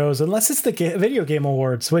award shows unless it's the video game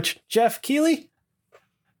awards, which Jeff Keighley,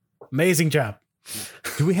 amazing job.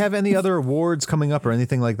 Do we have any other awards coming up or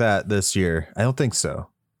anything like that this year? I don't think so.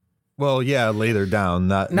 Well, yeah, later down,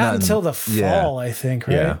 not until the fall, I think,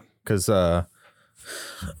 right? Yeah, because I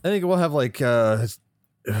think we'll have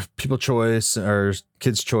People Choice or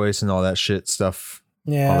Kids Choice and all that shit stuff.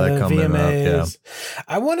 Yeah, all that the coming VMAs. up. Yeah.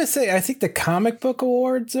 I want to say, I think the comic book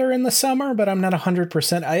awards are in the summer, but I'm not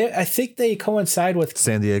 100%. I think they coincide with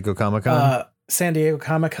San Diego Comic-Con. San Diego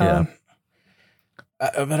Comic-Con.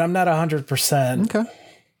 Yeah. But I'm not 100%. Okay.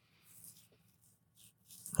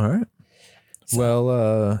 All right. So,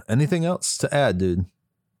 well, anything else to add, dude?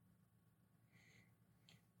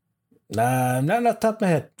 Not off the top of my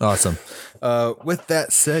head. Awesome. With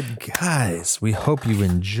that said, guys, we hope you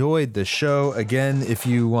enjoyed the show. Again, if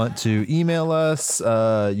you want to email us,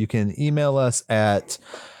 you can email us at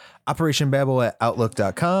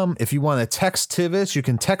operationbabble@outlook.com. If you want to text Tivis, you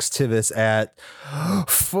can text Tivis at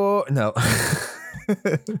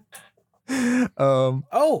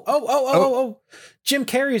Jim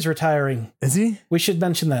Carrey's retiring. Is he? We should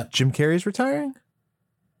mention that. Jim Carrey's retiring?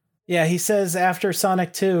 Yeah, he says after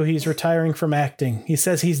Sonic 2, he's retiring from acting. He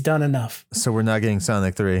says he's done enough. So we're not getting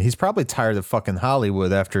Sonic 3. He's probably tired of fucking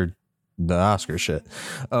Hollywood after the Oscar shit.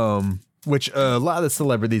 Which a lot of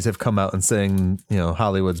celebrities have come out and saying,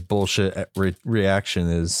 Hollywood's bullshit reaction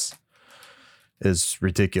is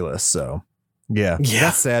ridiculous. So yeah,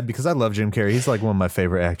 that's sad because I love Jim Carrey. He's like one of my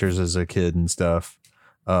favorite actors as a kid and stuff.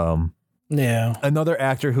 Yeah. Another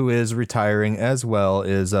actor who is retiring as well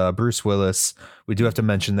is Bruce Willis. We do have to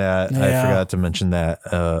mention that. Yeah. I forgot to mention that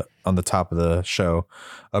on the top of the show.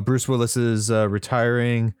 Bruce Willis is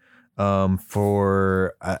retiring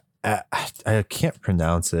for I can't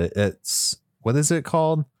pronounce it. It's what is it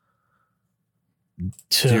called?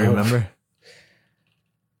 Do you remember?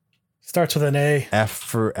 Starts with an A. F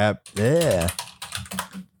for app. Yeah.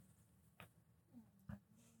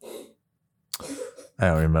 I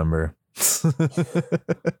don't remember.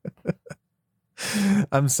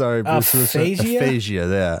 I'm sorry, Bruce. Aphasia.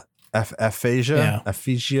 Yeah. Aphasia. Yeah.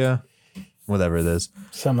 Aphasia. Whatever it is.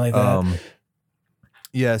 Something like that.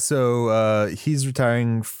 Yeah. So he's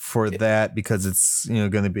retiring for that because it's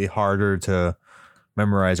going to be harder to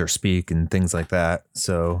memorize or speak and things like that.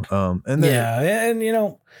 So and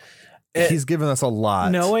then, he's given us a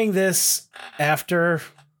lot. Knowing this after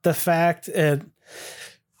the fact and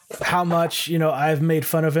how much, I've made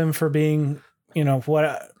fun of him for being,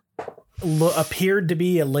 what appeared to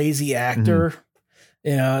be a lazy actor.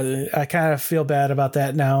 Mm-hmm. I kind of feel bad about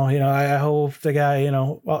that now. I hope the guy,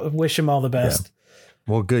 wish him all the best. Yeah.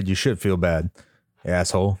 Well, good. You should feel bad,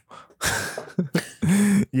 asshole.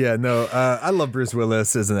 Yeah, no, I love Bruce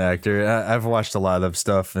Willis as an actor. I've watched a lot of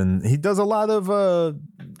stuff and he does a lot of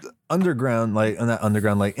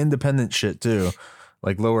independent shit too.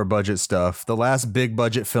 Like lower budget stuff. The last big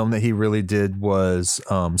budget film that he really did was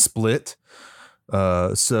Split.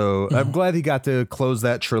 So I'm glad he got to close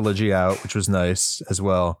that trilogy out, which was nice as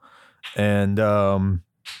well. And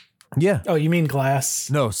yeah. Oh, you mean Glass?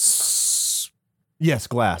 No. Yes,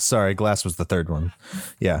 Glass. Sorry, Glass was the third one.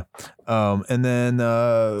 Yeah. And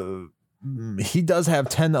then he does have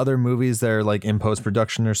 10 other movies that are like in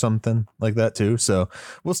post-production or something like that too. So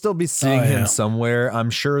we'll still be seeing him somewhere. I'm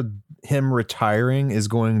sure him retiring is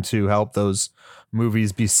going to help those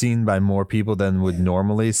movies be seen by more people than would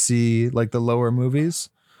normally see like the lower movies.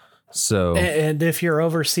 So, and if you're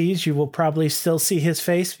overseas, you will probably still see his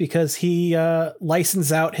face because he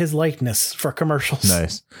licensed out his likeness for commercials.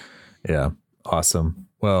 Nice. Yeah. Awesome.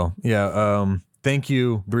 Well, yeah. Thank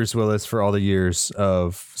you, Bruce Willis, for all the years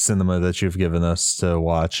of cinema that you've given us to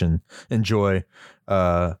watch and enjoy.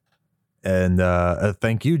 And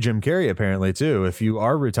thank you, Jim Carrey, apparently, too. If you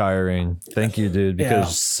are retiring, thank you, dude,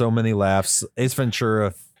 because so many laughs. Ace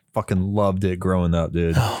Ventura, fucking loved it growing up,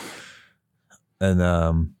 dude.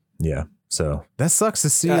 And yeah, so that sucks to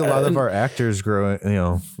see a lot of our actors retiring,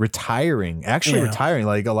 retiring.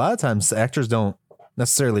 Like a lot of times actors don't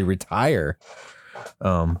necessarily retire.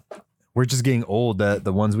 We're just getting old that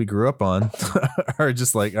the ones we grew up on are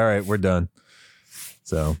just like, all right, we're done.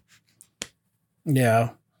 So, yeah.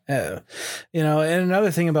 And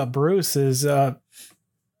another thing about Bruce is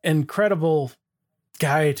incredible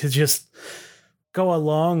guy to just go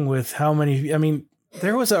along with how many. I mean,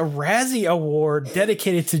 there was a Razzie Award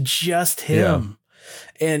dedicated to just him,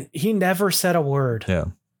 and he never said a word. Yeah.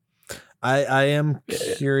 I am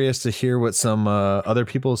curious to hear what some other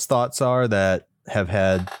people's thoughts are that have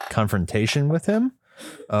had confrontation with him.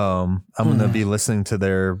 I'm going to be listening to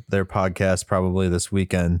their podcast probably this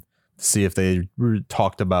weekend to see if they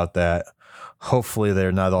talked about that. Hopefully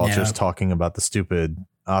they're not all just talking about the stupid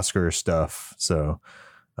Oscar stuff. So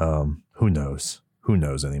who knows? Who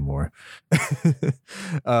knows anymore?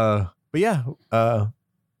 But yeah,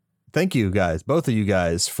 thank you guys, both of you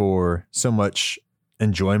guys, for so much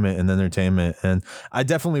enjoyment and entertainment. And I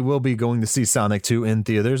definitely will be going to see Sonic 2 in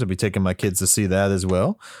theaters. I'll be taking my kids to see that as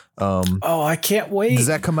well. I can't wait. Does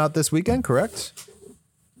that come out this weekend, correct?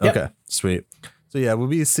 Yep. Okay, sweet. So yeah, we'll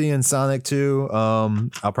be seeing Sonic 2.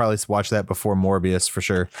 I'll probably watch that before Morbius for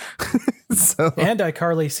sure. And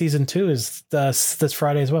iCarly season 2 is this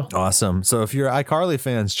Friday as well. Awesome. So if you're iCarly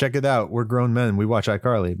fans, check it out. We're grown men. We watch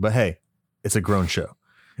iCarly, but hey, it's a grown show.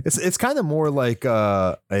 It's kind of more like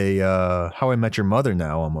a How I Met Your Mother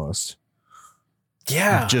now, almost.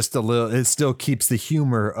 Yeah, just a little. It still keeps the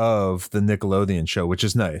humor of the Nickelodeon show, which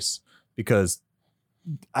is nice because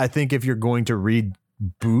I think if you're going to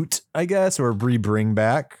reboot, I guess, or bring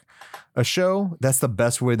back a show, that's the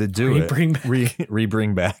best way to do it. Bring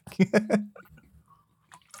back.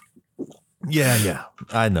 Yeah.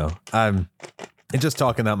 I know. I'm just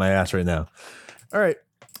talking out my ass right now. All right.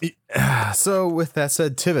 So with that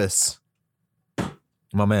said, Tivis,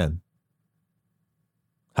 my man,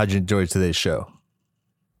 How'd you enjoy today's show?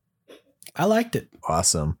 I liked it.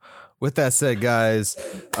 Awesome. With that said, guys,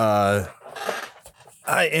 I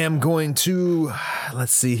am going to,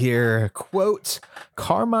 let's see here, quote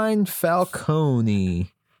Carmine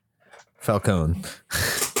Falcone from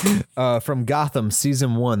Gotham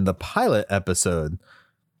Season 1, the pilot episode.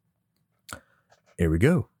 Here we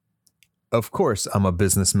go. Of course, I'm a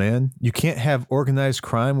businessman. You can't have organized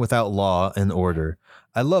crime without law and order.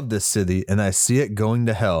 I love this city and I see it going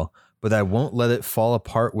to hell, but I won't let it fall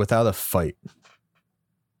apart without a fight.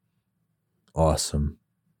 Awesome.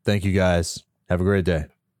 Thank you guys. Have a great day.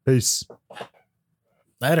 Peace.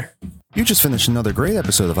 Later. You just finished another great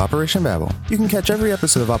episode of Operation Babel. You can catch every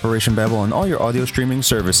episode of Operation Babel on all your audio streaming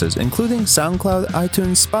services, including SoundCloud,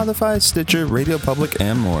 iTunes, Spotify, Stitcher, Radio Public,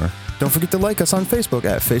 and more. Don't forget to like us on Facebook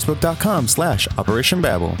at facebook.com/Operation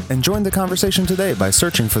Babel. And join the conversation today by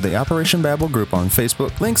searching for the Operation Babel group on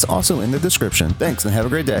Facebook. Links also in the description. Thanks and have a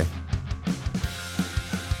great day.